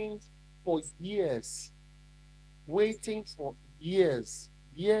tarrying for years, waiting for years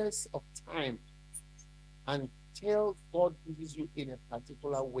of time until God uses you in a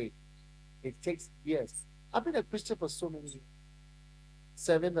particular way. It takes years. I've been a Christian for so many years,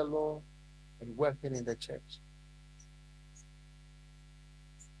 serving the Lord and working in the church.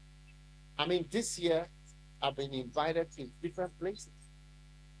 I mean, this year I've been invited to different places.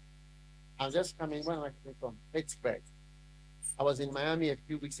 I'm just coming. When I came from Pittsburgh, I was in Miami a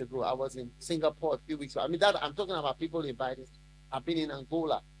few weeks ago. I was in Singapore a few weeks ago. I mean, that I'm talking about people invited. I've been in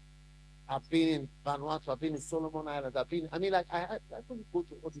Angola. I've been in Vanuatu. I've been in Solomon Islands. I couldn't go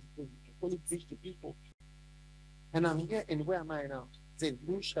to all these places. I couldn't preach to people. And I'm here, and where am I now? It's in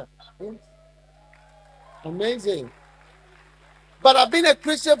Lucia. Amazing. But I've been a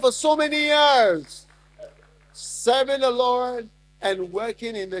Christian for so many years, serving the Lord and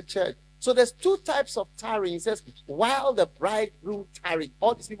working in the church. So there's two types of tarrying. It says, while the bridegroom tarried,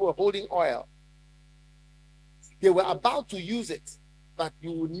 all these people were holding oil. They were about to use it, but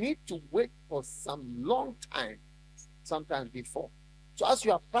you will need to wait for some long time, sometimes before. So as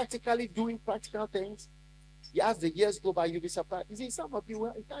you are practically doing practical things, as the years go by, you'll be surprised. You see, some of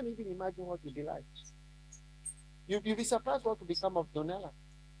you can't even imagine what you'll be like. You'll be surprised what will become of Donella.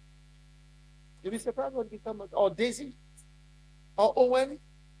 You'll be surprised what will become of, or Daisy, or Owen.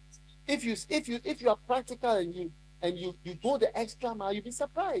 If you are practical and you go the extra mile, you'll be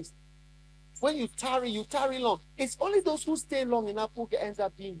surprised. When you tarry long. It's only those who stay long enough who ends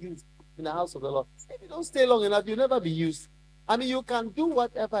up being used in the house of the Lord. If you don't stay long enough, you'll never be used. I mean, you can do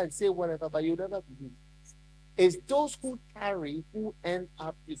whatever and say whatever, but you'll never be used. It's those who tarry who end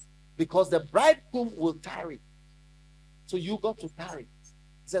up used, because the bridegroom will tarry. So you got to tarry.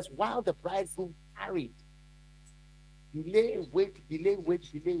 It says, while the bridegroom tarried, delay, wait.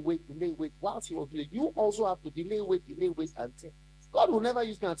 Whilst he was delaying, you also have to delay, wait until. God will never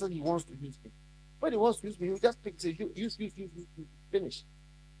use me until he wants to use me. When he wants to use me, he'll just pick, say, use, finish.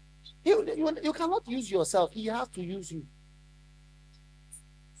 You cannot use yourself. He has to use you.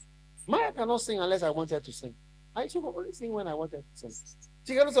 Maya cannot sing unless I want her to sing. I should only sing when I want her to sing.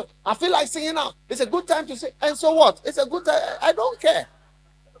 She cannot say, I feel like singing now. It's a good time to sing. And so what? It's a good time. I don't care.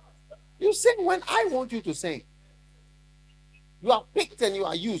 You sing when I want you to sing. You are picked and you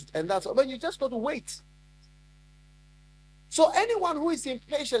are used, and that's all. But you just got to wait. So anyone who is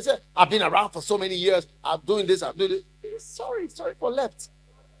impatient says, I've been around for so many years, I'm doing this, I'm doing it. Sorry for left.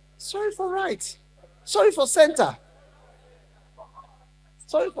 Sorry for right. Sorry for center.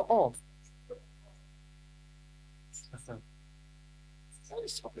 Sorry for all. Very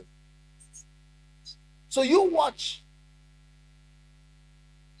sorry. So you watch.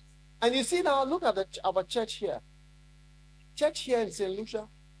 And you see now, look at our church here. Church here in St. Lucia,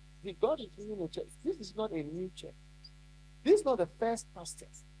 God is building a church. This is not a new church. This is not the first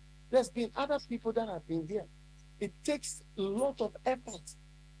pastors. There's been other people that have been here. It takes a lot of effort.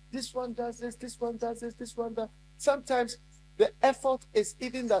 This one does this, this one does this, this one does. Sometimes the effort is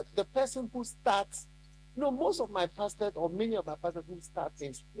even that the person who starts. Most of my pastors, or many of my pastors who start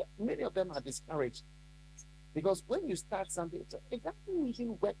things, many of them are discouraged. Because when you start something, it doesn't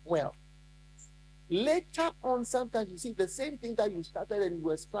even work well. Later on, sometimes you see the same thing that you started and you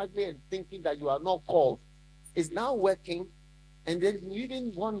were struggling and thinking that you are not called is now working, and then you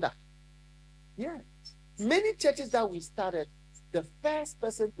didn't wonder. Yeah. Many churches that we started, the first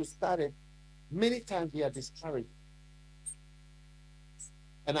person to start it, many times they are discouraged.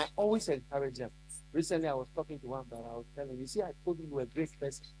 And I always encourage them. Recently, I was talking to one brother. I was telling him, you see, I told you you were a great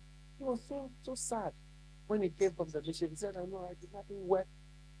person. He was so sad when he came from the mission. He said, I know I did nothing well.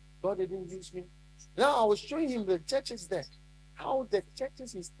 God didn't use me. Now I was showing him the churches there. How the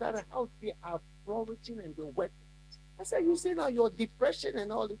churches he started, how they are flourishing and they're working. I said, you see now your depression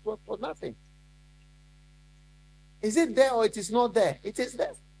and all it was for nothing. Is it there or it is not there? It is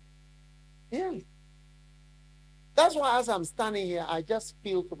there. Yeah. That's why as I'm standing here, I just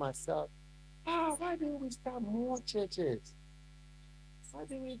feel to myself, why don't we start more churches? Why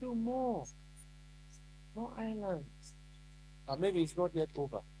don't we do more? More islands. Or maybe it's not yet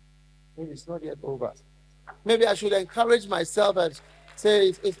over. Maybe it's not yet over. Maybe I should encourage myself and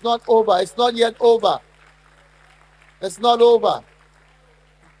say, it's not over. It's not yet over. It's not over.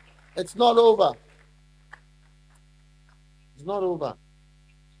 It's not over. It's not over.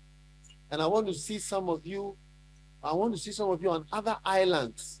 And I want to see some of you I want to see some of you on other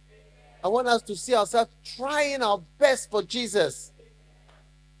islands. I want us to see ourselves trying our best for Jesus.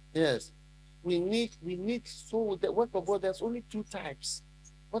 Yes. We need soul. The work of God, there's only two types.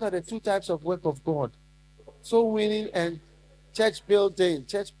 What are the two types of work of God? Soul winning and church building,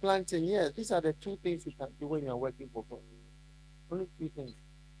 church planting. Yes, these are the two things you can do when you are working for God. Only two things.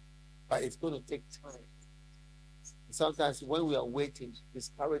 But it's going to take time. Sometimes when we are waiting,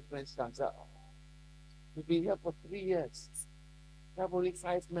 discouragement comes up. We've been here for 3 years. We have only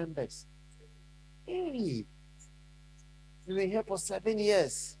 5 members. Hey, we've been here for 7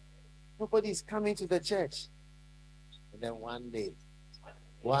 years. Nobody is coming to the church. And then one day,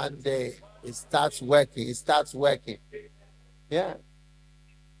 it starts working. Yeah.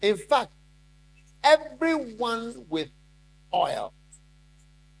 In fact, everyone with oil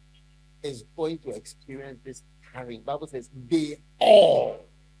is going to experience this carrying. Bible says they all,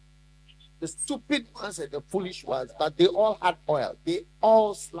 the stupid ones and the foolish ones, but they all had oil. They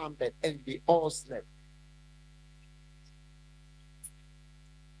all slumbered and they all slept.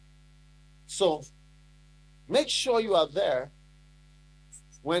 So make sure you are there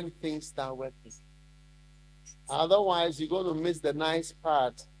when things start working. Otherwise, you're going to miss the nice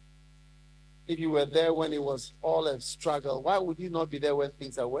part. If you were there when it was all a struggle, why would you not be there when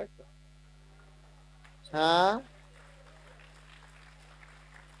things are working? Huh?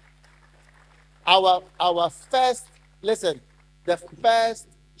 Our first, listen, the first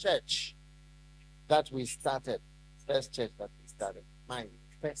church that we started, my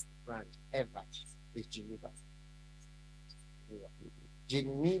first branch ever is Geneva.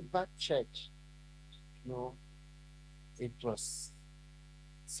 Geneva Church. No, it was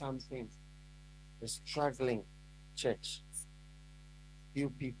something, a struggling church. Few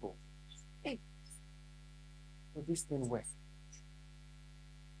people. Hey, so this thing works.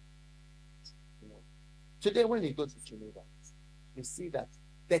 You know, today when you go to Geneva, you see that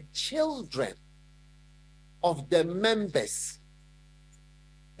the children of the members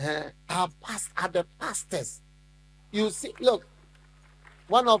are the pastors. You see, look,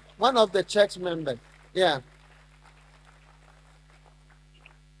 one of the church members, yeah.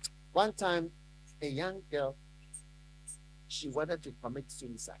 One time, a young girl, she wanted to commit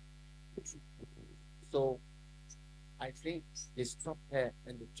suicide. So, I think they stopped her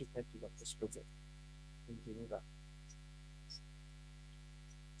and they took her to the hospital in Geneva.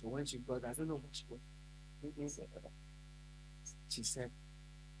 So when she got, I don't know what she was. She said,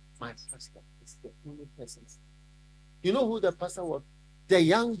 my pastor is the only person. You know who the pastor was? The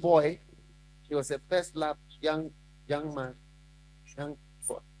young boy. He was a first lap young man. Young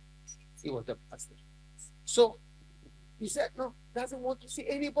boy. He was the pastor. So he said, no, doesn't want to see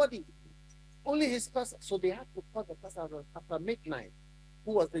anybody. Only his pastor. So they had to call the pastor after midnight,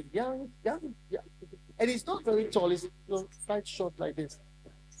 who was the young. And he's not very tall, he's quite short like this.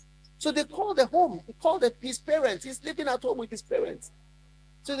 So they called the home. They called his parents. He's living at home with his parents.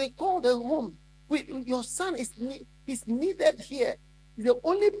 So they called the home. Your son is needed here. He's the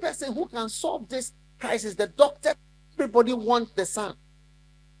only person who can solve this crisis. The doctor, everybody wants the son.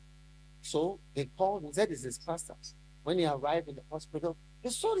 So they called and said, this is pastor. When he arrived in the hospital, they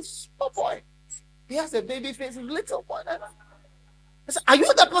saw this small boy. He has a baby face, a little boy. I said, are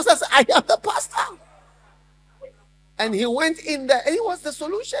you the pastor? I said, I am the pastor. And he went in there, and he was the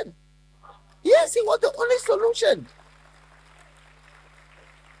solution. Yes, he was the only solution.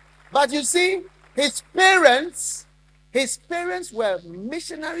 But you see, his parents were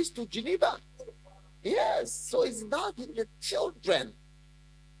missionaries to Geneva. Yes, so it's not the children.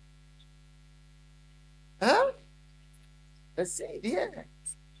 Huh? Let's see, yeah.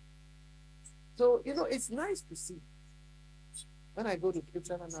 So, it's nice to see. When I go to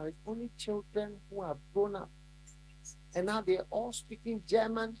Switzerland now, it's only children who have grown up. And now they're all speaking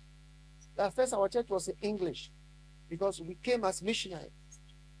German. At first, our church was in English because we came as missionaries.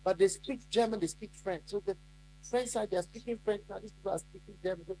 But they speak German, they speak French. So the French side, they are speaking French. Now these people are speaking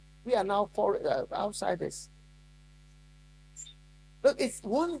German. We are now outsiders. Look, it's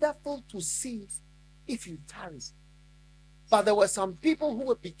wonderful to see if you tarry. But there were some people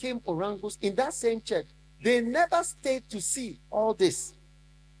who became orangos in that same church. They never stayed to see all this.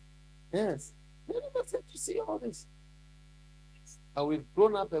 Yes. They never stayed to see all this. And we've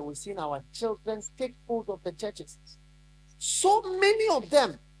grown up and we've seen our children take hold of the churches. So many of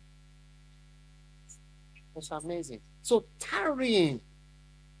them. It's amazing. So tarrying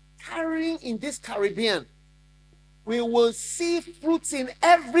in this Caribbean, we will see fruits in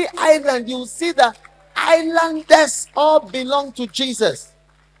every island. You will see the islanders all belong to Jesus.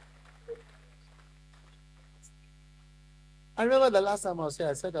 I remember the last time I was here,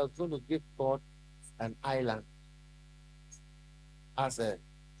 I said I was going to give God an island. as a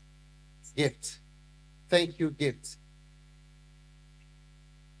gift. Thank you, gift.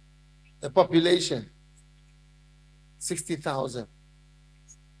 The population, 60,000.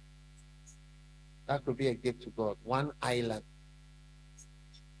 That could be a gift to God. One island.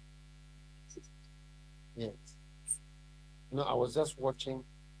 Yes. You know, I was just watching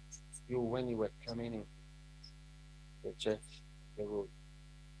you when you were coming in the church, the road.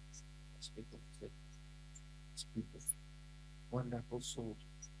 Speaking. Wonderful soul.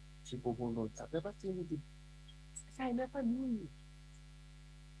 People who know. I've never seen you. I never knew you.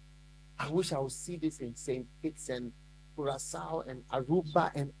 I wish I would see this in St. Kitts and Curacao and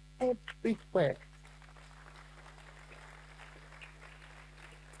Aruba and everywhere.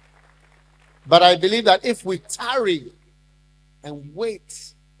 But I believe that if we tarry and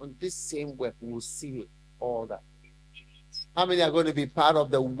wait on this same work, we'll see all that. How many are going to be part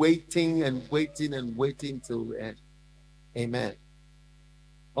of the waiting and waiting and waiting till the end? Amen.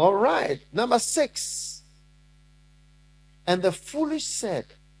 All right. Number 6. And the foolish said,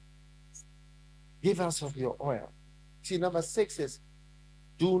 give us of your oil. See, number 6 is,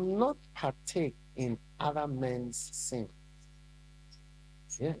 do not partake in other men's sin.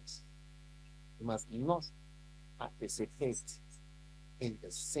 Yes. You must not participate in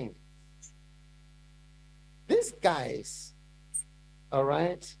the sin. These guys, all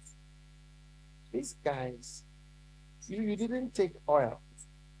right? These guys, you didn't take oil.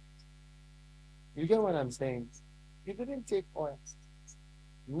 You get what I'm saying? You didn't take oil.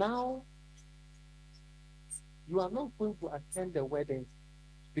 Now, you are not going to attend the wedding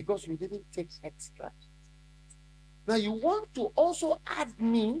because you didn't take extra. Now, you want to also add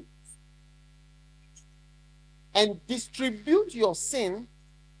me and distribute your sin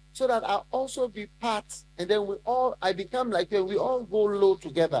so that I'll also be part, and then I become like you, we all go low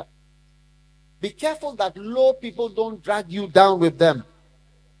together. Be careful that low people don't drag you down with them.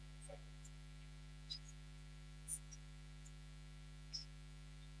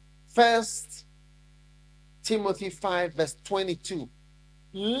 First Timothy 5 verse 22.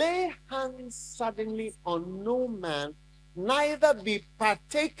 Lay hands suddenly on no man, neither be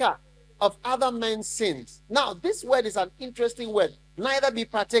partaker of other men's sins. Now, this word is an interesting word. Neither be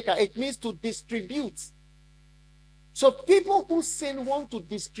partaker. It means to distribute. So people who sin want to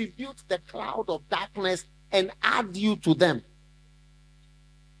distribute the cloud of darkness and add you to them.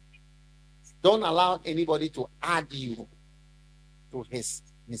 Don't allow anybody to add you to his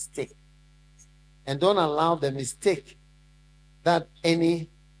mistake. And don't allow the mistake that any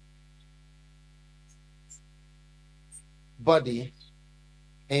body,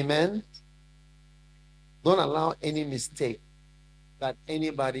 amen, don't allow any mistake that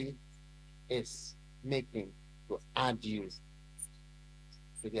anybody is making to add you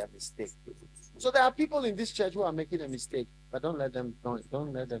to their mistake. So there are people in this church who are making a mistake, but don't let them.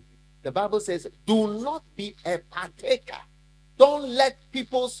 The Bible says, do not be a partaker. Don't let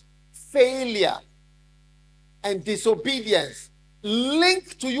people's failure and disobedience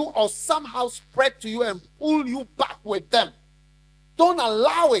link to you or somehow spread to you and pull you back with them. Don't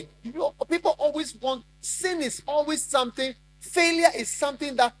allow it. People always want, sin is always something, failure is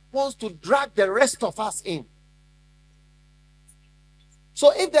something that wants to drag the rest of us in.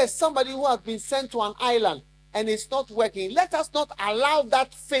 So if there's somebody who has been sent to an island and it's not working, let us not allow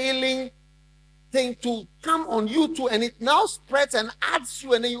that failing thing to come on you too, and it now spreads and adds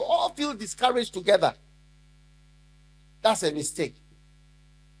you, and then you all feel discouraged together. That's a mistake.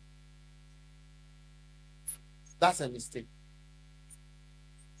 That's a mistake.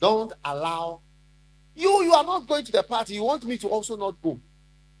 Don't allow you are not going to the party. You want me to also not go.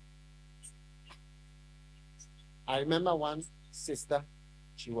 I remember one sister,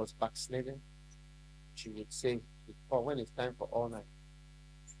 she was backsliding. She would say, when it's time for all night,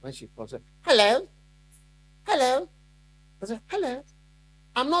 when she calls her, hello, hello. I said, hello.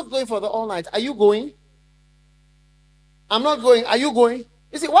 I'm not going for the all night. Are you going? I'm not going. Are you going?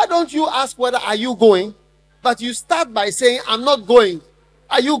 You see, why don't you ask whether are you going? But you start by saying, I'm not going.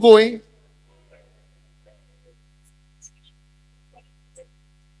 Are you going?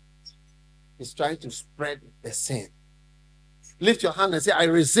 He's trying to spread the sin. Lift your hand and say, I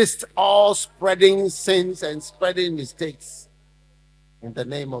resist all spreading sins and spreading mistakes. In the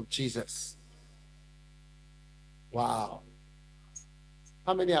name of Jesus. Wow.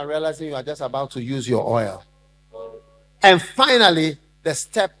 How many are realizing you are just about to use your oil? And finally, the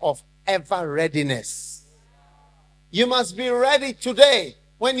step of ever readiness. You must be ready today.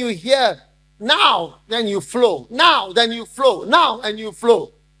 When you hear, now, then you flow. Now, then you flow. Now, and you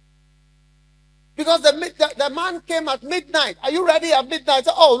flow. Because the man came at midnight. Are you ready at midnight?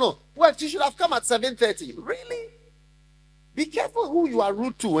 Oh, no. Well, you should have come at 7:30. Really? Be careful who you are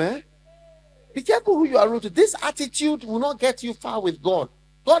rude to, eh? Be careful who you are rude to. This attitude will not get you far with God.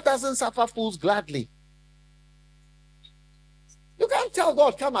 God doesn't suffer fools gladly. You can't tell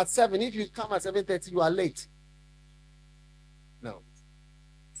God, come at 7. If you come at 7:30, you are late. No.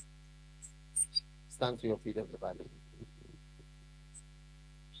 Stand to your feet, everybody.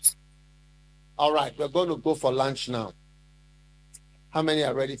 All right, we're going to go for lunch now. How many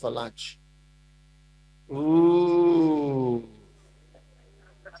are ready for lunch? Ooh.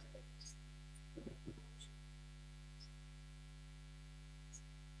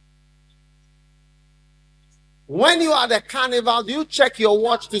 When you are at the carnival, do you check your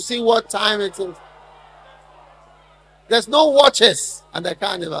watch to see what time it is? There's no watches at the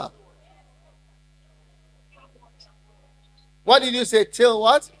carnival. What did you say? Till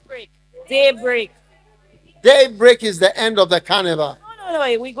what? Daybreak. Daybreak is the end of the carnival.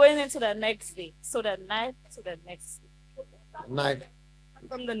 No, we're going into the next day. So the night to the next day. Night.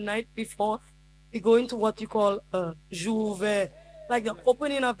 From the night before, we go into what you call a jouvert, like the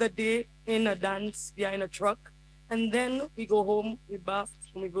opening of the day in a dance behind a truck. And then we go home, we bath,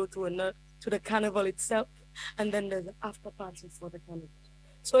 and we go to the carnival itself. And then there's an after party for the carnival.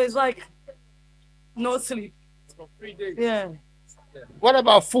 So it's like no sleep. For 3 days. Yeah. What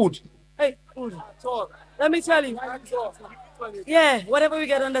about food? Hey, food. Let me tell you. Yeah, whatever we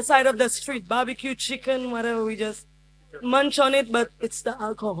get on the side of the street, barbecue chicken, whatever, we just munch on it, but it's the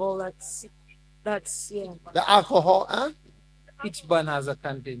alcohol that's yeah. The alcohol, huh? Each band has a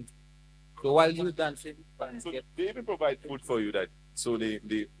content. So while you're dancing, So they even provide food for you. The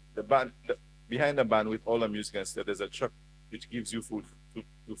band behind the band with all the music and stuff. There's a truck which gives you food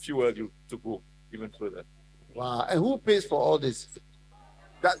to fuel you to go even further. Wow. And who pays for all this?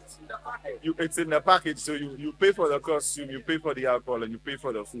 It's in the package. So you pay for the costume, you pay for the alcohol, and you pay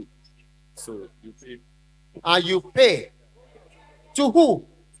for the food. So you pay. You pay. To who?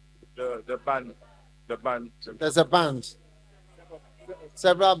 The band. There's a band.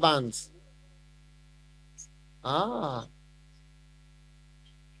 Several bands. Ah.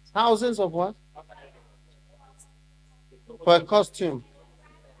 Thousands of what? For a costume.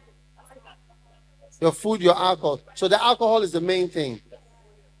 Your food, your alcohol. So the alcohol is the main thing.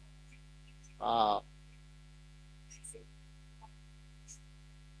 Wow.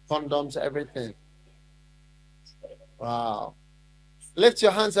 Condoms, everything. Wow. Lift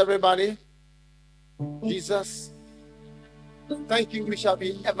your hands, everybody. Jesus, thank you. We shall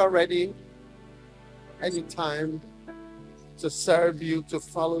be ever ready anytime to serve you, to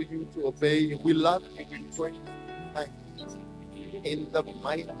follow you, to obey you. We love you. We praise you. Thank you. In the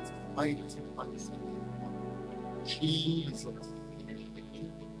mighty Jesus.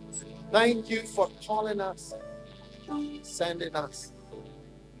 Thank you for calling us, sending us,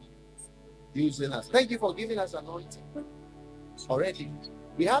 using us. Thank you for giving us anointing already.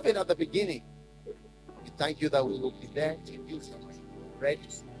 We have it at the beginning. We thank you that we will be there to use it, ready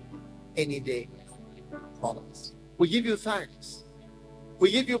any day. For us. We give you thanks.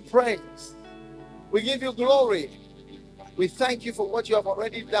 We give you praise. We give you glory. We thank you for what you have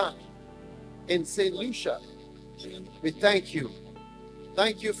already done in St. Lucia. We thank you.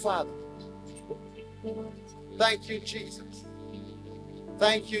 Thank you, Father. Thank you, Jesus.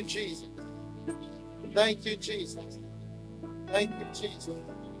 Thank you, Jesus. Thank you, Jesus. Thank you, Jesus.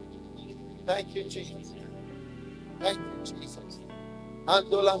 Thank you, Jesus. Thank you, Jesus.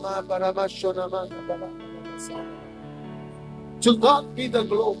 To God be the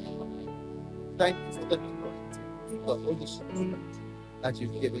glory. Thank you for the anointing, the Holy Spirit that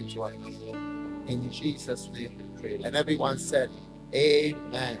you've given to us. In Jesus' name we pray. And everyone said,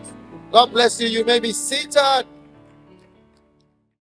 Amen. God bless you. You may be seated.